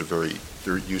 Those are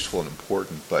they're useful and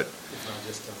important, but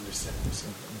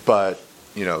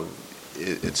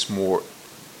it's more.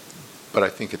 But I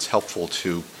think it's helpful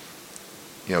to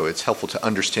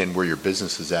understand where your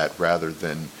business is at rather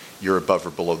than you're above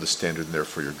or below the standard and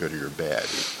therefore you're good or you're bad.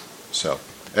 So.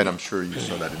 And I'm sure you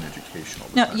saw that in educational.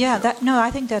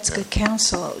 I think that's good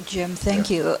counsel, Jim. Thank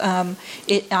you.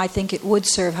 I think it would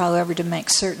serve, however, to make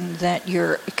certain that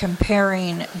you're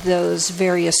comparing those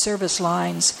various service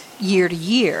lines year to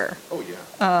year. Oh yeah.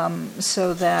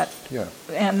 So that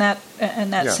and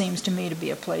that seems to me to be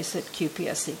a place that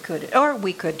QPSC could, or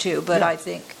we could too. But I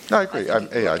think I agree.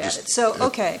 Thank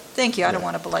you. I don't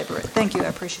want to belabor it. Thank you. I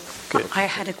appreciate it. Good. I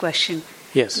had a question.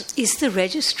 Yes. Is the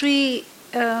registry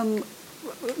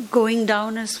going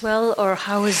down as well, or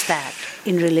how is that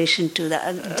in relation to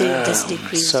this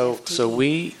decrease? So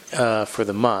we, for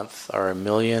the month, are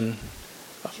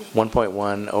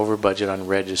 $1.1 over budget on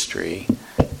registry,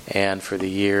 and for the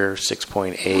year,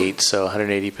 6.8, so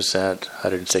 180%,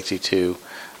 162.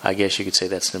 I guess you could say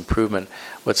that's an improvement.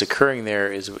 What's occurring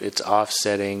there is it's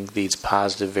offsetting these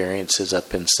positive variances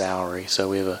up in salary. So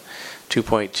we have a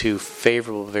 2.2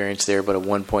 favorable variance there, but a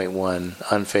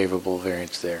 1.1 unfavorable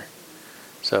variance there.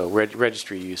 So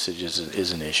registry usage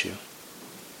is an issue,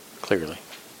 clearly.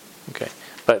 Okay,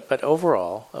 but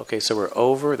overall, so we're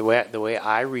over the way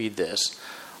I read this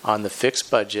on the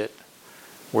fixed budget.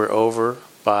 We're over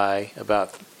by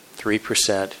about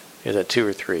 3%. Is that 2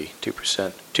 or 3?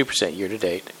 2%. 2% year to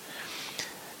date.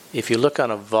 If you look on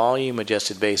a volume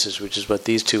adjusted basis, which is what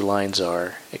these two lines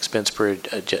are, expense per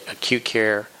acute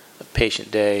care patient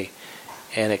day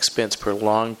and expense per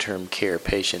long-term care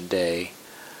patient day,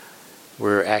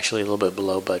 we're actually a little bit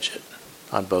below budget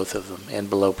on both of them and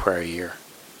below prior year.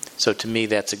 So to me,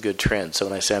 that's a good trend. So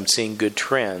when I say I'm seeing good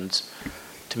trends,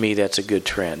 to me, that's a good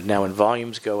trend. Now, when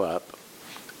volumes go up,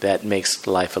 that makes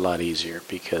life a lot easier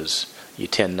because you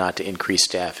tend not to increase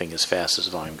staffing as fast as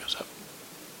volume goes up.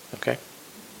 Okay?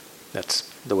 That's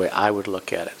the way I would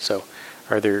look at it. So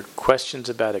are there questions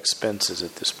about expenses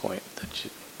at this point?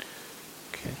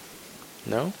 Okay.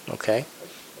 No? Okay.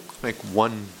 Make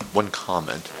one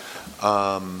comment.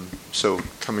 So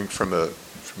coming from a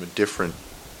different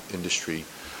industry,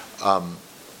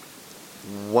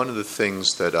 one of the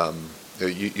things that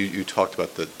you talked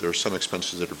about, that there are some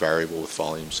expenses that are variable with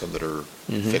volume, some that are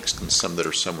fixed, and some that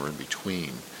are somewhere in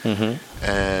between.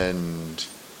 And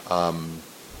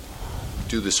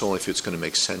do this only if it's going to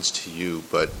make sense to you.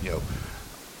 But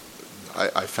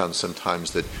I found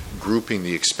sometimes that grouping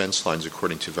the expense lines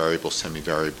according to variable,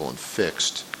 semi-variable, and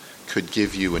fixed could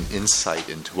give you an insight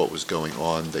into what was going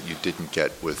on that you didn't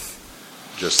get with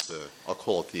just the, I'll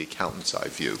call it the accountant's eye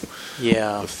view.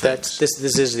 Yeah, this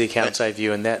is the accountant's eye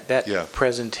view, and that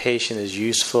presentation is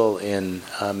useful in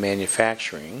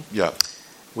manufacturing. Yeah.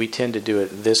 We tend to do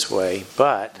it this way,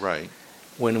 but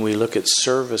when we look at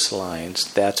service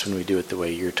lines, that's when we do it the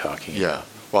way you're talking about. Yeah.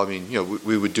 Well, I mean,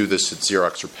 we would do this at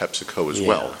Xerox or PepsiCo as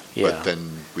well, but then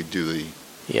we do the...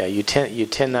 Yeah, you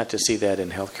tend not to see that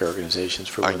in healthcare organizations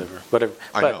for whatever.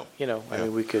 I know. I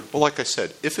mean, we could... Well, like I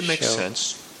said, if it makes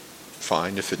sense,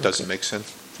 fine. If it doesn't make sense,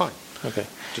 fine. Okay.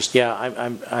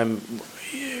 I'm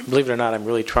believe it or not, I'm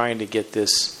really trying to get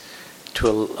this to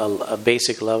a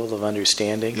basic level of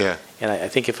understanding. Yeah. And I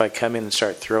think if I come in and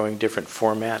start throwing different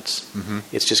formats,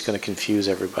 it's just going to confuse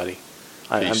everybody.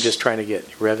 I'm just trying to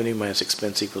get revenue minus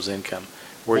expense equals income.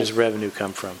 Where does revenue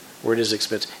come from? Where does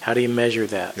expense? How do you measure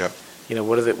that? Yep.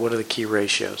 What are the key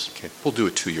ratios? Okay. We'll do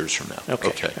it 2 years from now.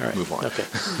 Okay. All right. Move on. Okay.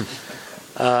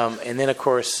 And then, of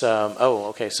course,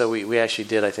 so we actually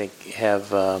did, I think,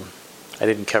 have, I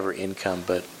didn't cover income,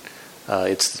 but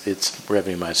it's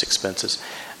revenue minus expenses.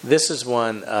 This is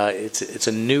one, it's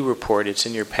a new report. It's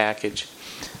in your package.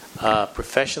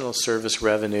 Professional service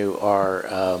revenue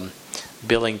are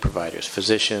billing providers,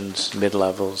 physicians,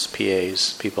 mid-levels,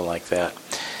 PAs, people like that.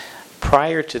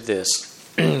 Prior to this,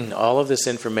 all of this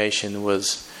information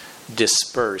was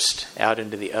dispersed out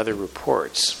into the other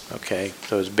reports, okay?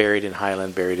 So it was buried in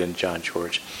Highland, buried in John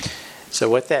George. So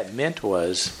what that meant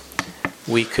was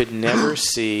we could never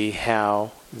see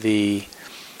how the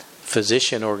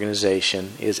physician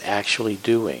organization is actually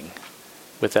doing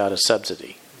without a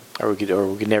subsidy, or we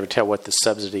could never tell what the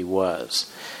subsidy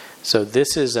was. So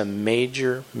this is a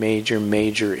major, major,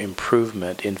 major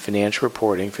improvement in financial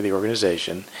reporting for the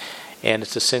organization, and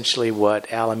it's essentially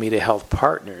what Alameda Health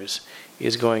Partners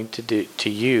is going to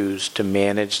use to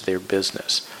manage their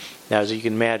business. Now, as you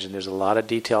can imagine, there's a lot of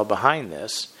detail behind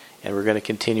this, and we're going to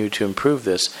continue to improve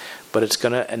this, but it's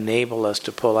going to enable us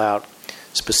to pull out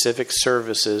specific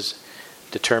services,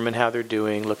 determine how they're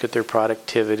doing, look at their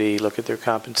productivity, look at their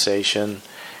compensation,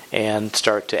 and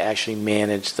start to actually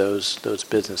manage those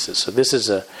businesses. So this is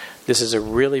a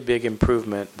really big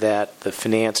improvement that the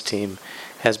finance team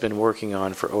has been working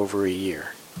on for over a year.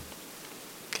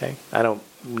 Okay, I don't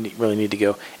really need to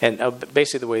go. And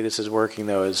basically the way this is working,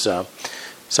 though, is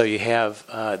so you have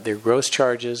their gross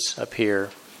charges up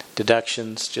here,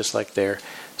 deductions just like there.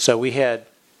 So we had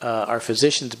our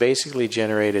physicians basically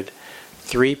generated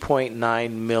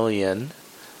 $3.9 million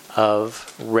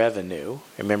of revenue.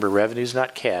 Remember, revenue is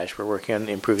not cash. We're working on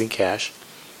improving cash.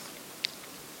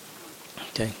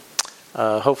 Okay.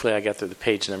 Hopefully I got the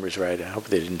page numbers right. I hope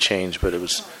they didn't change, but it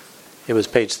was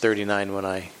page 39 when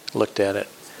I looked at it.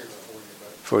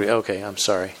 40. Okay, I'm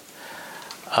sorry.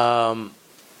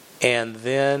 And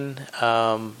then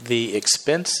the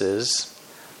expenses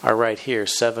are right here,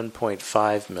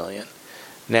 $7.5 million.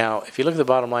 Now, if you look at the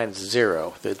bottom line, it's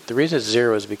zero. The reason it's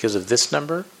zero is because of this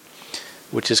number,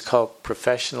 which is called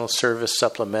professional service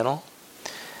supplemental.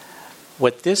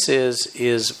 What this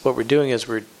is what we're doing is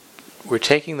we're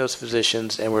taking those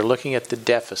physicians and we're looking at the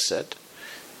deficit,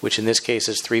 which in this case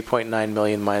is $3.9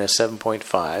 million minus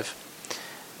 7.5,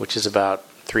 which is about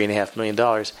 $3.5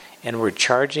 million, and we're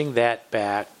charging that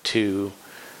back to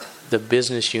the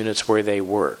business units where they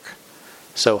work.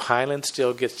 So Highland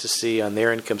still gets to see on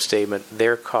their income statement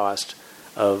their cost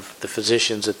of the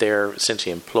physicians that they're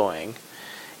essentially employing.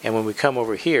 And when we come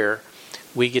over here,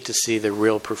 we get to see the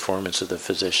real performance of the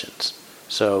physicians.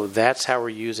 So that's how we're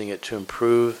using it to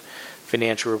improve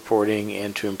financial reporting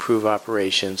and to improve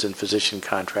operations and physician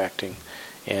contracting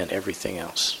and everything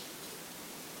else.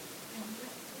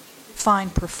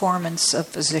 Fine performance of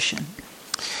physician.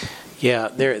 Yeah,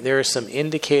 there are some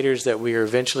indicators that we are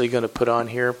eventually going to put on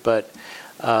here, but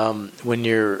when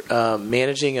you're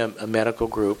managing a medical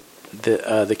group,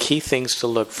 the key things to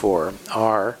look for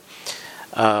are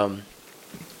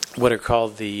what are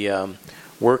called the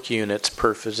work units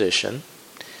per physician.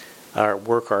 Our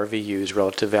work RVUs,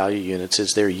 relative value units,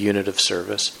 is their unit of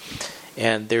service.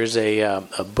 And there's a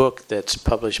book that's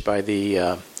published by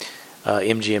the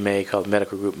MGMA called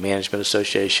Medical Group Management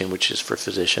Association, which is for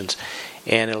physicians,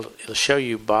 and it'll show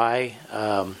you by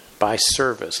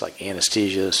service, like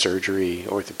anesthesia, surgery,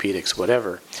 orthopedics,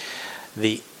 whatever,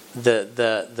 the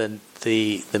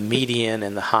median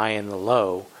and the high and the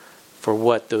low for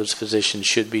what those physicians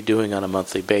should be doing on a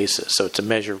monthly basis. So it's a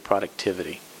measure of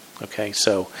productivity. Okay,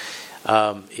 so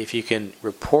if you can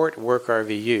report work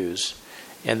RVUs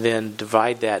and then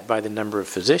divide that by the number of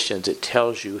physicians, it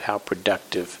tells you how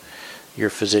productive your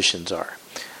physicians are.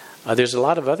 There's a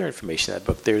lot of other information in that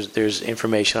book. There's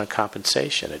information on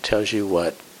compensation. It tells you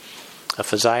what a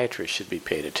physiatrist should be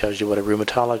paid. It tells you what a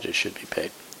rheumatologist should be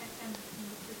paid.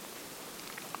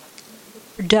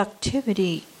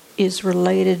 Productivity is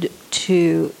related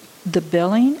to the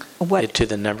billing? What? To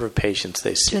the number of patients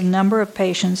they see. To the number of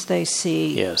patients they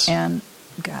see. Yes. And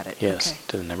got it. Yes, Okay.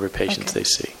 to the number of patients Okay. they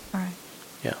see. All right.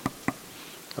 Yeah.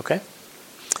 Okay.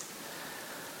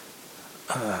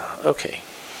 Okay.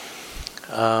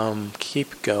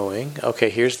 Keep going. Okay,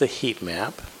 here's the heat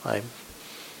map. I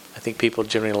think people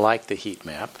generally like the heat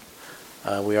map.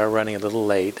 We are running a little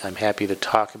late. I'm happy to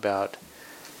talk about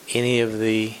any of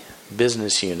the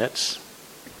business units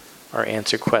or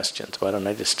answer questions. Why don't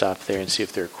I just stop there and see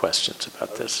if there are questions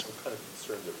about this? I'm kind of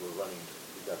concerned that we've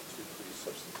got two pretty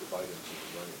substantive items in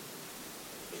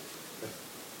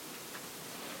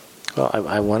the running. Well,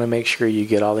 I want to make sure you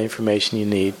get all the information you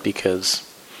need because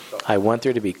I want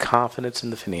there to be confidence in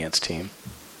the finance team.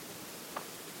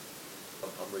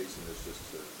 I'm raising this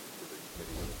just to give the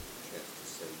committee a chance to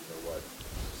say, you know what,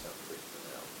 this sounds great for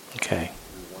now. Okay.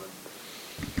 We want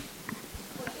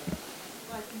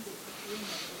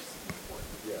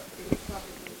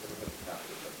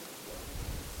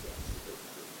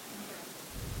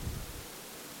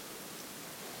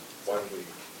Why don't we?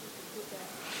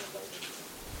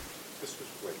 This was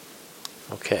great.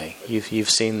 Okay, you've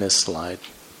seen this slide.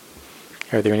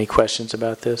 Are there any questions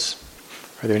about this?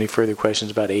 Are there any further questions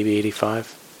about AB 85?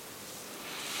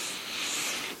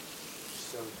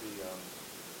 So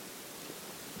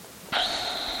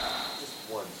just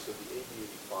one. So the AB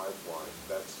 85 line,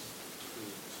 that's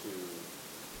to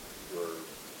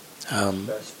your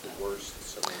best, the worst.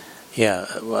 Yeah,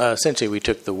 essentially we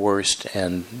took the worst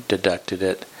and deducted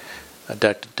it,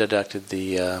 deducted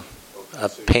the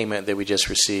payment that we just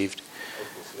received.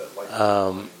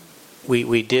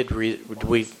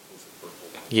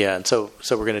 Yeah, and so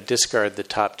we're going to discard the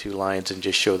top two lines and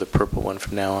just show the purple one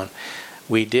from now on.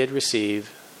 We did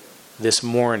receive this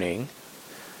morning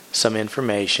some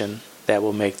information that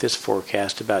will make this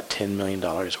forecast about $10 million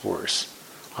worse.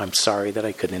 I'm sorry that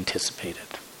I couldn't anticipate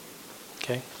it.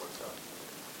 Okay?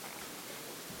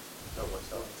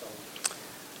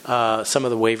 Some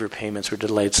of the waiver payments were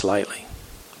delayed slightly,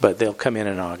 but they'll come in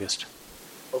August.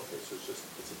 Okay, so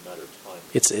it's a matter of time.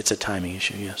 It's a timing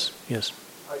issue, yes. I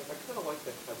kind of like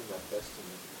that, having that best and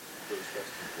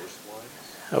worst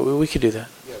lines. We could do that.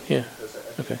 Yeah. Because I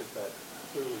Okay. think that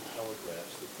clearly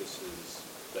telegraphs that this is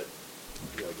that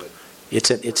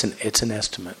It's an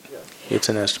estimate. Yeah. It's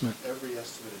an estimate. Every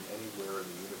estimate anywhere in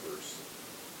the universe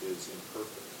is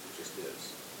imperfect. It just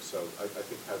is. So I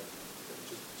think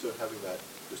having that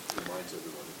just reminds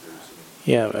everyone that there's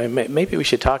Yeah, maybe we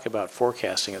should talk about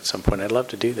forecasting at some point. I'd love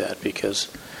to do that because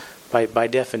by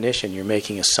definition you're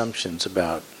making assumptions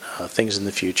about things in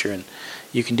the future, and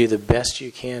you can do the best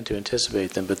you can to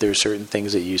anticipate them, but there are certain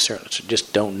things that you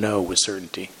just don't know with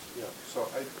certainty. Yeah,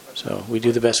 so we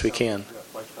do the best we can. Yeah,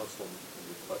 my counsel and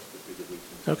request would be that we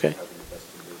can Okay. having the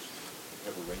estimation,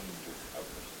 have a range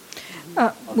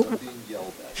of outcomes. I'm being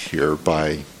yelled at here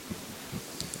by,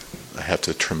 I have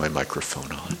to turn my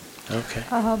microphone on. Okay.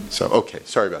 Okay,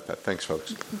 sorry about that. Thanks,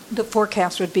 folks. The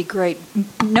forecast would be great.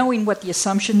 Knowing what the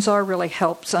assumptions are really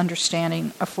helps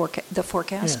understanding the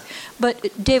forecast. Yeah.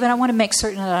 But David, I want to make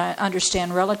certain that I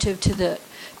understand relative to the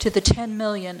 $10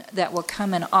 million that will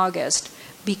come in August.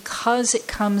 Because it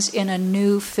comes in a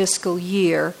new fiscal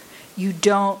year, you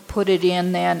don't put it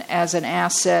in then as an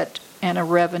asset and a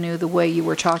revenue the way you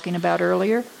were talking about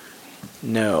earlier?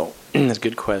 No, that's a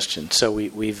good question. So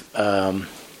we've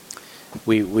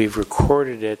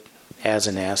recorded it as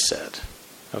an asset,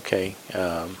 okay,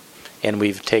 and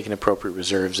we've taken appropriate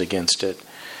reserves against it.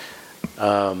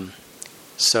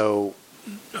 So,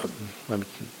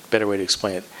 better way to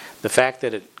explain it: the fact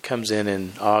that it comes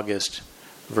in August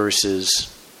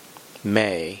versus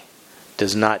May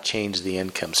does not change the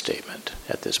income statement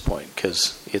at this point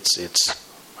because it's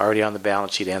already on the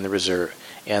balance sheet and the reserve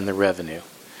and the revenue.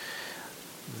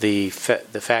 The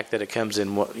fact that it comes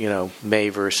in May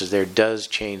versus there does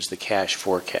change the cash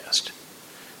forecast.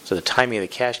 So the timing of the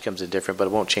cash comes in different, but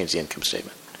it won't change the income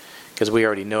statement because we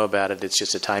already know about it. It's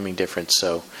just a timing difference.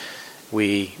 So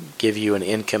we give you an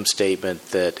income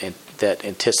statement that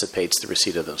anticipates the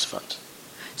receipt of those funds.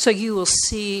 So you will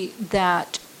see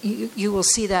that you will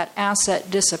see that asset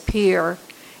disappear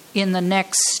in the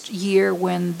next year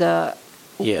when the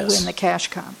cash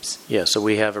comes. Yeah, so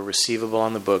we have a receivable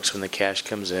on the books when the cash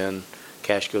comes in,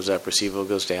 cash goes up, receivable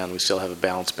goes down. We still have a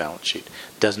balanced balance sheet.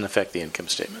 Doesn't affect the income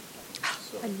statement.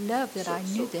 I love that. I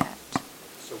knew that.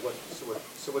 So what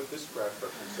this graph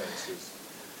represents is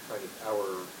kind of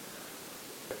our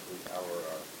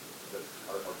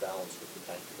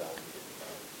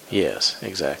Yes,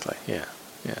 exactly. Yeah.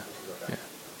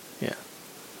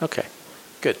 Okay,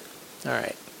 good. All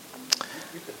right.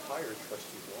 You could hire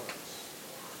Trustee Lawrence.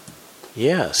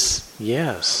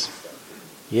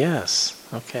 Yes.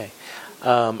 Okay.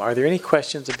 Are there any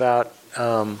questions about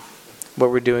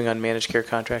what we're doing on managed care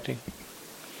contracting?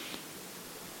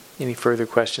 Any further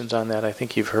questions on that? I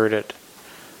think you've heard it.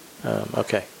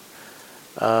 Okay.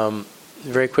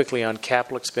 Very quickly on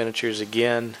capital expenditures,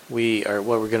 again, what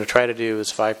we're going to try to do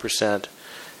is 5%,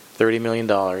 $30 million.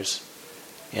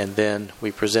 And then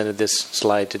we presented this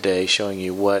slide today showing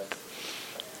you what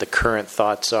the current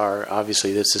thoughts are.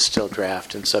 Obviously, this is still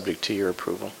draft and subject to your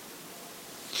approval.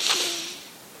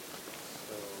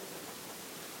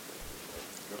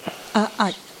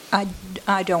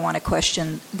 I don't want to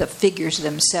question the figures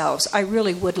themselves. I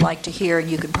really would like to hear, and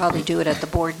you could probably do it at the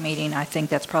board meeting, I think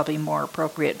that's probably more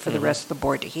appropriate for the rest of the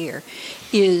board to hear,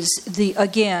 is the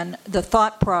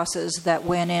thought process that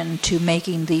went into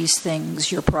making these things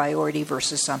your priority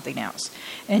versus something else.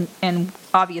 And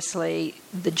obviously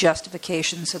the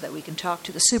justification so that we can talk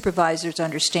to the supervisors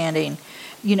understanding,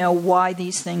 why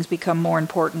these things become more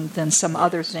important than some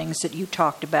other things that you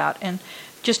talked about. And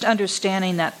just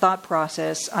understanding that thought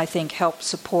process, I think, helps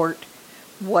support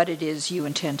what it is you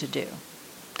intend to do.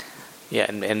 Yeah,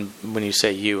 and when you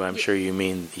say you, I'm sure you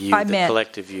mean the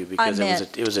collective you, because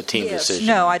it was a team decision.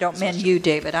 No, I don't mean you,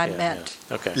 David. I meant.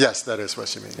 Yeah. Okay. Yes, that is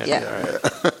what you mean. Yeah.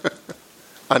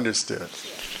 Understood.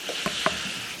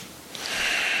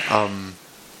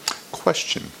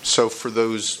 Question. So for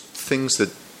those things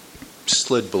that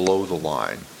slid below the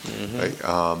line, right,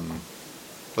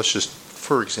 let's just,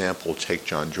 for example, take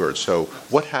John George. So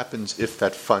what happens if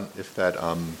that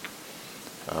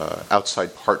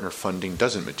outside partner funding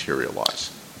doesn't materialize?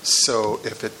 So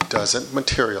if it doesn't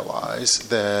materialize,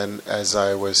 then as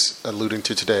I was alluding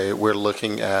to today, we're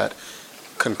looking at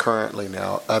concurrently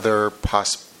now other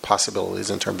possibilities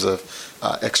in terms of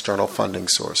external funding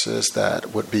sources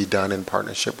that would be done in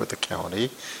partnership with the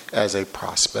county as a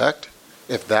prospect.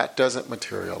 If that doesn't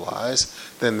materialize,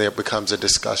 then there becomes a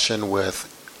discussion with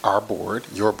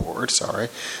your board,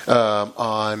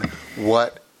 on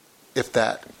what, if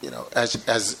that,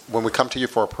 as when we come to you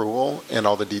for approval and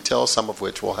all the details, some of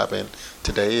which will happen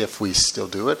today if we still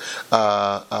do it,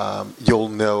 you'll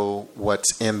know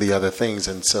what's in the other things.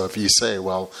 And so if you say,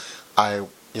 well,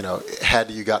 had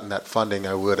you gotten that funding,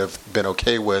 I would have been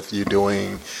okay with you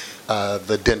doing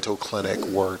the dental clinic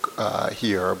work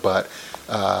here, but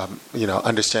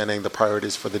understanding the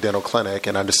priorities for the dental clinic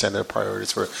and understanding the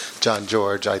priorities for John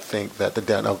George, I think that the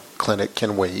dental clinic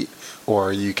can wait,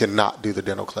 or you cannot do the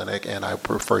dental clinic, and I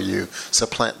prefer you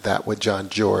supplant that with John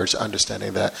George,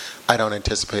 understanding that I don't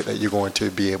anticipate that you're going to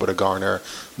be able to garner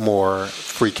more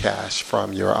free cash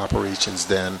from your operations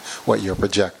than what you're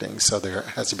projecting. So there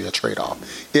has to be a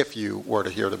trade-off. If you were to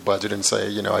hear the budget and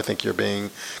say, I think you're being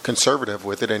conservative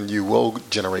with it and you will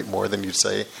generate more, then you'd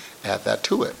say, add that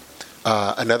to it.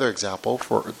 Another example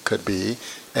could be,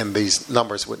 and these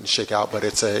numbers wouldn't shake out, but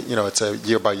it's a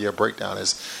year-by-year breakdown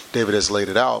as David has laid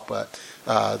it out. But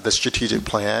the strategic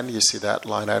plan, you see that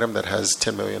line item that has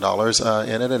 $10 million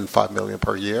in it and $5 million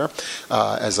per year.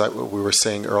 As we were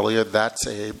saying earlier, that's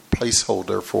a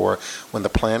placeholder for when the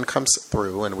plan comes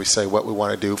through and we say what we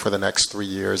want to do for the next 3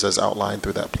 years as outlined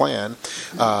through that plan.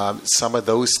 Some of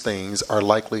those things are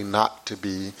likely not to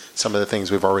be some of the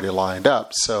things we've already lined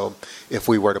up. So if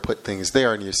we were to put things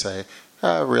there and you say,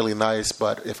 really nice,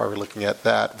 but if I were looking at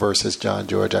that versus John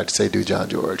George, I'd say do John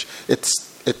George.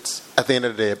 It's at the end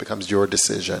of the day, it becomes your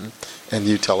decision, and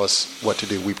you tell us what to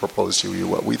do. We propose to you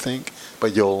what we think,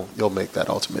 but you'll make that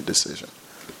ultimate decision.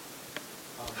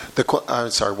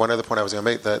 I'm sorry, one other point I was going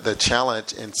to make, the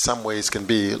challenge in some ways can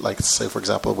be, like, say, for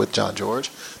example, with John George,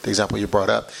 the example you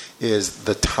brought up, is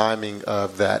the timing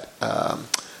of that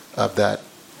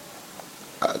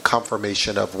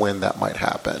confirmation of when that might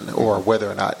happen or whether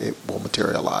or not it will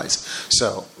materialize.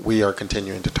 So we are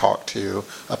continuing to talk to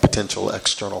a potential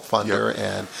external funder,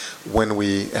 and when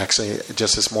we actually,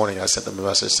 just this morning, I sent them a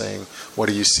message saying, what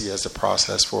do you see as the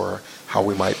process for how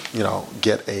we might,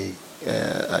 get a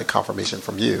confirmation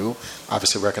from you,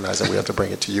 obviously recognizing we have to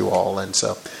bring it to you all, and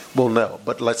so we'll know.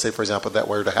 But let's say, for example, that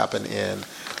were to happen in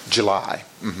July.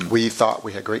 We thought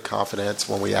we had great confidence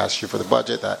when we asked you for the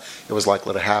budget that it was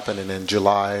likely to happen, and in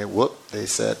July, they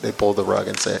said, they pulled the rug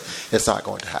and said it's not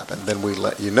going to happen. Then we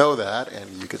let you know that,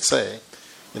 and you could say,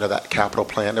 that capital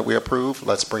plan that we approved,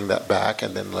 let's bring that back,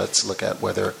 and then let's look at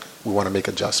whether we want to make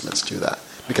adjustments to that.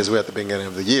 Because we're at the beginning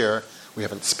of the year, we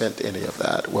haven't spent any of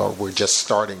that. Well, we're just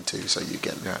starting to, so you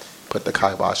can put the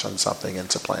kibosh on something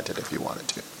and supplant it if you wanted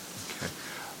to. Okay.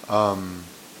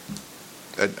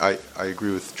 and I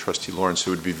agree with Trustee Lawrence. It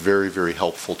would be very, very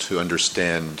helpful to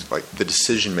understand like the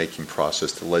decision-making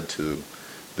process that led to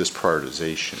this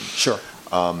prioritization. Sure.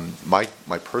 My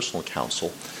personal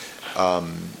counsel,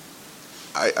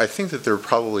 I think that there are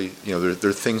probably, there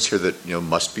are things here that,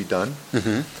 must be done.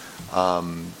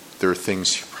 Mm-hmm. There are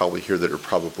things probably here that are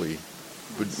probably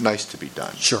nice to be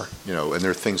done. Sure. And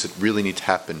there are things that really need to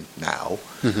happen now.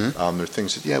 Mm-hmm. There are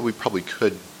things that, we probably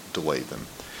could delay them.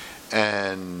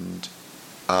 And,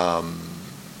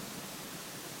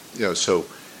 so.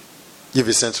 You've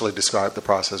essentially described the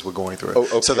process we're going through. Oh,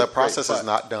 okay, so that process great, is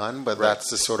not done, but right. that's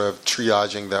the sort of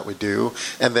triaging that we do.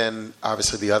 And then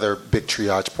obviously the other big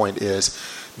triage point is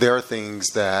there are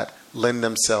things that lend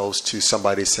themselves to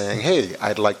somebody saying, hey,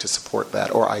 I'd like to support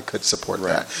that, or I could support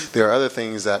Right. that. There are other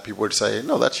things that people would say,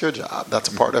 no, that's your job. That's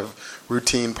a part of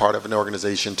routine, part of an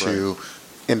organization to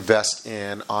invest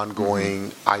in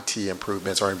ongoing IT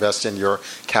improvements or invest in your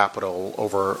capital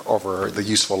over the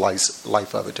useful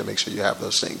life of it to make sure you have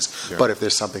those things. Yeah. But if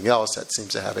there's something else that seems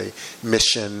to have a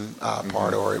mission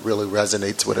part or it really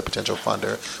resonates with a potential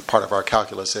funder, part of our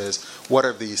calculus is what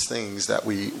are these things that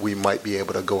we might be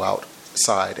able to go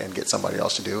outside and get somebody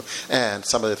else to do. And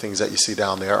some of the things that you see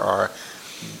down there are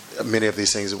many of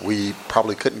these things we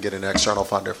probably couldn't get an external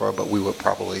funder for, but we would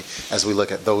probably, as we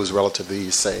look at those relative to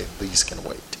these, say these can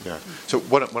wait. Yeah. So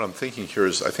what I'm thinking here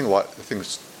is, I think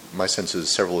my sense is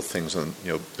several of the things on,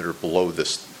 that are below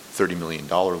this $30 million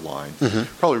line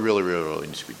probably really, really, really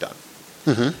need to be done.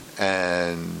 Mm-hmm.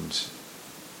 And,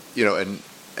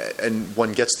 and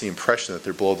one gets the impression that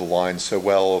they're below the line. So,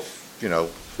 well, if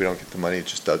we don't get the money, it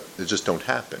just don't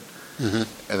happen.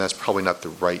 Mm-hmm. And that's probably not the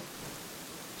right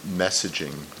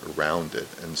messaging around it.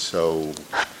 And so,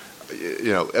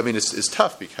 it's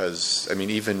tough because,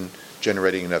 even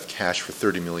generating enough cash for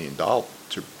 $30 million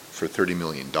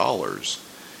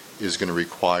is going to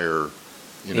require,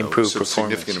 Improved some performance,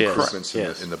 significant improvements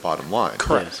yes. in the bottom line.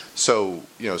 Correct. So,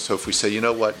 so if we say,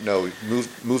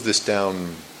 move this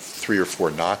down 3 or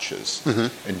 4 notches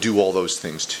and do all those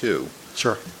things too.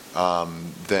 Sure.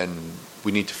 Then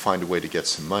we need to find a way to get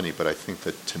some money. But I think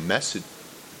that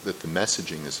the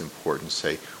messaging is important.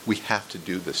 Say, we have to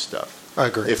do this stuff. I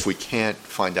agree. If we can't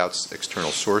find out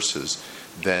external sources,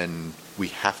 then we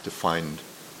have to find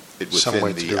it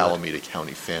within the Alameda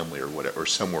County family or whatever, or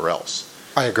somewhere else.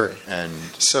 I agree. And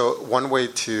so one way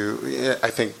to, I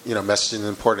think, messaging is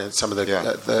important. Some of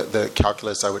the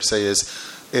calculus I would say is,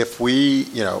 if we,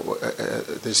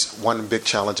 there's one big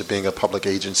challenge of being a public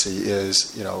agency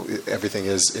is, everything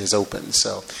is open.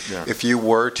 So if you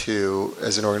were to,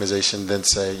 as an organization, then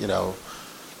say,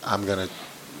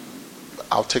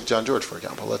 I'll take John George, for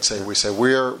example. Let's say we say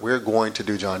we're going to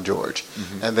do John George.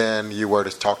 And then you were to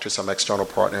talk to some external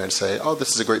partner and say, oh,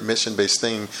 this is a great mission-based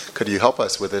thing. Could you help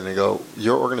us with it? And they go,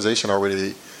 your organization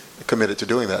already committed to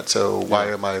doing that, so why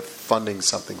am I funding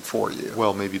something for you?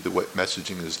 Well, maybe the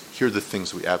messaging is, here are the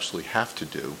things we absolutely have to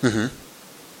do,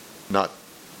 not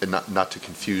to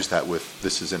confuse that with,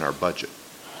 this is in our budget.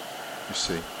 You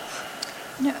see?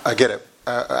 No. I get it.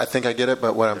 I think I get it,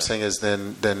 but what I'm saying is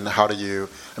then how do you,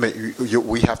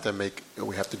 we have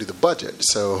to do the budget,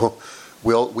 so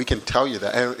we can tell you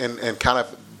that, and kind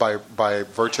of by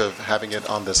virtue of having it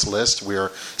on this list,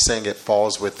 we're saying it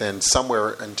falls within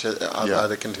somewhere on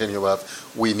the continuum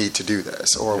of we need to do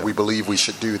this, or we believe we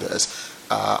should do this.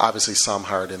 Obviously, some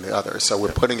higher than the others. So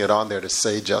we're putting it on there to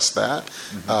say just that.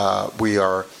 We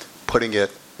are putting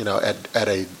it, at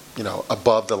a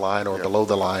above the line or below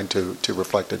the line to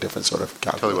reflect a different sort of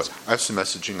calculus. Tell you what, I have some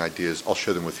messaging ideas. I'll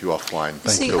share them with you offline.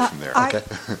 See, go from there. Okay.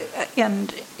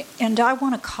 And I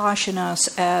want to caution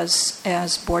us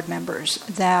as board members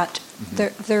that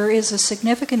there is a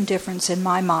significant difference in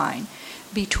my mind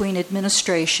between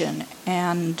administration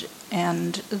and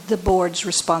the board's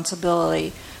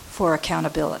responsibility for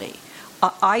accountability.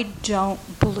 I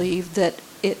don't believe that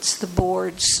it's the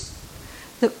board's.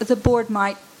 The board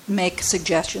might make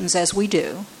suggestions, as we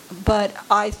do, but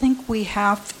I think we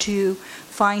have to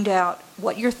find out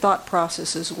what your thought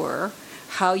processes were,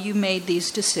 how you made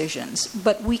these decisions.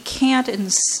 But we can't,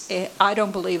 I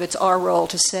don't believe it's our role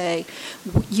to say,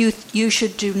 you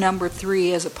should do number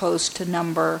 3 as opposed to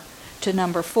number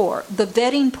 4. The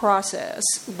vetting process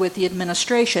with the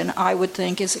administration, I would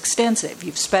think, is extensive.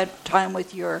 You've spent time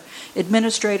with your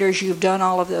administrators, you've done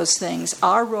all of those things.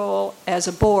 Our role as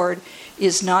a board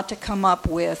is not to come up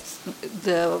with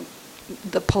the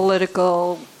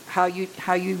political, how you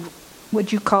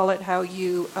would you call it, how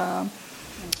you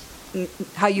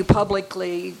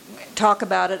publicly talk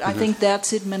about it. I think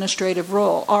that's administrative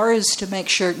role. Ours is to make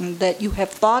certain that you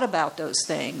have thought about those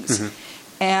things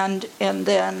and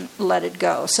then let it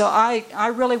go. So I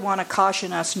really want to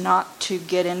caution us not to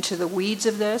get into the weeds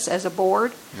of this as a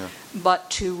board, but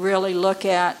to really look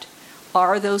at,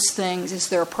 are those things, is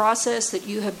there a process that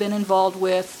you have been involved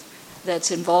with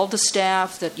that's involved the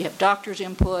staff, that you have doctors'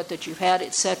 input, that you've had,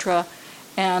 et cetera,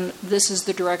 and this is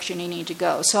the direction you need to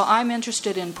go. So I'm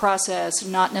interested in process,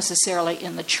 not necessarily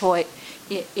in the choice,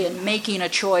 in making a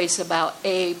choice about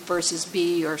A versus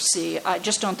B or C. I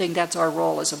just don't think that's our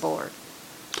role as a board.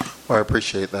 Well, I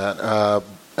appreciate that,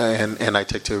 and I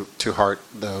take to heart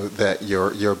though that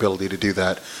your ability to do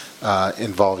that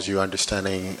involves you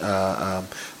understanding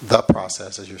the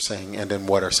process, as you're saying, and then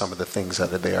what are some of the things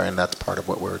that are there, and that's part of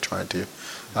what we're trying to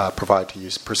provide to you,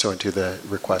 pursuant to the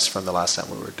request from the last time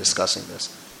we were discussing this,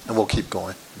 and we'll keep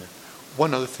going.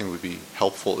 One other thing would be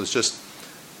helpful is just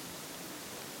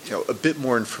a bit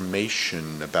more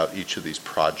information about each of these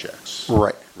projects.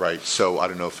 Right. Right. So I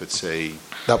don't know if it's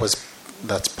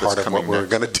that's part of what we're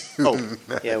going to do. Oh,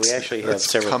 yeah, we actually have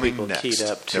several people keyed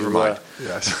up to. Never mind.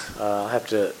 Yes.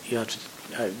 Do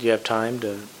you have time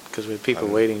to? Because we have people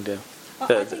waiting to.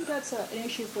 I think that's an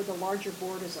issue for the larger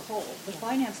board as a whole. The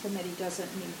finance committee doesn't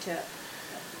need to.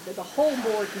 The whole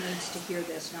board needs to hear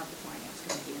this, not the finance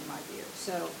committee, in my view.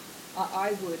 So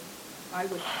I would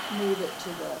move it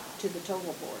to the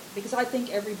total board, because I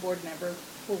think every board member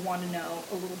will want to know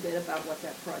a little bit about what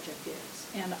that project is.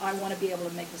 And I want to be able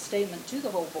to make the statement to the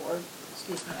whole board,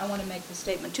 I want to make the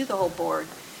statement to the whole board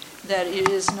that it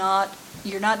is not,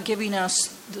 you're not giving us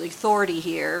the authority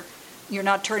here, you're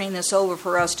not turning this over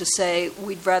for us to say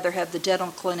we'd rather have the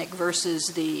dental clinic versus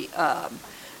the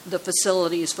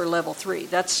facilities for level 3.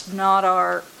 That's not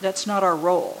our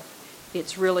role.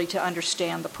 It's really to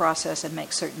understand the process and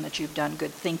make certain that you've done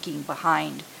good thinking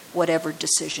behind whatever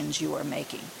decisions you are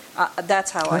making.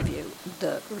 That's how I view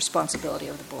the responsibility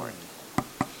of the board.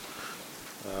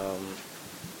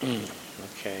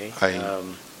 Okay. I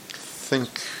think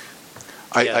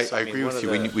I agree with you.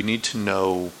 We need to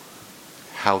know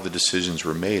how the decisions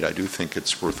were made. I do think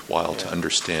it's worthwhile to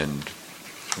understand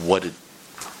what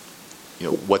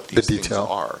what these things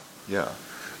are. Yeah.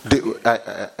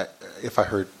 If I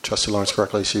heard Trustee Lawrence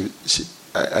correctly,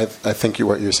 I think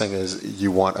what you're saying is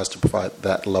you want us to provide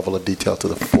that level of detail to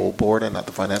the full board and not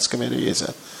the finance committee. Is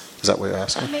that what you're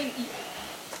asking? I mean,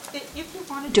 if you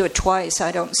want to do it twice,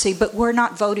 I don't see, but we're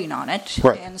not voting on it,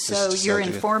 right. And so you're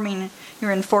informing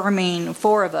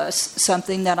 4 of us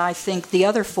something that I think the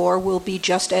other 4 will be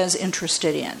just as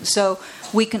interested in. So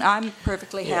I'm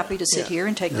perfectly happy to sit here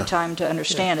and take the time to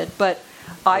understand it, but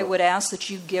I would ask that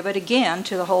you give it again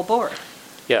to the whole board.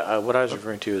 Yeah, what I was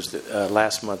referring to is that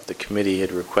last month the committee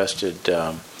had requested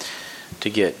to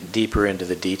get deeper into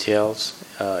the details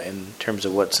in terms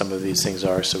of what some of these things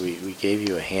are. So we gave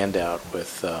you a handout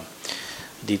with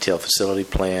detailed facility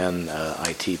plan,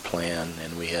 IT plan,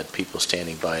 and we had people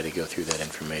standing by to go through that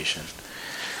information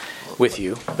with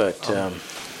you. But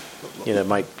it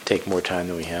might take more time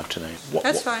than we have tonight.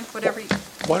 That's fine, whatever.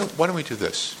 Why don't we do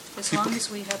this? As long as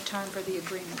we have time for the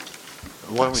agreement.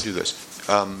 Why don't we do this?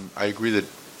 I agree that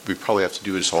we probably have to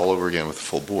do this all over again with the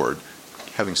full board.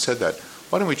 Having said that,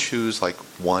 why don't we choose like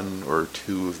 1 or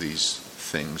 2 of these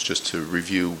things just to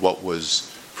review what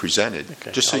was presented,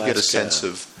 just so you get a sense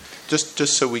of,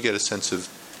 just so we get a sense of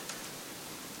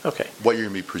what you're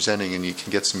going to be presenting, and you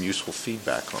can get some useful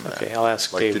feedback on that. Okay, I'll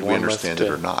ask Dave did we understand it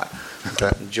or not?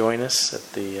 Join us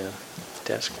at the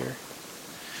desk here.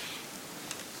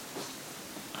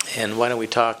 And why don't we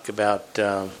talk about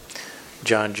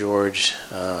John George,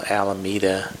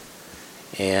 Alameda,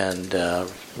 and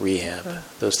rehab,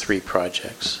 those 3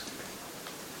 projects.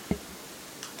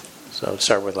 So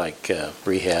start with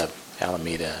rehab,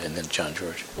 Alameda, and then John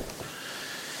George.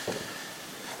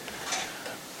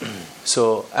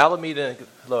 So Alameda,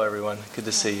 hello everyone, good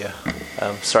to see you.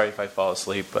 Sorry if I fall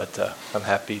asleep, but I'm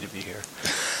happy to be here.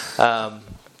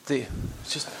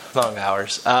 Just long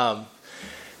hours.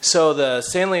 So the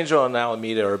San Leandro and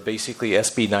Alameda are basically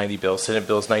SB 90 bills, Senate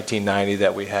Bills 1990,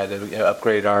 that we had to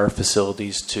upgrade our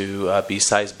facilities to be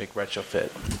seismic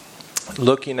retrofit.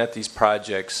 Looking at these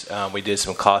projects, we did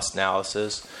some cost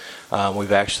analysis.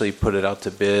 We've actually put it out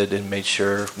to bid and made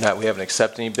sure, we haven't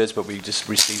accepted any bids, but we just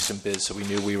received some bids, so we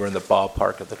knew we were in the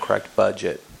ballpark of the correct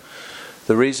budget.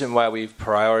 The reason why we've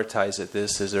prioritized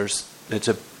this is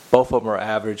both of them are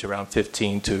average around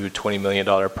 $15 to $20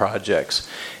 million projects,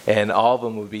 and all of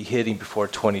them will be hitting before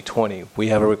 2020. We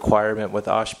have a requirement with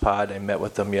OSHPD, I met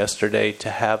with them yesterday, to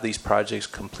have these projects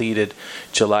completed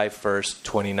July 1st,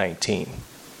 2019.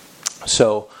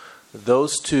 So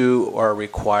those 2 are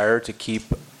required to keep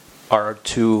are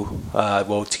to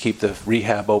keep the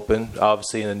rehab open,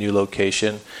 obviously in a new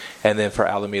location, and then for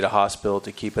Alameda Hospital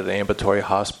to keep it an ambulatory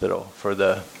hospital for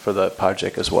the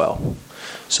project as well.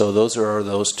 So those are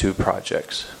those two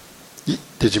projects.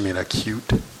 Did you mean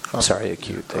acute? Sorry,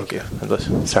 acute. Thank you.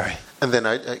 Sorry. And then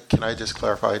can I just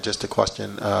clarify just a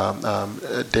question,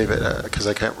 David, because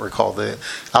I can't recall the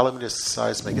Alameda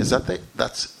Seismic. Is that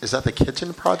the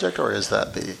kitchen project, or is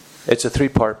that the? It's a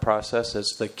three-part process.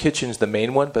 It's the kitchen's the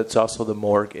main one, but it's also the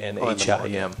morgue and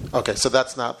HIM. Okay, so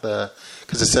that's not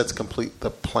because it says complete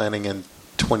the planning in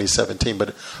 2017,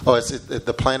 but it's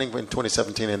the planning in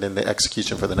 2017 and then the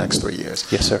execution for the next 3 years.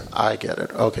 Yes, sir. I get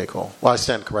it. Okay, cool. Well, I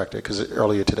stand corrected because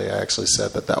earlier today I actually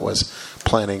said that was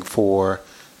planning for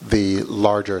the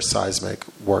larger seismic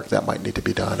work that might need to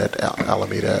be done at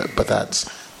Alameda, but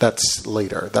that's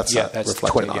later. That's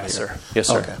reflected on here. Yes, sir. Yes,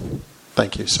 sir. Okay.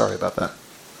 Thank you. Sorry about that.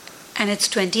 And it's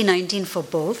 2019 for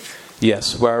both?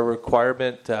 Yes. Well, our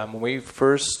requirement, when we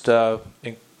first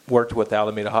worked with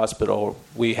Alameda Hospital,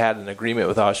 we had an agreement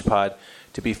with Oshpod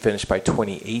to be finished by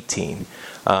 2018.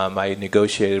 I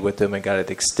negotiated with them and got it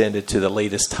extended to the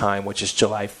latest time, which is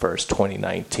July 1st,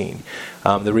 2019.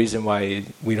 The reason why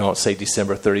we don't say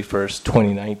December 31st,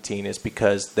 2019 is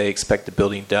because they expect the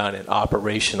building done and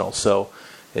operational. So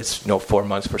it's 4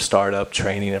 months for startup,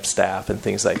 training of staff, and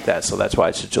things like that. So that's why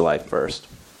it's July 1st.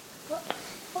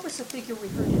 What was the figure we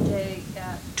heard today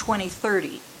at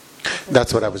 2030?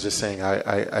 That's what I was just saying.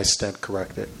 I stand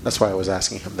corrected. That's why I was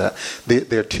asking him that.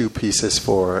 There are two pieces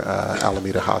for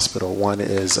Alameda Hospital. One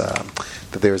is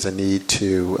that there's a need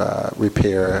to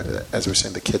repair, as we were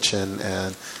saying, the kitchen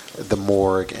and the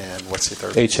morgue and what's the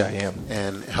third? HIM.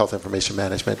 And health information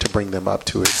management to bring them up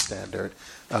to a standard.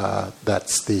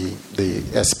 That's the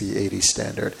SB 80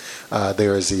 standard.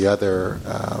 There is the other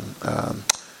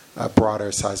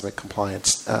broader seismic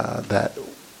compliance that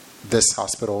this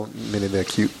hospital, meaning the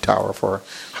acute tower for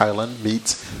Highland,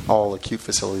 meets. All acute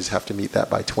facilities have to meet that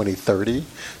by 2030.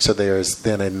 So there's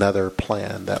then another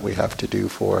plan that we have to do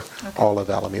for all of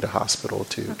Alameda Hospital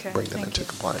to bring them into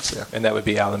compliance there. And that would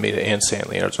be Alameda and San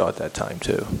Leandro at that time,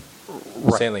 too.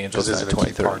 Right. San Leandro's at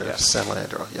 2030. Part of San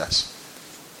Leandro, yes.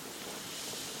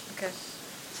 Okay.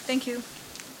 Thank you.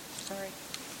 Sorry.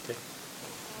 Okay.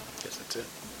 Guess that's it.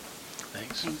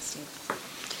 Thanks. Thanks, Steve.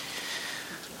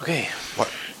 Okay.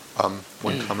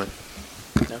 One comment.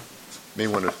 No? May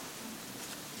want to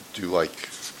do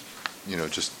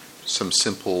just some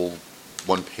simple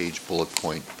one-page bullet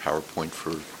point PowerPoint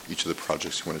for each of the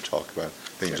projects you want to talk about.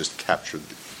 They can just capture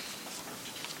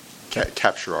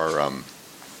our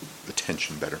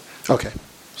attention better. Okay.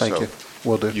 Thank you.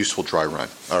 We'll do. Useful dry run.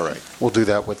 All right. We'll do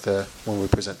that when we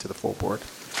present to the full board.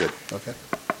 Good. Okay.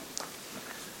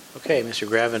 Okay, Mr.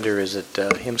 Gravender is at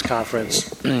HIMSS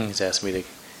conference. He's asked me to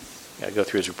go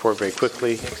through his report very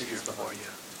quickly.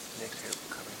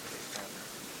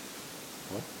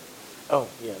 Oh,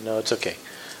 yeah, no, it's okay.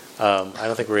 I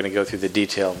don't think we're going to go through the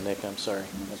detail, Nick. I'm sorry.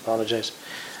 I apologize.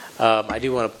 I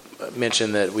do want to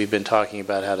mention that we've been talking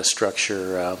about how to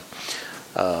structure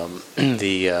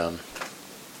the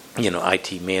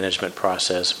IT management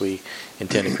process. We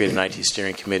intend to create an IT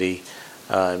steering committee,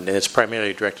 and it's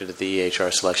primarily directed at the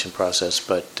EHR selection process,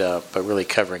 but really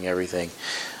covering everything.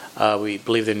 We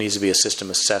believe there needs to be a system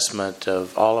assessment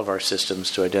of all of our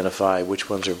systems to identify which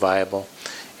ones are viable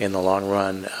in the long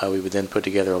run. We would then put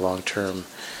together a long-term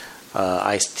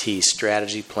IT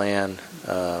strategy plan,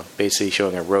 basically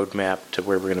showing a roadmap to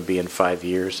where we're going to be in 5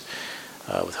 years,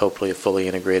 with hopefully a fully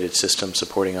integrated system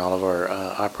supporting all of our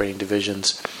operating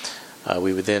divisions.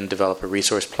 We would then develop a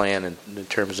resource plan in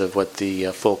terms of what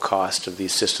the full cost of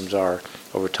these systems are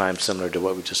over time, similar to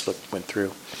what we just went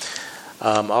through.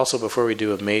 Also, before we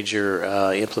do a major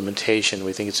implementation,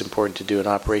 we think it's important to do an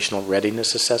operational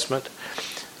readiness assessment.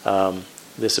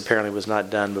 This apparently was not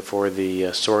done before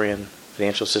the Sorian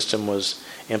financial system was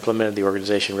implemented. The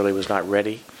organization really was not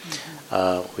ready.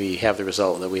 We have the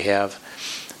result that we have.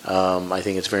 I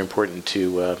think it's very important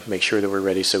to make sure that we're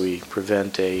ready so we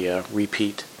prevent a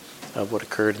repeat of what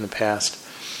occurred in the past.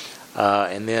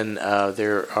 And then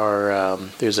there's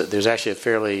actually a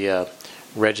fairly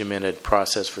regimented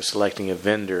process for selecting a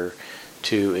vendor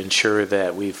to ensure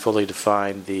that we fully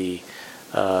define the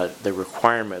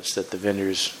requirements that the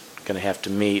vendor's going to have to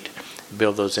meet,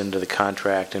 build those into the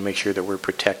contract, and make sure that we're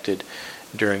protected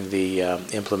during the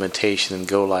implementation and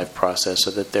go-live process,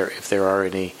 so that if there are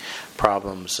any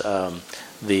problems,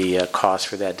 the cost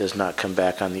for that does not come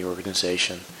back on the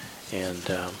organization, and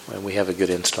we have a good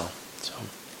install. So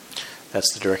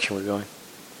that's the direction we're going.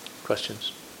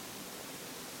 Questions?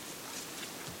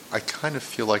 I kind of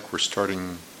feel like we're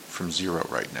starting from zero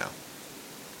right now.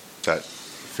 Is that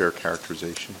fair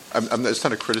characterization? It's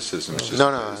not a criticism. It's just,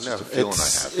 No. It's just a feeling I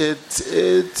have.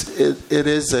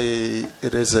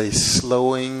 It is a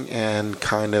slowing and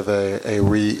kind of a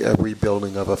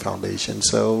rebuilding of a foundation.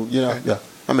 So yeah.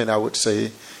 I mean, I would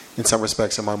say, in some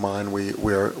respects, in my mind,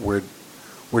 we're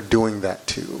doing that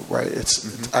too, right?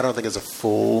 It's I don't think it's a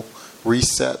full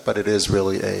reset, but it is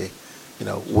really a,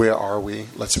 where are we?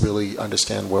 Let's really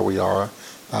understand where we are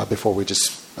before we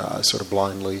just sort of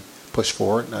blindly push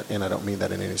forward. And I don't mean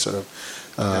that in any sort of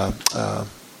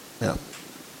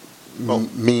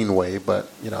mean way, but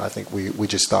I think we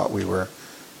just thought we were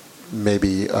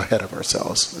maybe ahead of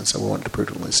ourselves, and so we wanted to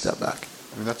prudently step back.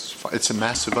 I mean, it's a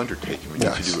massive undertaking. We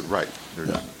need to do it right.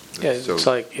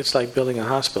 It's like building a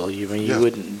hospital. You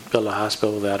wouldn't build a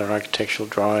hospital without an architectural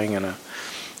drawing and a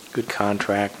good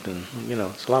contract, and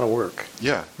it's a lot of work.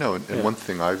 Yeah, no, and one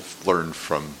thing I've learned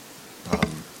from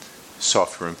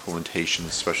software implementation,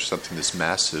 especially something this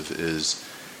massive, is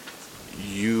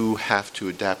you have to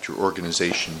adapt your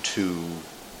organization to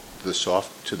the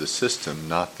system,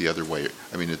 not the other way.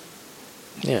 I mean,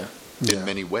 in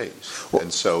many ways.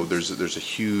 And so there's a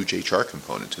huge HR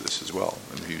component to this as well,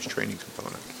 and a huge training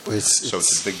component. So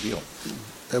it's a big deal.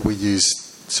 We use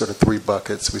sort of three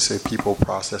buckets. We say people,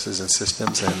 processes, and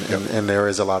systems, and there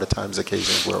is a lot of times,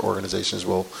 occasions where organizations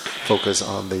will focus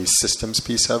on the systems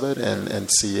piece of it and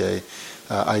see a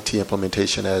IT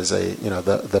implementation as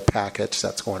the package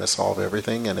that's going to solve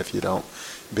everything. And if you don't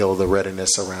build the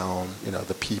readiness around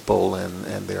the people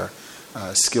and their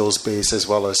skills base, as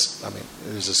well as,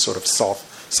 there's a sort of soft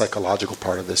psychological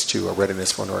part of this too, a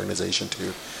readiness for an organization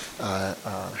to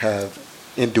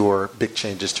endure big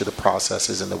changes to the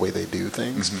processes and the way they do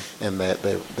things, and that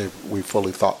we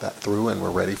fully thought that through and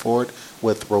we're ready for it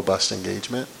with robust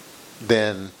engagement.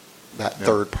 Then that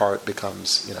third part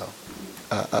becomes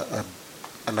a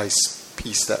nice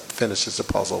piece that finishes the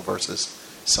puzzle versus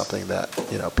something that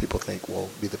people think will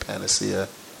be the panacea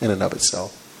in and of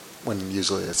itself, when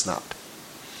usually it's not.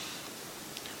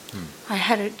 I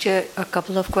had a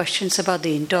couple of questions about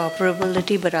the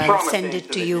interoperability, but I'll send it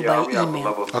to you by We have a email.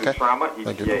 level 2 trauma,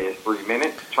 ETA is 3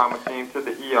 minutes. Trauma team to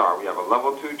the ER, we have a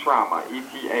level 2 trauma,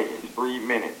 ETA is 3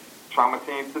 minutes. Trauma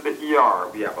team to the ER,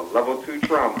 we have a level 2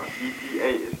 trauma,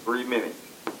 ETA is 3 minutes.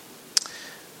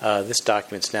 This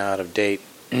document's now out of date.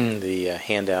 The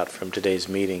handout from today's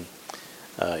meeting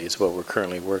is what we're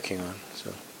currently working on.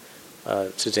 So,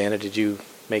 Susanna, did you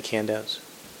make handouts?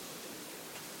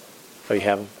 Oh, you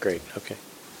have them? Great. Okay.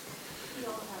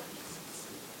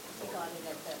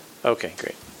 Okay,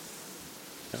 great.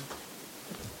 No?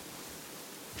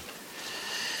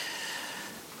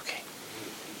 Okay.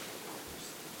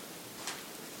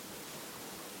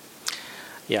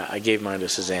 Yeah, I gave mine to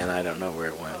Susanna. I don't know where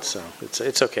it went, so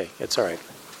it's okay. It's all right.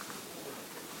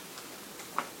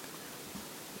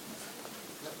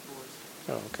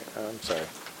 Oh, okay. I'm sorry.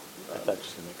 I thought you were going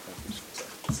to make copies.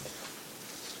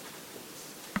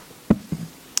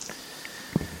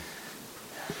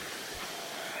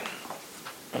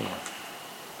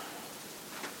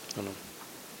 Oh, no.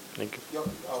 Thank you.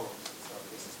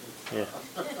 Yeah.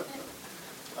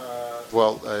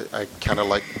 Well, I kind of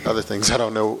like other things. I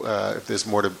don't know if there's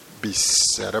more to be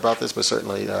said about this, but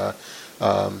certainly,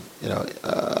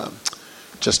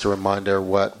 just a reminder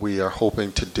what we are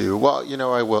hoping to do. Well,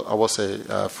 I will say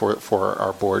for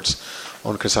our board's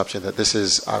own consumption that this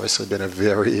has obviously been a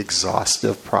very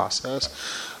exhaustive process.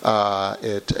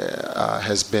 It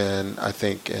has been, I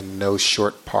think, in no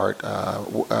short part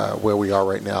where we are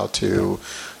right now to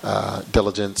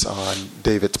diligence on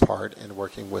David's part in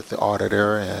working with the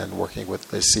auditor and working with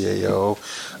the CAO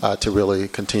to really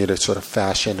continue to sort of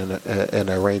fashion an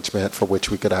arrangement for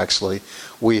which we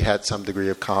had some degree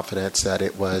of confidence that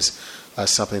it was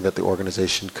something that the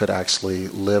organization could actually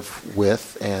live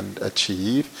with and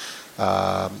achieve.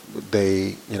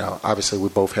 Obviously we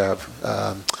both have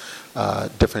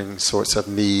different sorts of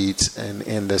needs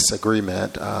in this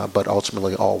agreement, but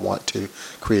ultimately all want to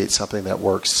create something that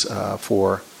works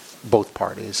for both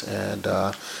parties. And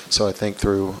so I think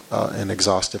through an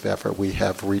exhaustive effort, we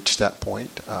have reached that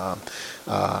point.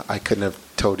 I couldn't have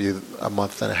told you a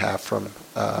month and a half from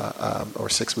or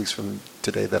 6 weeks from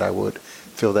today that I would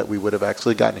feel that we would have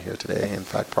actually gotten here today. In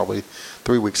fact, probably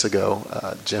 3 weeks ago,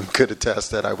 Jim could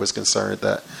attest that I was concerned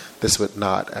that this would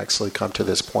not actually come to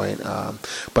this point.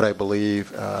 But I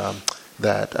believe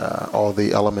that all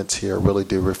the elements here really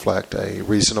do reflect a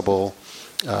reasonable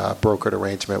brokered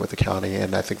arrangement with the county.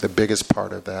 And I think the biggest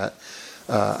part of that,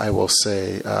 I will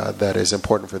say, that is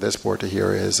important for this board to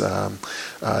hear is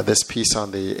this piece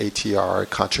on the ATR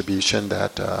contribution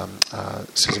that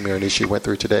Susan Miranishi went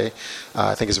through today.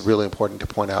 I think it's really important to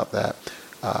point out that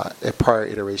a prior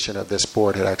iteration of this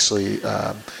board had actually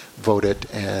voted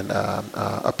and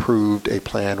approved a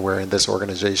plan wherein this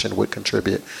organization would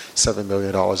contribute $7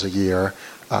 million a year,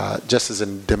 just as a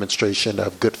demonstration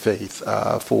of good faith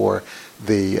for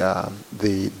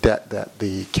the debt that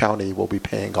the county will be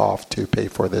paying off to pay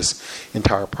for this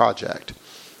entire project.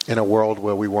 In a world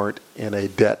where we weren't in a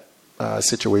debt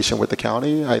situation with the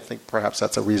county, I think perhaps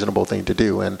that's a reasonable thing to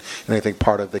do. And I think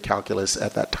part of the calculus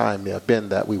at that time may have been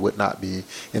that we would not be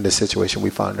in the situation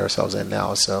we find ourselves in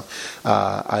now. So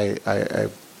I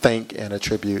thank and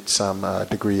attribute some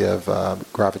degree of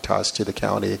gravitas to the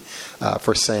county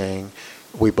for saying,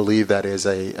 we believe that is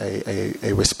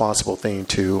a responsible thing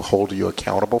to hold you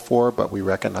accountable for, but we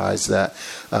recognize that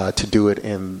to do it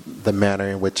in the manner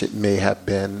in which it may have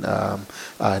been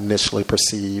initially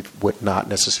perceived would not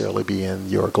necessarily be in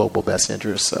your global best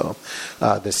interest. So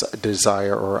this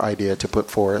desire or idea to put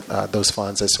forth those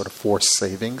funds as sort of forced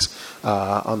savings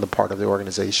on the part of the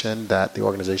organization that the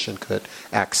organization could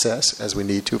access as we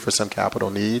need to for some capital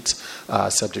needs,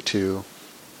 subject to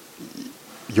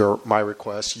my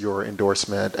request, your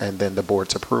endorsement, and then the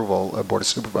board's approval, Board of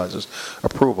Supervisors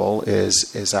approval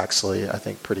is actually, I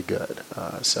think, pretty good.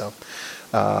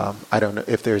 I don't know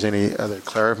if there's any other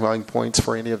clarifying points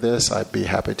for any of this. I'd be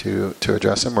happy to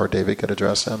address them, or David could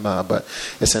address them. But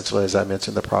essentially, as I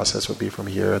mentioned, the process would be from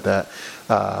here that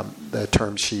the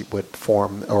term sheet would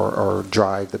form or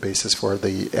drive the basis for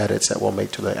the edits that we'll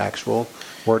make to the actual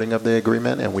wording of the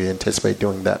agreement, and we anticipate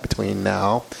doing that between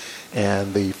now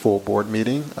and the full board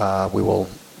meeting. We will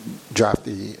draft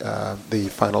the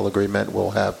final agreement.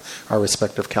 We'll have our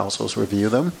respective councils review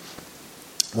them.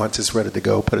 Once it's ready to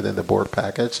go, put it in the board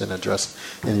package and address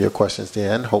any of your questions at the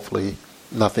end. Hopefully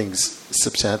nothing's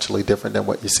substantially different than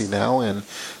what you see now, and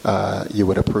you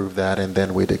would approve that, and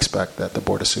then we'd expect that the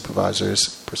Board of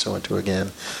Supervisors, pursuant to,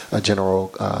 again, a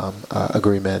general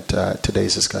agreement,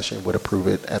 today's discussion, would approve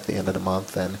it at the end of the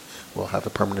month, and we'll have a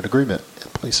permanent agreement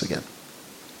in place again.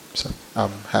 So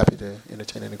I'm happy to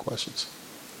entertain any questions.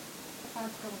 I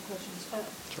have a couple questions.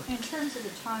 In terms of the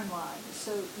timeline,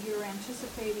 so you're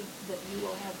anticipating that you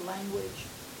will have language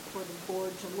for the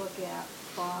board to look at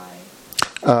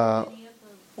by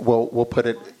we'll put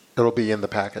it. It'll be in the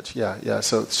package. Yeah.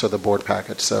 So the board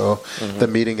package. So the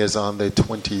meeting is on the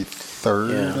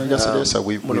 23rd. I guess it is. So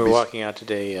when we were walking out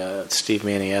today, Steve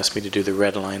Manning asked me to do the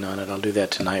red line on it. I'll do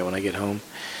that tonight when I get home.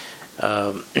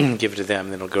 Give it to them,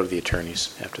 and then it'll go to the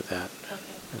attorneys after that.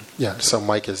 Yeah, so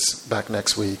Mike is back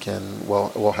next week, and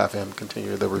we'll have him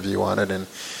continue the review on it, and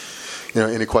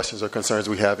any questions or concerns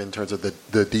we have in terms of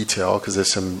the detail, because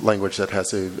there's some language that has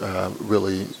to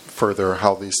really further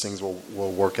how these things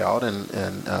will work out, and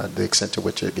the extent to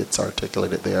which it gets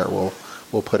articulated there,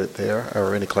 we'll put it there,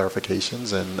 or any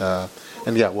clarifications,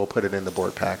 and yeah, we'll put it in the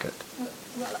board packet.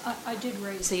 Well, I did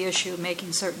raise the issue of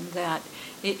making certain that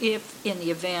if in the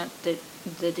event that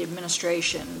the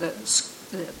administration that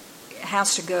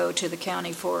has to go to the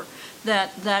county for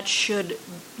that should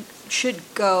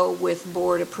go with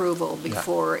board approval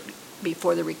before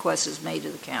the request is made to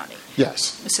the county.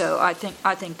 Yes. So I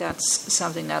think that's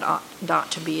something that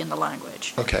ought to be in the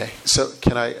language. Okay. So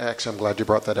I'm glad you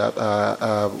brought that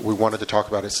up. We wanted to talk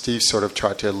about it. Steve sort of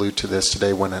tried to allude to this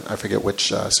today when I forget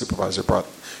which supervisor brought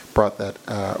that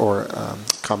or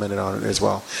commented on it as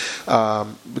well.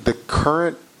 The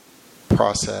current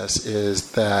process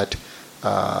is that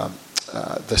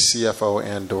the CFO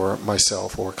and or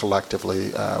myself or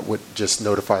collectively would just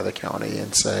notify the county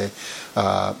and say,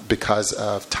 because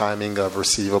of timing of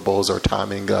receivables or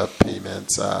timing of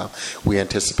payments, we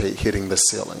anticipate hitting the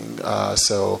ceiling.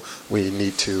 So we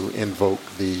need to invoke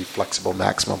the flexible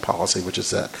maximum policy, which is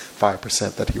that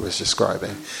 5% that he was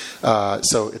describing.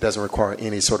 So it doesn't require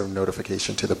any sort of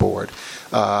notification to the board.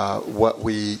 What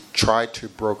we try to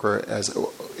broker as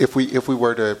if we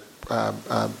were to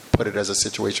put it as a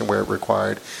situation where it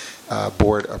required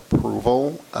board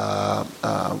approval,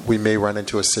 we may run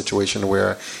into a situation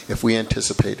where if we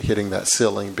anticipate hitting that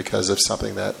ceiling because of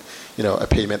something that, a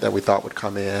payment that we thought would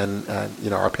come in,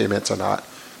 and, our payments are not,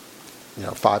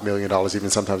 $5 million, even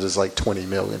sometimes it's like $20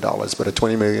 million, but a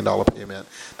 $20 million payment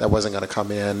that wasn't going to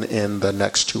come in the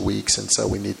next 2 weeks, and so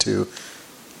we need to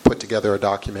put together a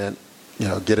document,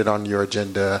 get it on your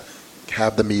agenda,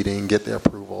 have the meeting, get the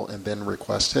approval, and then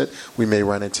request it, we may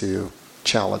run into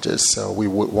challenges. So we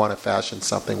would want to fashion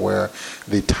something where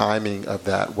the timing of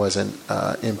that wasn't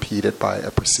impeded by a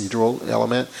procedural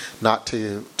element, not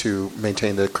to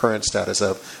maintain the current status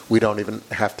of we don't even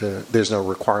have to, there's no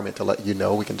requirement to let you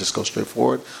know, we can just go straight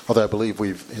forward. Although I believe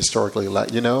we've historically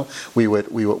let you know, we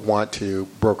would want to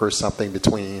broker something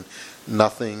between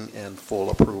nothing in full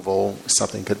approval.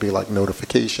 Something could be like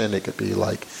notification. It could be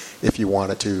like if you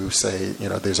wanted to say,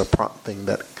 there's a prompt thing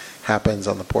that happens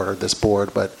on the part of this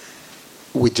board, but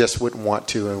we just wouldn't want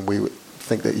to, and we would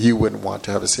think that you wouldn't want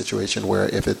to have a situation where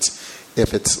if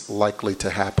it's likely to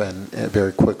happen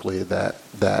very quickly that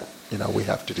we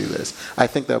have to do this. I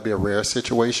think that would be a rare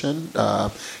situation.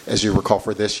 As you recall,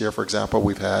 for this year, for example,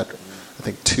 we've had, I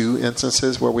think, 2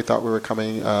 instances where we thought we were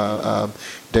coming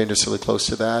dangerously close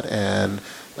to that, and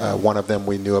one of them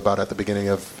we knew about at the beginning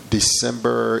of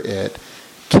December. It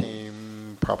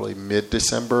came probably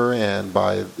mid-December, and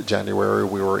by January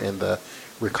we were in the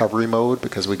recovery mode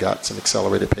because we got some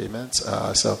accelerated payments.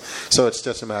 So it's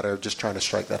just a matter of just trying to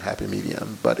strike that happy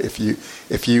medium. But if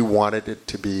you wanted it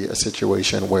to be a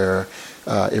situation where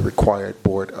it required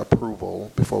board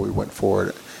approval before we went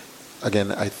forward,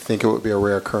 again, I think it would be a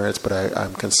rare occurrence, but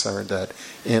I'm concerned that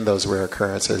in those rare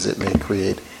occurrences it may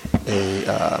create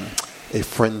a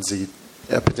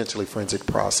potentially frenzied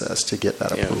process to get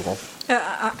that approval.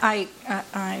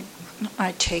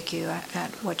 I take you at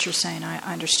what you're saying. I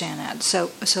understand that.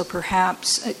 So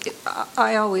perhaps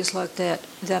I always looked at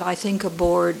that. I think a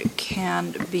board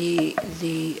can be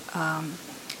the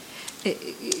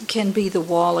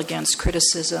wall against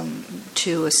criticism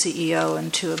to a CEO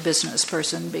and to a business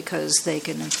person because they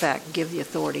can in fact give the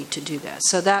authority to do that.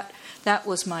 So that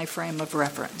was my frame of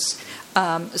reference.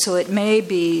 So it may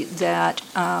be that,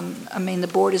 the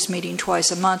board is meeting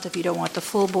twice a month. If you don't want the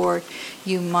full board,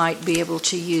 you might be able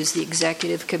to use the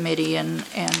executive committee and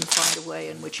find a way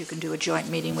in which you can do a joint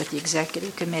meeting with the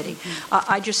executive committee.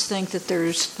 I just think that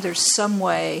there's some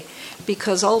way,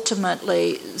 because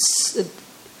ultimately,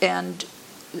 and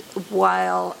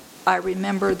while I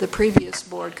remember the previous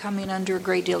board coming under a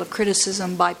great deal of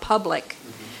criticism by public,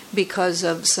 because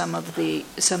of some of the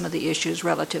issues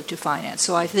relative to finance.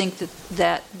 So I think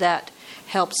that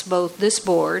helps both this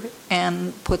board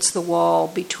and puts the wall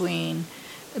between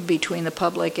the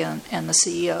public and the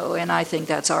CEO, and I think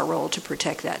that's our role to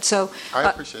protect that. So I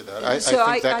appreciate that. I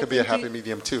think that could be a happy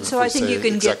medium too. So I think you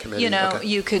can get,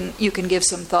 you can give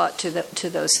some thought to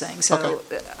those things. So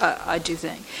I do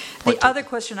think. The other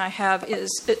question I have is,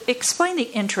 explain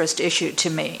the interest issue to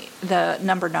me, the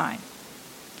number 9.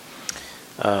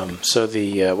 So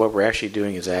what we're actually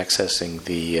doing is accessing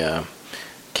the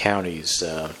county's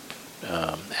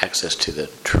access to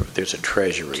there's a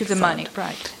treasury to the fund, money,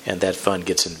 right? And that fund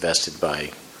gets invested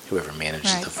by whoever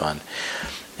manages the fund,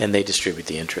 and they distribute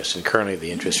the interest. And currently,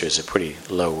 the interest is a pretty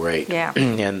low rate. Yeah.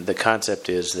 And the concept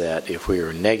is that if we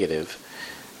are negative,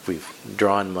 if we've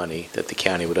drawn money that the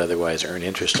county would otherwise earn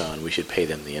interest on, we should pay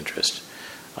them the interest.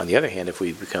 On the other hand, if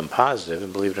we become positive,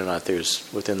 and believe it or not,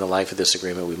 within the life of this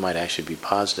agreement, we might actually be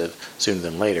positive sooner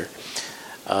than later,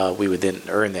 we would then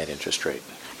earn that interest rate.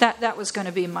 That was going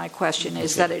to be my question,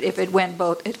 is that if it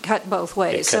cut both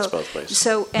ways. It cuts both ways.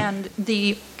 So, and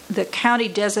the county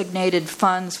designated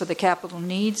funds for the capital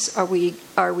needs, are we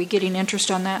getting interest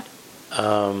on that?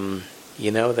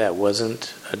 That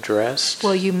wasn't addressed.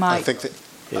 Well, you might. I think that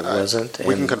it wasn't.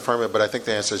 We can confirm it, but I think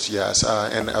the answer is yes,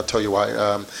 and I'll tell you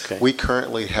why. We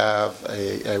currently have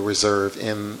a reserve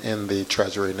in the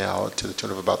Treasury now to the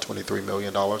tune of about $23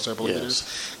 million, I believe it is,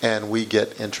 and we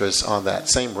get interest on that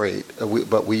same rate,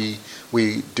 but we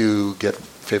do get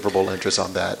favorable interest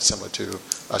on that, similar to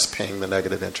us paying the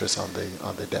negative interest on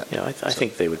the debt. Yeah, I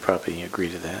think they would probably agree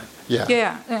to that.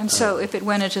 Yeah, and so if it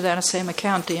went into that same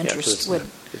account, the interest would.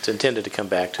 It's intended to come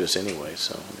back to us anyway,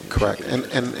 so. Correct,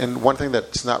 and one thing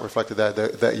that's not reflected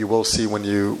that you will see when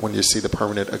you see the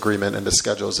permanent agreement and the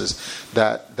schedules is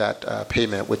that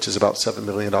payment, which is about $7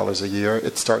 million a year.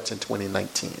 It starts in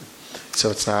 2019, so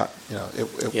it's not it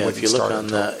yeah. wouldn't start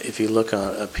If you look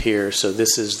on up here, so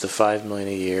this is the $5 million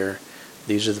a year.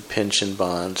 These are the pension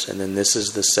bonds, and then this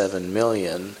is the $7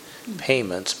 million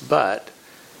payments. But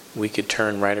we could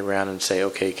turn right around and say,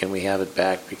 okay, can we have it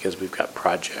back because we've got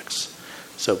projects?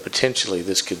 So potentially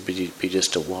this could be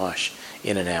just a wash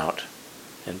in and out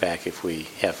and back if we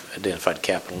have identified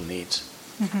capital needs.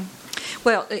 Mm-hmm.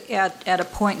 Well, at a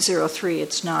 0.03,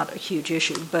 it's not a huge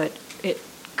issue, but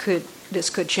this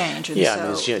could change. And yeah,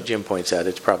 as Jim points out,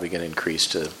 it's probably going to increase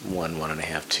to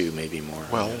 1.5, 2, maybe more.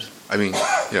 Well, I mean,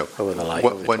 over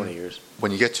the 20 years.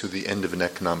 When you get to the end of an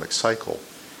economic cycle,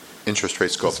 interest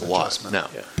rates go up a lot. Now,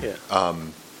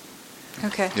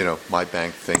 okay. My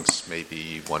bank thinks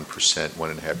maybe 1%,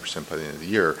 1.5% by the end of the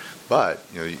year, but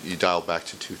you dial back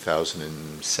to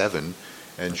 2007,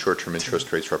 and short-term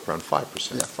interest rates are up around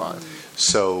 5%. Yeah, 5.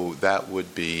 So that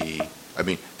would be a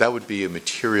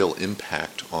material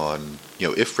impact on,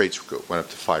 if rates went up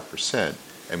to 5%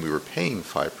 and we were paying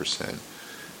 5%,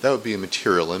 that would be a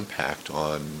material impact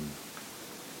on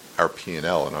our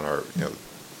P&L and on our,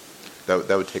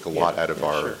 that would take a lot out of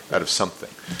out of something.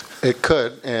 It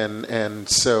could, and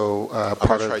so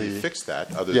part I'm of try the to fix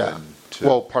that. Other yeah. than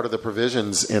Well, part of the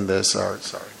provisions in this are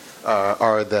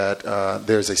that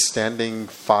there's a standing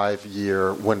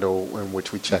 5-year window in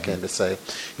which we check in to say,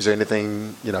 is there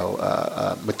anything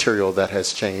material that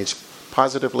has changed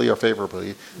positively or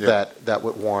favorably that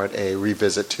would warrant a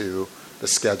revisit to the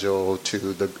schedule,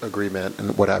 to the agreement,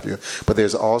 and what have you. But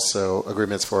there's also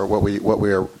agreements for what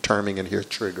we are terming in here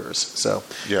triggers. So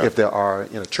if there are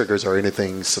triggers or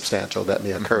anything substantial that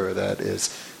may occur that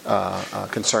is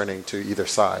concerning to either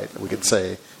side, we could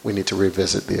say we need to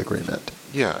revisit the agreement.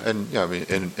 Yeah, and I mean,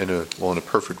 in a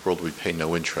perfect world, we pay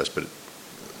no interest, but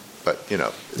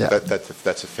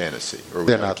that's a fantasy. Or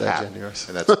they're not that generous,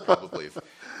 and that's probably.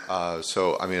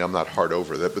 So I mean, I'm not hard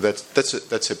over that, but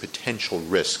that's a potential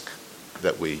risk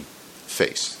that we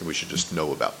face, and we should just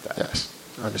know about that. Yes,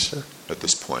 understood. At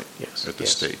this point, at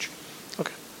this stage.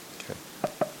 Okay.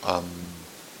 All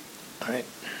right.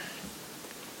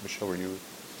 Michelle, were you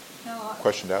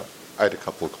questioned out? I had a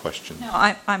couple of questions. No,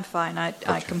 I'm fine.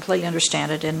 I completely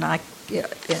understand it, and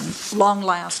in long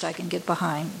last, I can get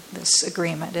behind this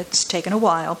agreement. It's taken a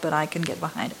while, but I can get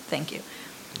behind it. Thank you.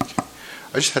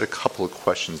 I just had a couple of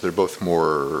questions. They're both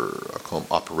more, I'll call them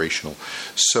operational.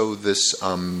 So this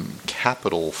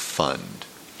capital fund,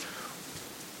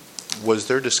 was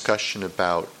there discussion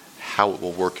about how it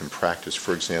will work in practice?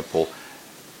 For example,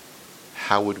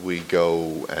 how would we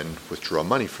go and withdraw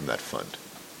money from that fund?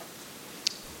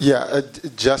 Yeah,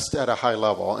 just at a high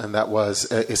level, and that was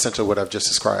essentially what I've just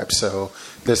described. So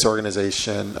this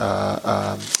organization,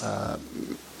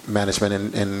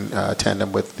 management in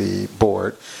tandem with the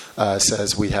board,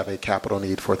 says we have a capital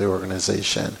need for the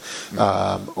organization.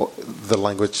 The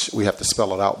language, we have to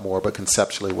spell it out more, but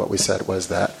conceptually what we said was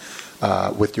that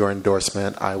with your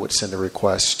endorsement, I would send a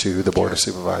request to the Board of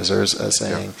Supervisors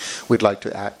saying we'd like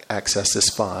to access this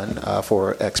fund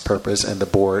for X purpose, and the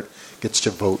board gets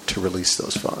to vote to release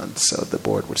those funds. So the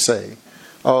board would say,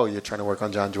 oh, you're trying to work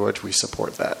on John George, we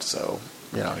support that. So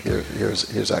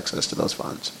here's access to those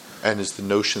funds. And is the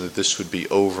notion that this would be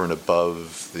over and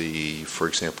above the, for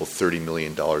example, $30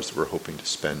 million that we're hoping to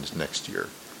spend next year?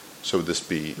 So would this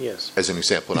be, as an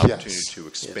example, an opportunity to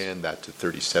expand that to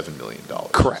 $37 million?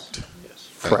 Correct.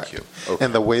 Thank you. Okay.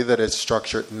 And the way that it's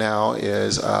structured now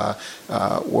is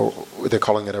they're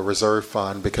calling it a reserve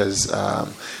fund because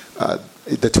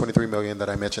the $23 million that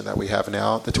I mentioned that we have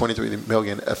now, the $23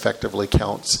 million effectively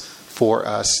counts for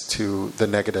us to the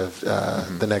negative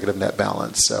net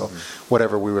balance. So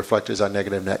whatever we reflect as our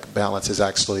negative net balance is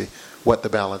actually what the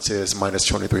balance is minus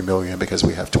 $23 million because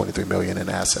we have $23 million in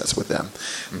assets with them.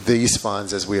 These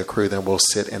funds, as we accrue them, will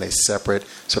sit in a separate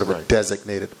sort of a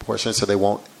designated portion, so they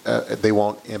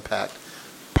won't impact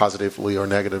positively or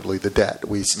negatively the debt.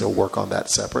 We still work on that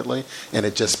separately, and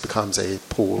it just becomes a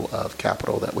pool of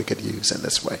capital that we could use in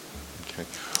this way. Okay.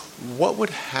 What would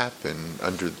happen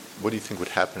what do you think would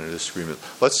happen under this agreement?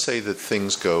 Let's say that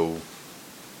things go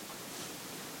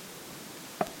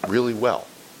really well,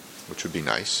 which would be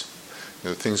nice.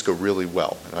 Things go really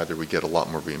well, and either we get a lot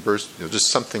more reimbursed,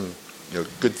 just something,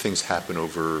 good things happen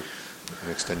over an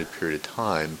extended period of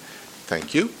time.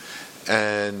 Thank you.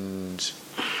 And,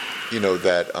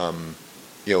 that,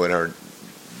 in our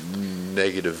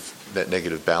net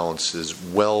negative balance is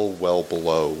well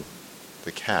below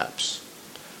the caps.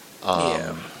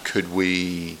 Could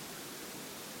we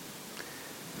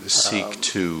seek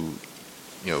to,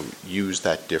 use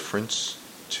that difference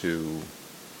to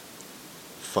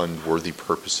fund worthy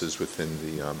purposes within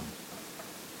the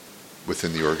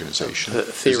organization?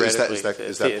 Theoretically,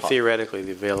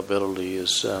 the availability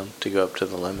is to go up to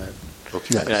the limit.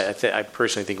 Okay. I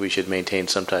personally think we should maintain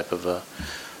some type of a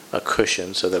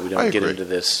cushion so that we don't get into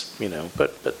this,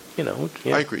 But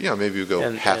I agree. Yeah, maybe we go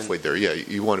halfway there. Yeah,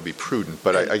 you want to be prudent,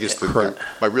 but I guess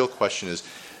my real question is,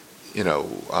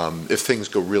 if things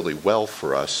go really well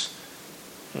for us,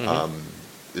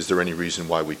 is there any reason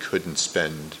why we couldn't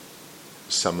spend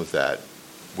some of that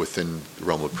within the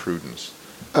realm of prudence?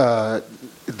 I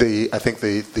think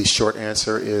the short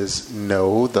answer is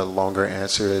no. The longer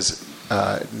answer is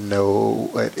no,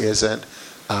 it isn't.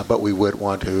 But we would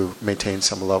want to maintain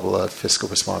some level of fiscal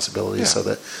responsibility so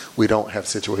that we don't have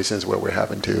situations where we're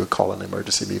having to call an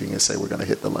emergency meeting and say we're going to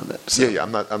hit the limit. So,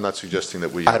 I'm not suggesting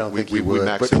that we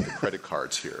max out the credit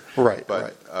cards here. Right.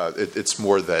 But it's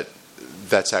more that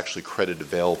that's actually credit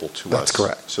available to us. That's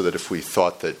correct. So that if we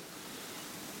thought that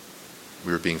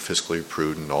we were being fiscally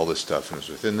prudent, all this stuff, and it was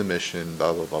within the mission,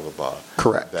 blah, blah, blah, blah, blah.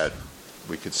 Correct. That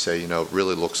we could say, it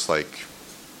really looks like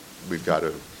we've got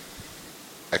to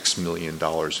X million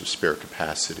dollars of spare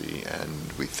capacity,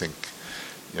 and we think,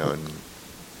 and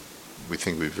we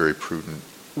think we'd be very prudent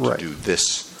to Right. do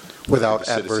this Without for the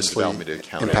citizens of adversely Alameda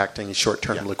County. impacting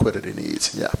short-term Yeah. liquidity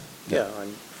needs. Yeah. Yeah,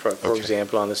 for Okay.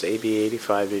 example, on this AB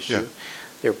 85 issue, Yeah.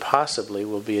 there possibly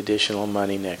will be additional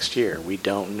money next year. We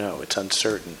don't know. It's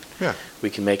uncertain. Yeah. We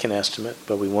can make an estimate,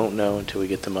 but we won't know until we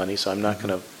get the money, so I'm not going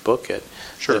to book it.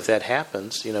 Sure. But if that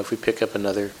happens, if we pick up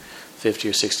another 50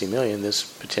 or 60 million, this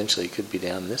potentially could be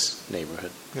down in this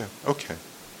neighborhood, Yeah, okay.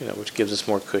 which gives us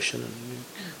more cushion, and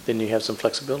then you have some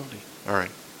flexibility. All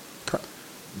right.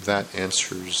 That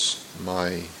answers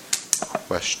my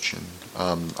question.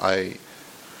 I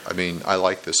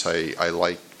like this. I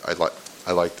like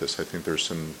this. I think there's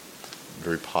some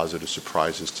very positive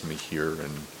surprises to me here,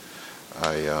 and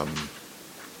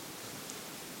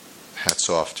hats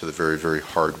off to the very, very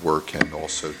hard work, and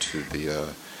also to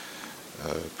the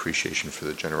appreciation for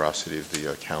the generosity of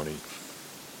the county.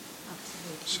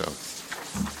 So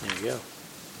There you go.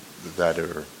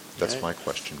 that's Right. my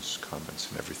questions, comments,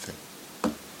 and everything.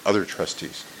 Other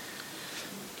trustees?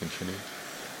 Continue?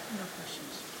 No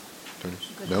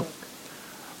questions. No?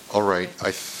 All right,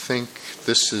 I think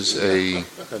this is a,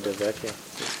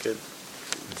 That's good.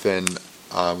 then,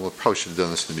 well, probably should have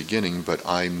done this in the beginning, but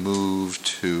I move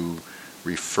to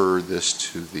refer this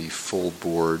to the full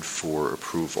board for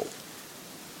approval.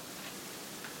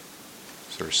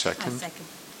 Is there a second? second.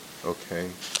 Okay.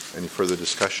 Any further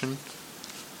discussion?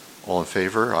 All in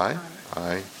favor? Aye?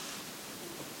 Aye.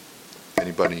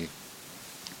 Anybody?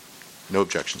 No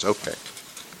objections? Okay.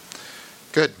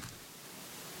 Good.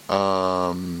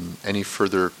 Any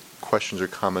further questions or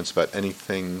comments about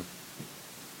anything?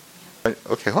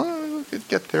 Okay, hold on. I'm going to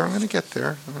get there.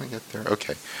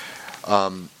 Okay.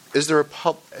 Is there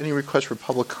any request for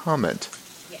public comment?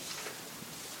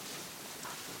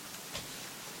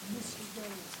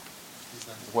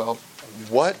 Well,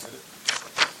 what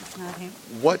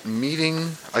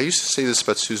meeting, I used to say this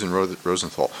about Susan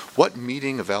Rosenthal, what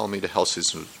meeting of Alameda Health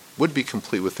Systems would be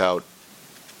complete without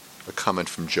a comment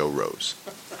from Joe Rose?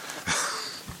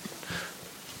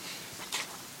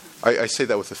 I say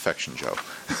that with affection, Joe.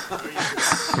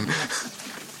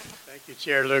 Thank you,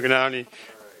 Chair Luganani.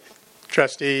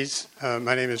 Trustees,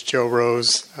 my name is Joe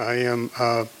Rose. I am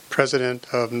president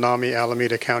of NAMI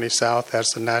Alameda County South.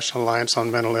 That's the National Alliance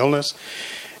on Mental Illness.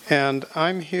 And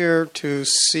I'm here to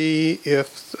see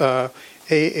if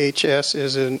AHS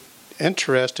is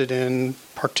interested in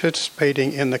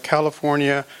participating in the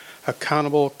California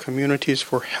Accountable Communities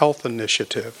for Health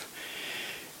Initiative.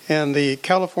 And the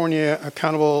California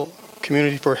Accountable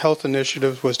Community for Health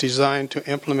Initiative was designed to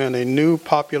implement a new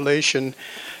population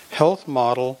health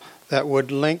model that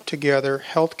would link together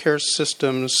healthcare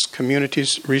systems,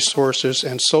 communities, resources,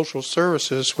 and social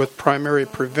services with primary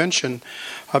prevention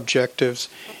objectives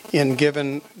in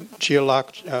given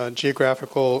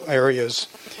geographical areas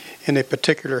in a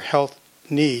particular health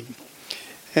need.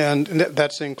 And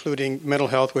that's including mental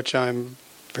health, which I'm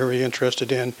very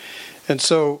interested in. And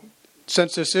so,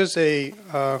 since this is a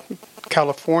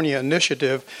California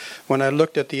initiative, when I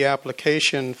looked at the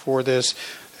application for this,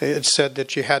 it said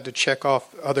that you had to check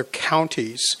off other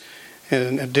counties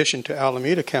in addition to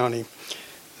Alameda County.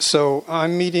 So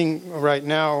I'm meeting right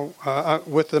now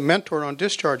with the Mentor on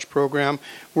Discharge program.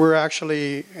 We're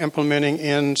actually implementing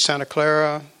in Santa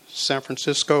Clara, San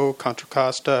Francisco, Contra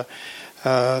Costa,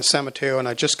 San Mateo, and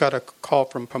I just got a call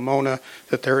from Pomona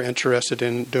that they're interested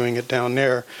in doing it down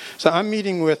there. So I'm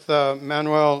meeting with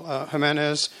Manuel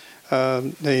Jimenez,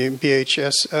 the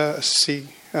BHSC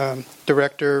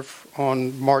director,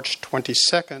 on March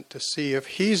 22nd to see if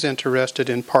he's interested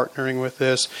in partnering with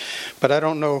this, but I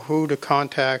don't know who to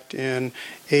contact in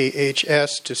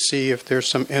AHS to see if there's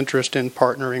some interest in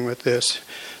partnering with this.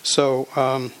 So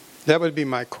that would be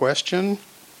my question.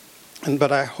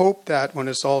 But I hope that when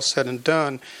it's all said and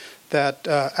done, that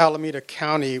Alameda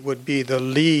County would be the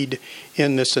lead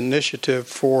in this initiative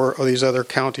for these other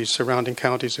counties, surrounding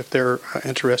counties, if they're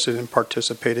interested in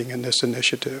participating in this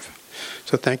initiative.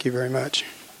 So thank you very much.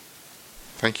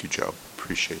 Thank you, Joe.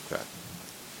 Appreciate that.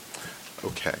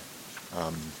 Okay.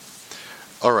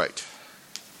 All right.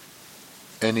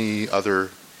 Any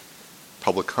other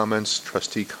public comments,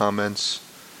 trustee comments?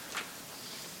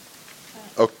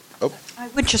 I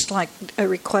would just like a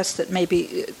request that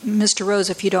maybe, Mr.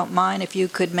 Rose, if you don't mind, if you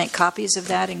could make copies of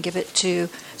that and give it to,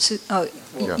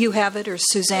 you have it, or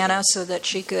Susanna, so that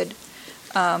she could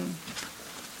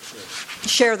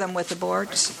share them with the board.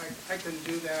 I can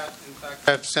do that. In fact,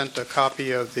 I've sent a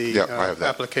copy of the I have that.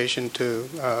 application to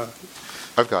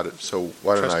I've got it, so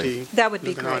why don't Trustee That would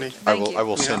be Luganani. great. Thank you. I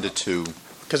will send it to...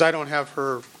 Because I don't have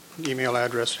her email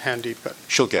address handy, but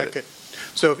She'll get it.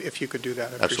 So if you could do that,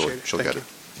 I'd appreciate Absolutely. it. She'll Thank get you.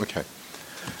 it. Okay.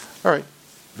 All right.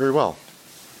 Very well.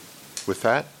 With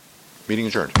that, meeting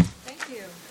adjourned.